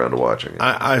do get around to watching it.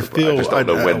 I just don't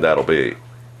know when that'll be.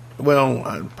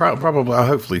 Well, probably,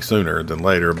 hopefully sooner than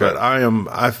later. Okay. But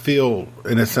I feel,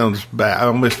 and it sounds bad, I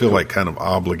almost feel like kind of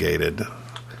obligated.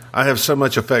 I have so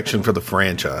much affection for the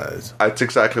franchise. That's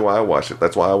exactly why I watched it.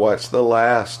 That's why I watched the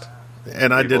last.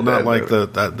 And I did not like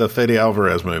the Fede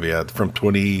Alvarez movie from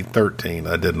 2013.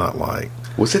 I did not like.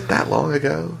 Was it that long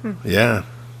ago? Yeah.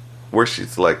 Where she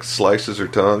like slices her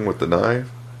tongue with the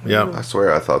knife? Yeah. I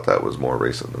swear I thought that was more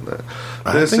recent than that.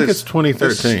 I think it's 2013.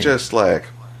 This is just like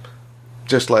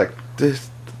this,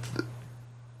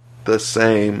 the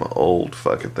same old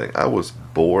fucking thing. I was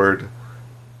bored.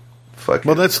 Fucking.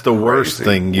 Well, that's the worst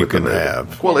thing you can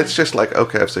have. Well, it's just like,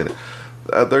 okay, I've seen it.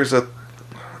 There's a.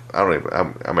 I don't even.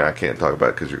 I mean, I can't talk about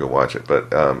it because you're gonna watch it,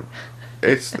 but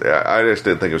it's. I just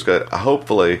didn't think it was good.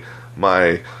 Hopefully,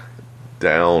 my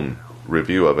down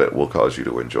review of it will cause you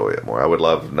to enjoy it more. I would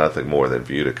love nothing more than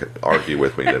for you to argue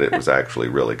with me that it was actually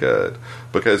really good,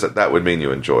 because that would mean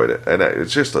you enjoyed it. And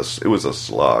it's just it was a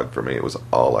slog for me. It was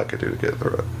all I could do to get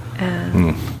through it.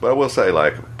 But I will say,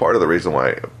 like, part of the reason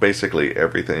why basically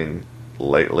everything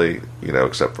lately,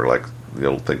 except for like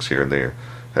little things here and there,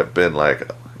 have been like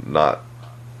not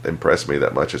impressed me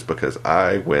that much, is because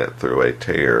I went through a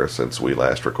tear since we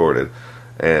last recorded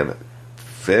and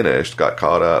got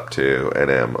caught up to,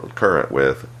 and am current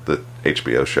with the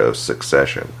HBO show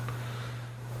Succession.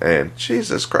 And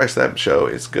Jesus Christ, that show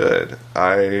is good.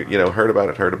 I, heard about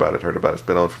it. It's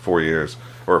been on for 4 years,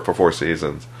 or for 4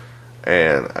 seasons.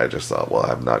 And I just thought, well,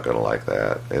 I'm not going to like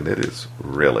that. And it is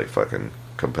really fucking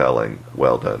compelling,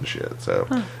 well done shit. So,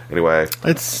 anyway,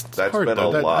 that's been a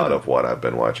lot of what I've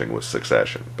been watching with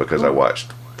Succession, because I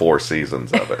watched 4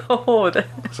 seasons of it.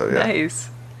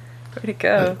 Nice. Way to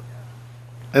go.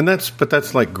 And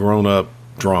that's like grown up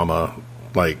drama,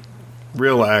 like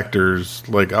real actors,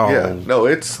 like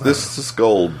this is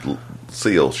gold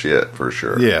seal shit for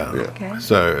sure. Yeah. Okay.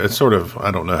 So it's sort of,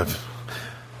 I don't know if,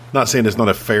 not saying it's not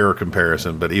a fair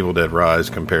comparison, but Evil Dead Rise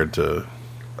compared to,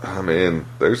 I mean,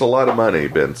 there's a lot of money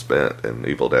been spent in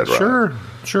Evil Dead Rise.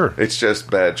 Sure. It's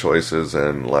just bad choices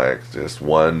and like just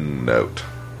one note,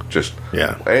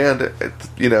 and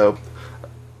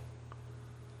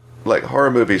like horror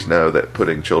movies know that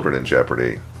putting children in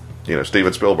jeopardy.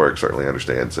 Steven Spielberg certainly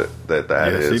understands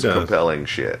that is compelling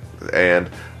shit,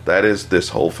 and that is this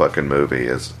whole fucking movie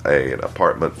is an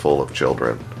apartment full of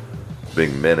children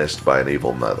being menaced by an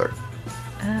evil mother.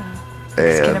 Oh,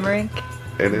 Skinamarink,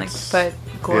 and it's but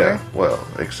gore. Yeah, well,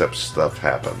 except stuff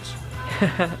happens.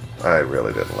 I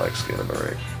really didn't like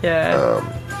Skinamarink. Yeah.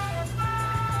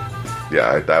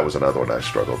 That was another one I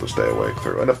struggled to stay awake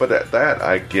through. But that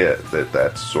I get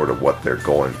that's sort of what they're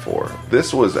going for.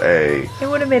 This was It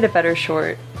would have made a better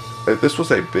short. This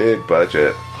was a big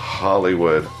budget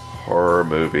Hollywood horror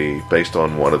movie based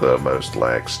on one of the most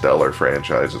like stellar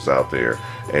franchises out there,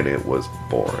 and it was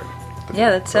boring.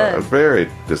 Yeah, that's it. I'm very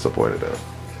disappointed in it.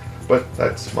 But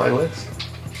that's my list.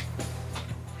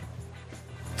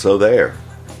 So there.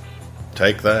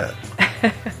 Take that.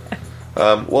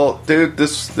 Well,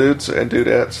 dudes and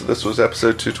dudettes, this was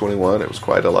episode 221. It was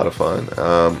quite a lot of fun.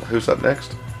 Who's up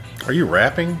next? Are you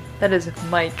rapping? That is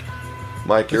Mike.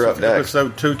 Mike, you're up next.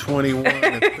 Episode 221.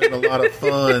 It's been a lot of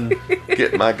fun.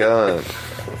 Get my gun.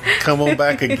 Come on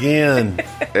back again.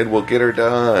 And we'll get her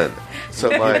done. So,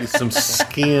 Mike, some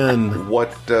skin.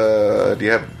 What do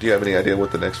you have any idea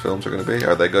what the next films are going to be?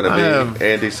 Are they going to be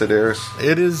Andy Sedaris?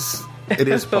 It is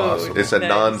possible. It's a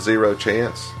non-zero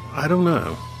chance. I don't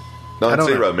know.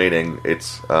 Non-zero meaning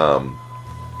it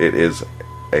is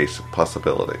a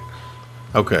possibility.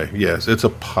 Okay, yes, it's a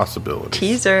possibility.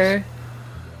 Teaser.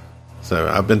 So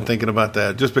I've been thinking about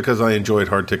that just because I enjoyed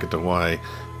Hard Ticket to Hawaii,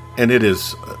 and it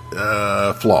is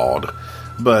flawed,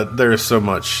 but there's so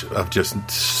much of just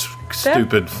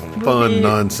stupid, fun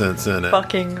nonsense in it.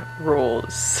 Fucking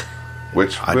rules.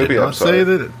 Which I movie? did not say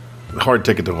that. Hard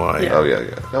Ticket to Hawaii. Yeah. Oh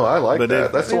yeah. No, I like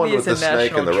that. That's the one with the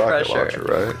snake and the rocket treasure.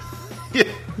 launcher, right?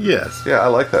 Yes. Yeah, I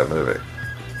like that movie.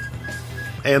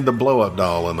 And the blow-up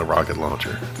doll and the rocket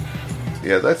launcher.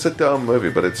 Yeah, that's a dumb movie,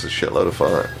 but it's a shitload of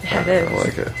fun. Yeah, it is. I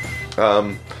like it.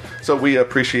 So we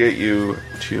appreciate you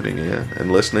tuning in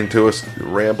and listening to us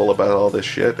ramble about all this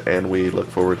shit, and we look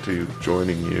forward to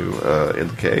joining you in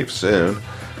the cave soon.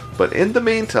 But in the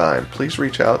meantime, please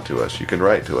reach out to us. You can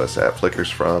write to us at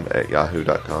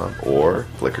flickersfrom@yahoo.com or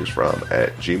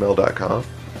flickersfrom@gmail.com.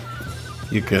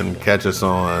 You can catch us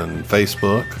on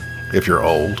Facebook if you're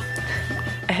old.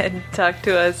 And talk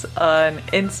to us on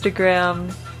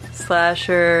Instagram,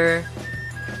 Slasher,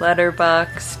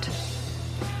 Letterboxd,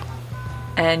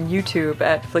 and YouTube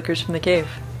at Flickers from the Cave.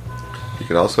 You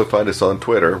can also find us on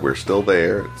Twitter. We're still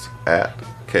there. It's at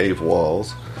Cave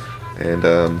Walls. And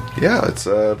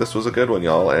this was a good one,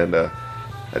 y'all. And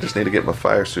I just need to get my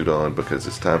fire suit on because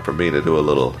it's time for me to do a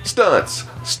little stunts,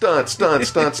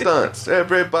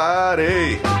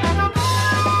 everybody.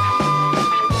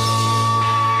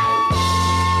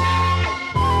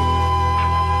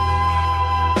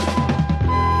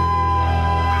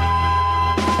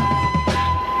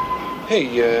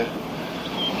 Hey,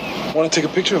 want to take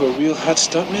a picture of a real hot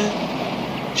stuntman?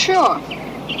 Sure.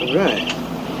 All right.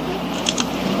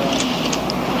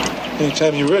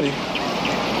 Anytime you're ready.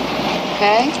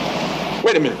 Okay.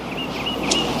 Wait a minute.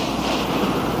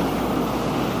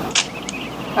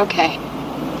 Okay.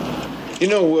 You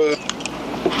know,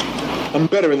 I'm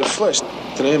better in the flesh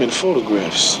than I am in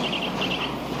photographs.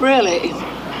 Really?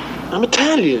 I'm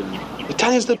Italian.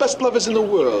 Italians are the best lovers in the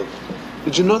world.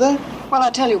 Did you know that? Well,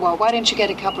 I'll tell you what, why don't you get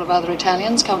a couple of other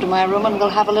Italians, come to my room, and we'll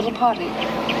have a little party.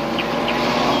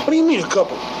 What do you mean, a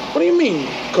couple? What do you mean,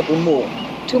 a couple more?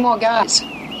 2 more guys.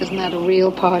 Isn't that a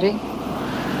real party?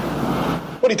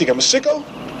 What do you think, I'm a sicko?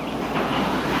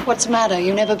 What's the matter?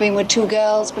 You never been with 2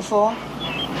 girls before?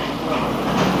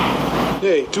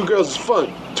 Hey, 2 girls is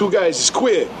fun. 2 guys is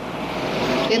queer.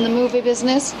 In the movie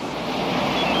business?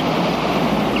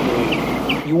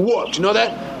 You warped, you know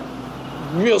that?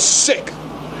 Real sick.